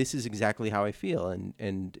 like this is exactly how I feel.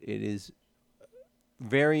 And it is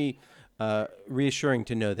very reassuring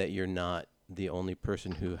to know that you're not the only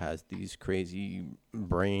person who has these crazy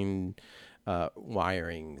brain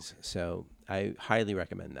wirings. So I highly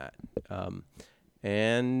recommend that.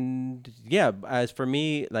 And yeah, as for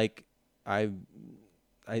me, like a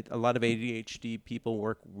lot of ADHD people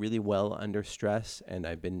work really well under stress, and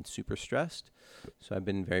I've been super stressed, so I've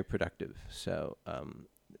been very productive. So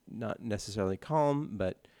not necessarily calm,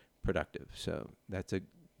 but productive. So that's a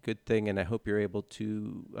good thing, and I hope you're able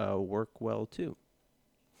to work well too.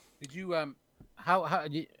 Did you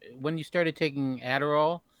when you started taking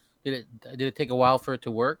Adderall, did it take a while for it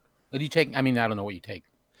to work? Or do you take? I mean, I don't know what you take.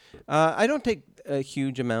 I don't take a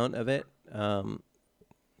huge amount of it,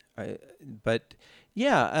 but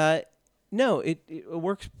yeah, no, it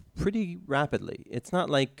works pretty rapidly. It's not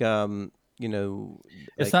like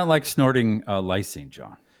It's not like snorting lysine,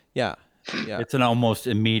 John. Yeah. It's an almost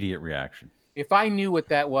immediate reaction. If I knew what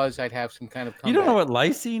that was, I'd have some kind of comeback. You don't know what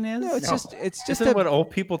lysine is? No, it's just Isn't what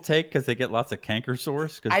old people take because they get lots of canker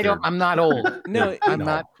sores? I'm not old. No, I'm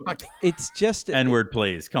not. It's just N-word,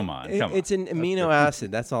 please. Come on. It's an amino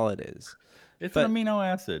acid. That's all it is. It's an amino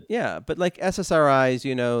acid. Yeah, but like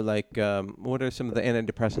SSRIs, like what are some of the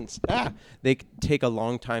antidepressants? They take a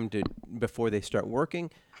long time before they start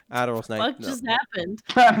working. Adderall's nice. What just happened?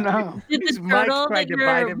 No. Did the turtle that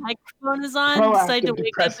your microphone is on decide to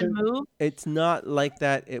wake up and move? It's not like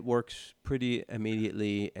that. It works pretty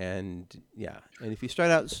immediately, and yeah. And if you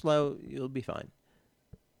start out slow, you'll be fine.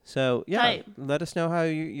 So yeah, Right. Let us know how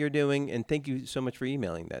you're doing, and thank you so much for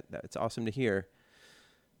emailing that. That's awesome to hear.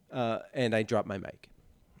 And I dropped my mic,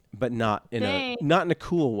 but not in a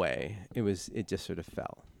cool way. It just sort of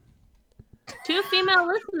fell. 2 female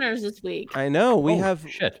listeners this week. I know we have.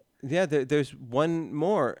 Shit. Yeah, there's one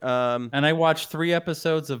more. And I watched 3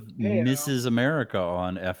 episodes of Mrs. America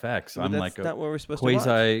on FX. Well, I'm that's like not what we're supposed to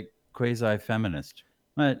watch. quasi feminist.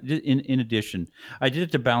 In addition, I did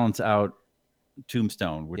it to balance out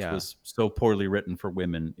Tombstone, which was so poorly written for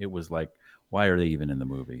women. It was like, why are they even in the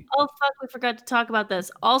movie? Oh fuck, we forgot to talk about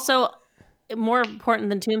this. Also, more important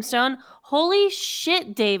than Tombstone, holy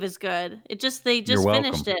shit, Dave is good. They just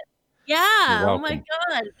finished it. Yeah. Oh my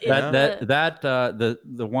god.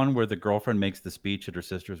 The one where the girlfriend makes the speech at her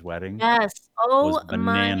sister's wedding. Yes. Oh was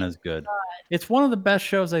bananas good. God. It's one of the best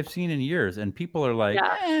shows I've seen in years, and people are like,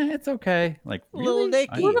 it's okay. Like, Little really?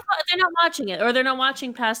 Nicky. They're not watching it, or they're not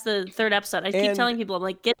watching past the 3rd episode. I keep telling people, I'm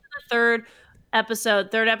like, get to the 3rd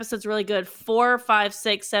episode. 3rd episode's really good. 4, 5,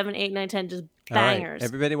 6, 7, 8, 9, 10, just bangers. Right.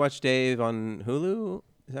 Everybody watch Dave on Hulu.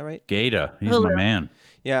 Is that right? Gaeta, he's my man.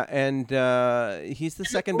 Yeah, and he's the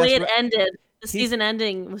second best. best. The way it ended, the season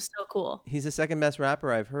ending was so cool. He's the second best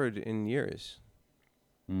rapper I've heard in years.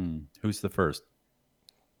 Who's the first?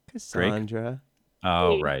 Cassandra. Drake?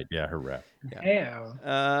 Oh, right. Yeah, her rap.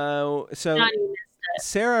 Yeah. So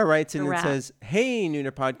Sarah writes in and says, "Hey,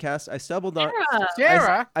 Nooner Podcast, I stumbled on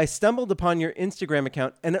Sarah. I stumbled upon your Instagram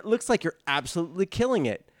account, and it looks like you're absolutely killing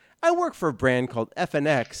it. I work for a brand called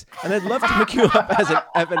FNX, and I'd love to hook you up as an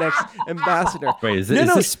FNX ambassador." Wait, is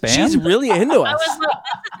this spam? She's really into us. I was like,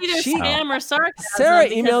 either spam or sarcasm. Sarah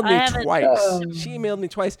because emailed I me haven't- twice. She emailed me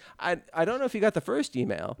twice. I don't know if you got the first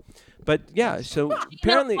email, but yeah. So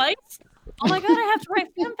apparently, Twice? Oh my god, I have to write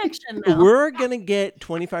fan fiction now. we're gonna get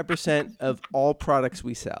 25% of all products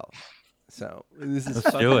we sell. So this is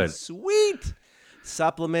Let's do fucking it. sweet.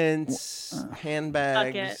 Supplements,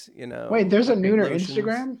 handbags, you know. Wait, there's a fucking neuter lotions.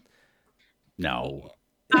 Instagram? No.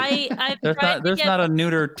 I've tried to There's get, not a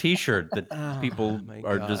neuter T-shirt that Oh, people my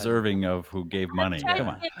are God. deserving of who gave money. tried Come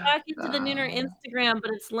to on. get back into the Nooner Instagram,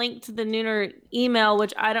 but it's linked to the Nooner email,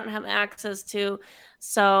 which I don't have access to.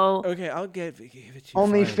 So Okay, I'll give it to you.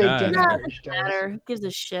 Only fine. fake Yeah. Danny no, it Irish doesn't does. matter. Who gives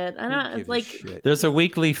a shit? I Who don't gives a like. shit? There's a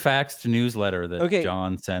weekly faxed newsletter that Okay,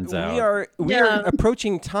 John sends out. We Yeah. are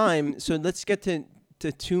approaching time, so let's get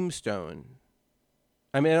to Tombstone.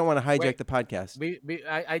 I mean, I don't want to hijack Wait. the podcast.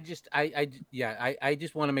 I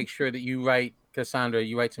just want to make sure that you write, Cassandra,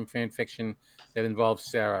 you write some fan fiction that involves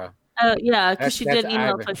Sarah. Oh yeah, because she That's did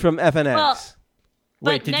email. Ivan. From FNX. Well,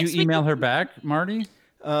 Wait, but did next you week- email her back, Marty?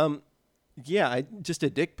 Yeah, just a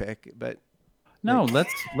dick pic, but No,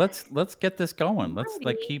 let's get this going. Let's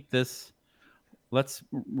keep this. Let's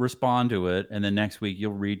respond to it, and then next week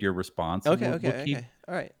you'll read your response. and okay.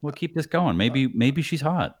 All right. We'll keep this going. Maybe she's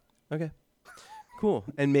hot. Okay. Cool.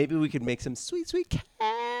 And maybe we could make some sweet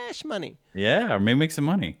cash money. Yeah, or maybe make some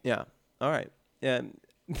money. Yeah. All right.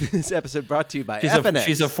 This episode brought to you by FNX.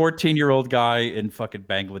 She's a 14-year-old guy in fucking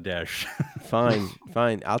Bangladesh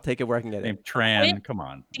Fine. I'll take it where I can get it. named Tran. Come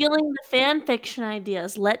on. stealing the fan fiction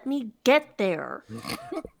ideas. Let me get there.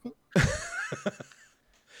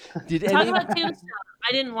 Did Talk any? about Tombstone.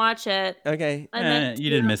 I didn't watch it. Okay. I meant You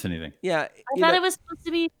didn't to. miss anything. Yeah. I thought it was supposed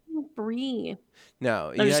to be free. No.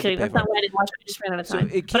 I'm you just had to kidding. pay That's not for it. why I didn't watch it. I just ran out of So time.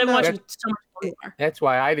 it But I'm came out- watching so much more. That's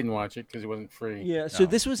why I didn't watch it, because it wasn't free. Yeah. So Oh,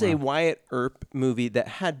 this was a Wyatt Earp movie that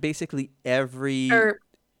had basically every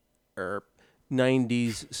Earp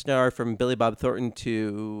 90s star, from Billy Bob Thornton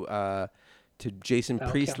to Jason Val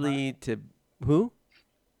Priestley to who?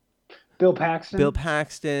 Bill Paxton. Bill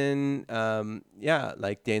Paxton,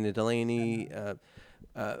 like Dana Delaney,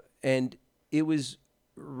 and it was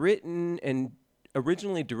written and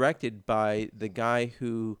originally directed by the guy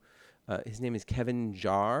who, his name is Kevin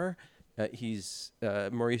Jarre. He's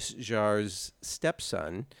Maurice Jarre's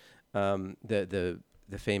stepson, the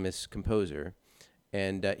famous composer,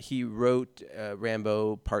 and he wrote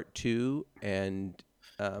Rambo Part 2, and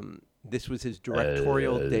this was his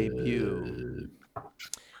directorial debut.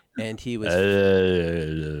 And he was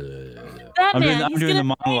That I'm man, doing he's the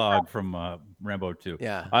gonna monologue from Rambo 2.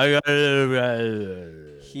 Yeah. I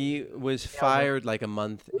He was fired like a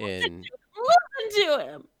month in. listen to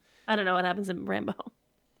him. I don't know what happens in Rambo.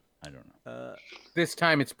 don't know. This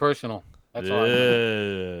time it's personal. That's all. I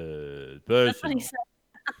know. That's what he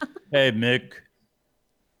said. Hey, Mick.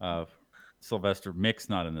 Sylvester Mick's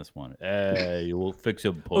not in this one. Hey, you will fix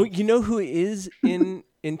him. Oh, you know who is in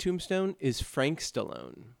Tombstone is Frank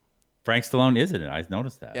Stallone. Frank Stallone is in it. I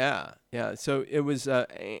noticed that. Yeah. So it was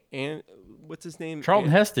and what's his name? Charlton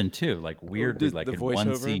Heston too, like weirdly, the like in one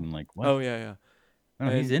voiceover? scene, like what? Oh yeah. No,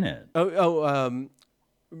 he's in it.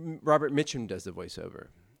 Robert Mitchum does the voiceover,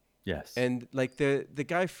 Yes. and like the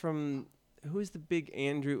guy from who is the big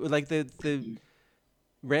Andrew, like the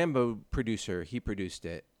Rambo producer, he produced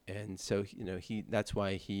it, and so that's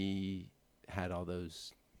why he had all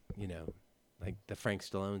those, like the Frank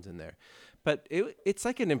Stallones in there. But it's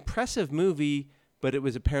like an impressive movie, but it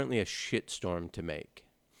was apparently a shitstorm to make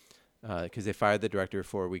because they fired the director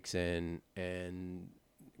 4 weeks in, and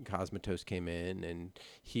Cosmatos came in, and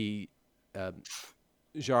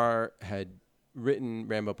Jarre had written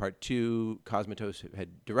Rambo Part 2. Cosmatos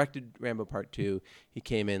had directed Rambo Part 2. He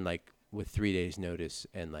came in like with 3 days notice,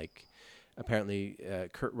 and like apparently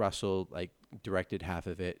Kurt Russell like directed half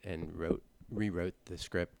of it and rewrote the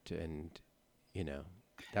script, and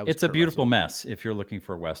that was It's a Kurt beautiful Russell. mess if you're looking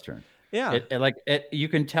for a Western. Yeah. You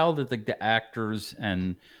can tell that the actors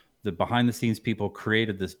and the behind the scenes people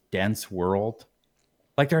created this dense world.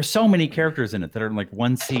 Like there are so many characters in it that are in like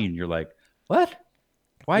one scene. You're like, what?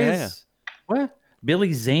 What?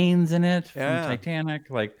 Billy Zane's in it from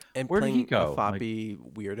Titanic. Like, And where did he playing go? a foppy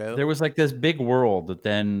weirdo. There was like this big world that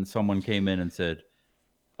then someone came in and said,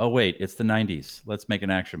 oh wait, it's the 90s. Let's make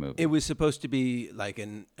an action movie. It was supposed to be like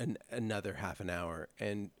another half an hour,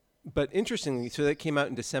 but interestingly, so that came out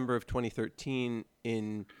in December of 2013.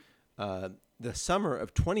 In the summer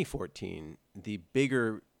of 2014, the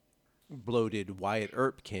bigger, bloated Wyatt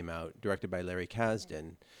Earp came out, directed by Larry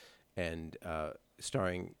Kasdan, and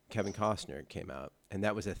starring Kevin Costner came out, and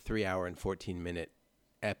that was a 3 hour and 14-minute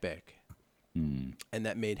epic, and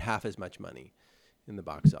that made half as much money in the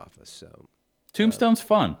box office. So Tombstone's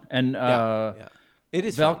fun, and yeah. It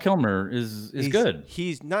is Val fun. Kilmer is good.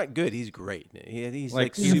 He's not good. He's great. He's Like,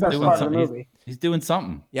 like He's the super best doing part of the fun. something. movie. He's doing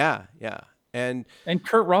something. Yeah, yeah. And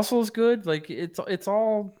Kurt Russell's good. Like it's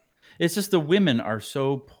all. It's just the women are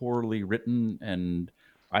so poorly written, and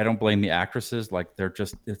I don't blame the actresses. Like they're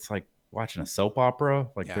just. It's like watching a soap opera.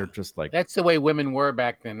 Like Yeah. they're just like. That's the way women were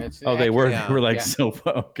back then. It's Oh, they were. Yeah. They were like Yeah. soap.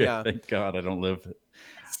 Okay, Yeah. thank God I don't live. I like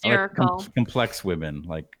Hysterical. complex women,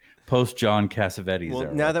 like post John Cassavetes. well,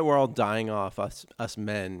 era. now that we're all dying off, us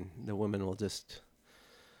men, the women will just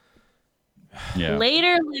Yeah,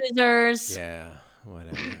 Later, losers. yeah,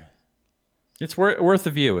 whatever. it's worth a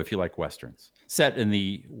view if you like westerns set in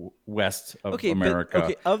the west of Okay, America. but,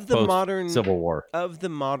 okay, of the post modern Civil War.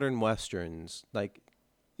 westerns, like,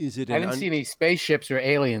 is it? I didn't see any spaceships or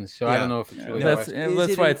aliens, so I Yeah. don't know if it's really That's Western. Is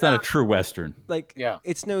it why a- it's not a true western. like. Yeah.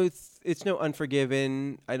 It's no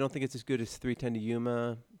Unforgiven. I don't think it's as good as 3:10 to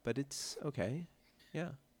Yuma, but it's okay. Yeah.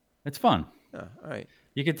 It's fun. Yeah. All right.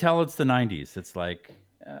 You can tell it's the '90s. It's like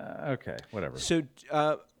okay, whatever. So,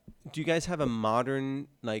 do you guys have a modern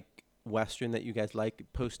like western that you guys like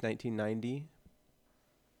post 1990?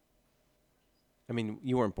 I mean,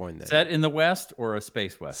 you weren't born then. Set in the West or a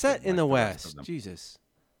space western? Set in like the rest of West. them? Jesus.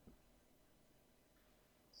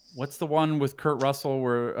 What's the one with Kurt Russell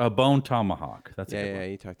where Bone Tomahawk? That's a Yeah, good yeah, one.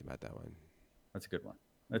 you talked about that one. That's a good one.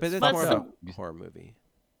 But It's it's fun more stuff. of a horror movie.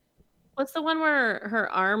 What's the one where her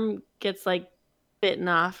arm gets like bitten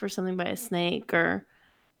off or something by a snake, or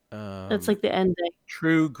that's like the ending?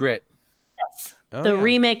 True Grit. Yes. oh, The yeah.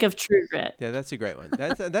 remake of True Grit. Yeah, that's a great one.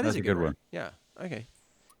 That is a good one. Yeah. Okay.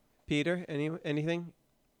 Peter, anything?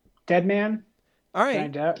 Dead Man. All Johnny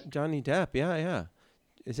right. Depp. Johnny Depp. Yeah, yeah.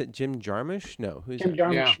 Is it Jim Jarmusch? No. Who's Jim it?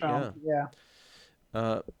 Jarmusch Yeah. film.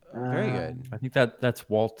 Yeah. Very good. I think that's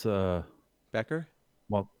Walt Becker.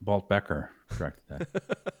 Walt Becker directed that.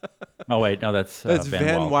 Oh wait, no, that's That's Van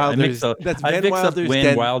Van Wilder. Wilder's. That's I Van mix up Wilder's Van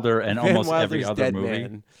Dead- Wilder and Van almost every Wilder's other Dead movie.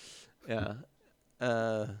 Man. Yeah.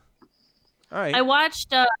 All right. I watched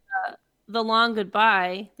The Long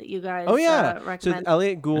Goodbye that you guys Oh yeah. So recommended.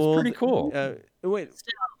 Elliot Gould. pretty cool. Wait.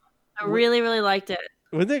 I really, really liked it.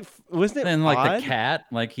 Wasn't it And like odd? the cat,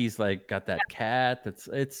 like he's like got that cat.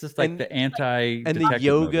 It's just like And- the anti and the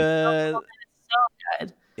yoga. So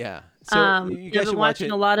good. Yeah. So you guys I've should been watch watching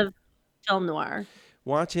it. a lot of film noir.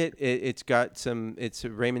 Watch it. It's got some. It's a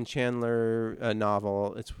Raymond Chandler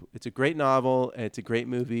novel. It's a great novel. And it's a great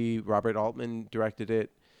movie. Robert Altman directed it.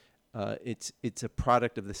 It's a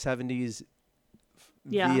product of the 70s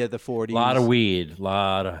Yeah. via the 40s. A lot of weed,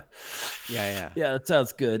 yeah. Yeah, that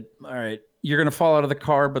sounds good. All right, you're gonna fall out of the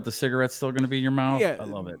car, but the cigarette's still gonna be in your mouth. Yeah, I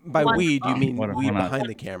love it. By Wonderful. weed, you mean What- weed why not? behind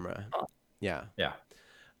the camera. Yeah. Yeah.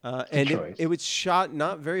 And choice. it was shot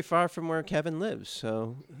not very far from where Kevin lives.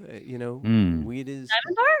 So, weed is.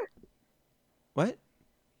 Diamond Bar? What?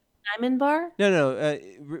 Diamond Bar? No.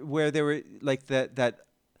 Where there were like that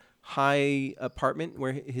high apartment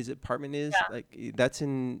where his apartment is. Yeah. Like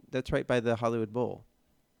that's right by the Hollywood Bowl.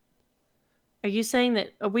 Are you saying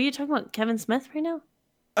that? Were you talking about Kevin Smith right now?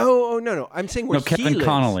 Oh no. I'm saying where No, he Kevin lives.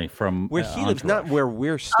 Connolly from Where he lives, not Entourage. where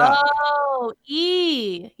we're stuck. Oh,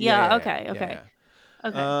 E. Yeah. Okay. Okay.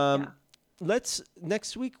 Okay. Yeah. Let's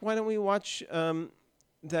next week. Why don't we watch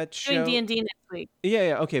that show? Doing D&D next week.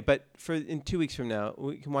 Yeah. Okay, but in 2 weeks from now,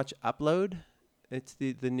 we can watch Upload. It's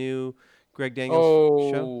the new Greg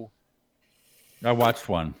Daniels show. Oh, I watched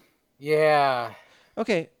one. yeah.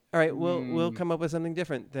 Okay. All right. We'll come up with something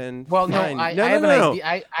different then. Well, no, fine. I no, have no, an no. idea.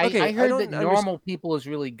 I Okay, I heard don't that Normal People is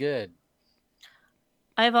really good.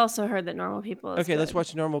 I've also heard that Normal People is Okay, let's good.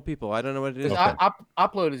 watch Normal People. I don't know what it is. Because Okay.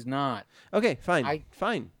 Upload is not. Okay, fine. I-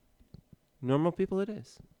 Fine. Normal People it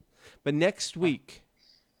is. But next week,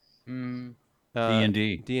 Mm.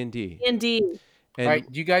 D&D. D&D. D&D. And All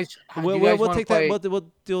right, do you guys? do we'll you guys we'll wanna take play? that.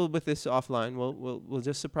 We'll deal with this offline. We'll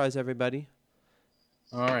just surprise everybody.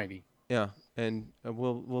 All righty. Yeah, and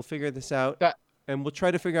we'll figure this out, That- and we'll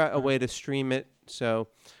try to figure out a way to stream it so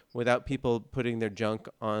without people putting their junk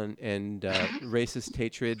on and racist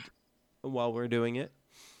hatred while we're doing it.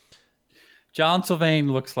 John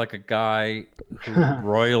Sylvain looks like a guy who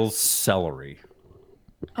broils celery.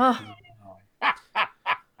 Oh,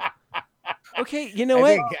 Okay, you know I what?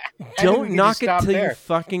 think- I think we Don't can knock just it stop till you there.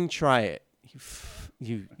 fucking try it.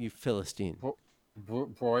 You Philistine.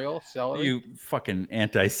 Broil celery. You fucking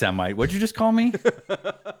anti-Semite. What'd you just call me?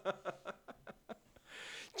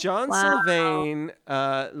 John Wow. Sylvain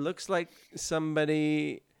looks like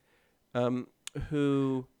somebody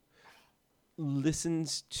who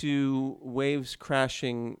listens to waves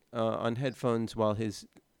crashing on headphones while his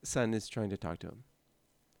son is trying to talk to him.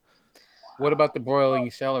 What about the broiling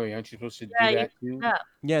celery? Aren't you supposed to do that too?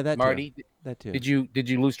 Yeah, that Marty, too. That too. did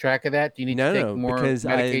you lose track of that? Do you need to take more because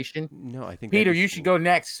medication? I think Peter, you should go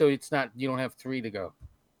next, so it's not you don't have 3 to go.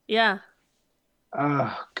 Yeah.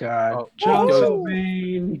 Oh God, Oh, John he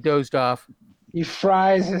Sylvain. dozed off. He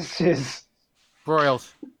fries his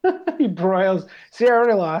Broils. he broils. See, I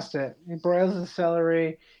already lost it. He broils his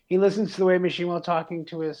celery. He listens to the Weight Machine while talking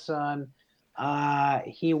to his son.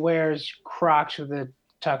 He wears Crocs with a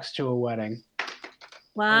tux to a wedding.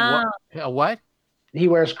 Wow. A what? He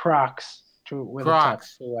wears Crocs with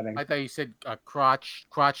Crocs. a tux to a wedding. I thought you said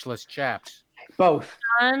crotchless chaps. Both.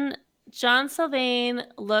 John Sylvain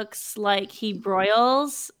looks like he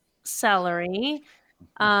broils celery,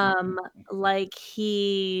 like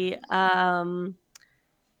he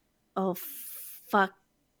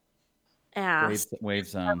ass. Wave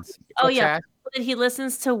sounds. Oh yeah, that he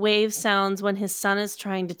listens to wave sounds when his son is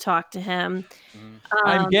trying to talk to him.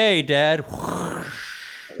 I'm gay, Dad.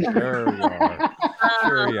 Sure you are.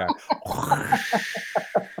 Sure you are.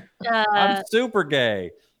 I'm super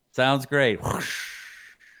gay. Sounds great.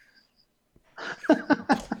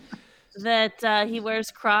 That he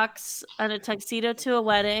wears Crocs and a tuxedo to a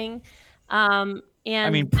wedding. And I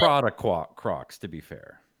mean, Prada Crocs, to be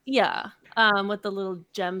fair. Yeah, with the little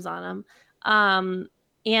gems on them.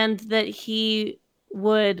 And that he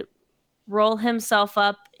would roll himself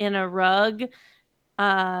up in a rug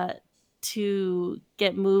to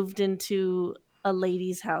get moved into a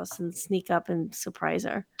lady's house and sneak up and surprise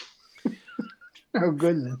her. Oh,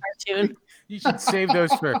 goodness. Cartoon. You should save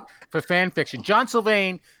those for fan fiction. John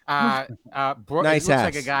Sylvain Nice looks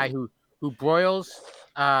like a ass. guy who broils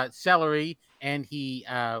celery, and he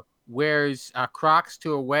wears Crocs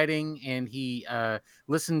to a wedding, and he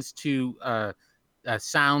listens to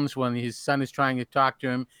sounds when his son is trying to talk to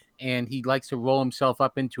him, and he likes to roll himself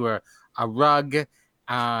up into a rug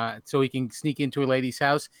so he can sneak into a lady's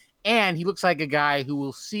house. And he looks like a guy who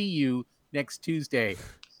will see you next Tuesday.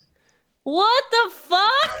 What the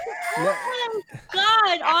fuck? Oh my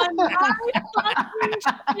God, on my fucking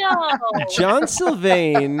show.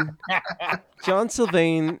 John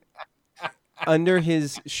Sylvain, under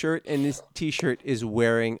his shirt and his t-shirt, is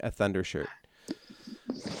wearing a Thunder shirt.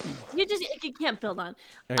 You can't build on.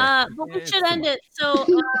 Okay. But we should end it. So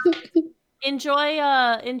enjoy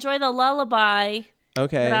the lullaby.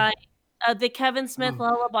 Okay. The Kevin Smith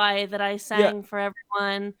lullaby that I sang for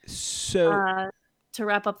everyone. So to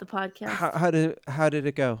wrap up the podcast. How did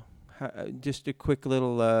it go? Just a quick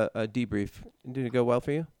little debrief. Did it go well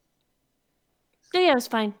for you? Yeah, it was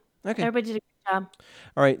fine. Okay. Everybody did a good job.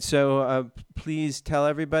 All right. So please tell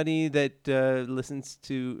everybody that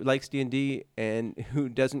likes D&D and who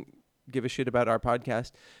doesn't give a shit about our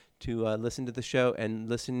podcast to listen to the show and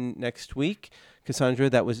listen next week. Cassandra,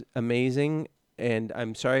 that was amazing. And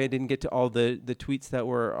I'm sorry I didn't get to all the tweets that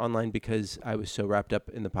were online because I was so wrapped up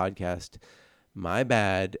in the podcast. My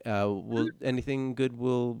bad. Anything good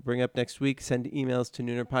we'll bring up next week. Send emails to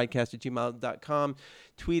noonerpodcast@gmail.com.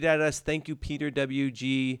 Tweet at us. Thank you, Peter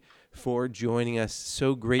WG, for joining us.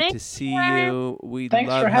 So great to see you. We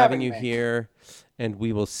love having you here. And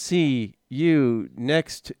we will see you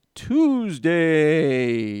next Tuesday.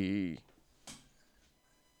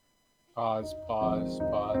 Pause.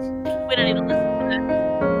 We don't even listen to that.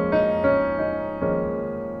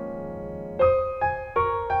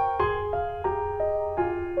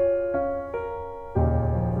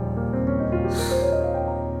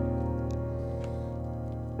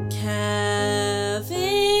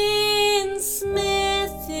 Kevin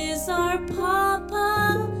Smith is our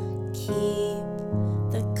papa. Keep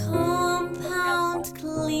the compound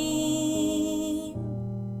clean.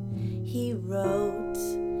 He wrote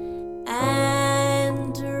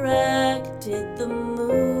and directed the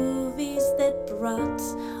movies that brought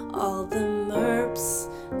all the merps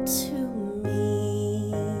to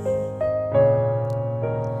me.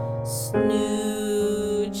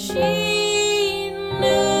 Snoochie,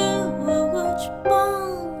 Nooch,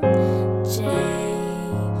 Bong, Jay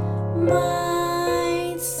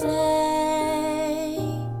might say.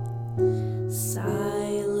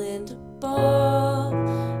 Silent Bob,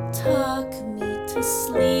 tuck me to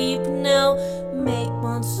sleep now, make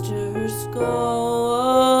monsters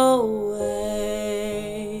go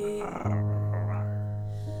away.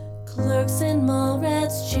 Clerks and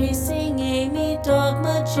Mallrats chasing Amy,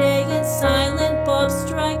 Dogma, Jay, and Silent Bob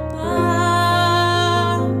strike back.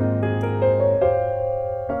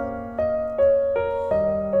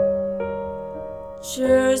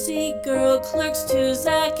 Jersey Girl, Clerks 2,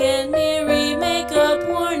 Zack and Miri, make a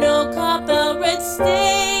porno, cop out, Red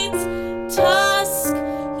States, Tusk,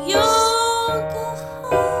 Yoga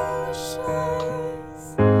Hoshers,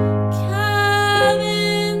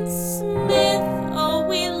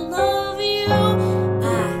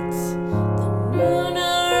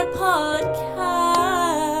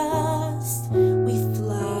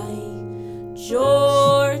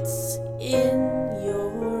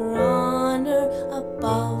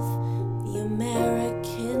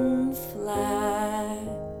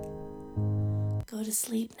 to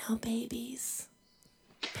sleep now, babies.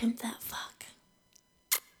 Pimp that fuck.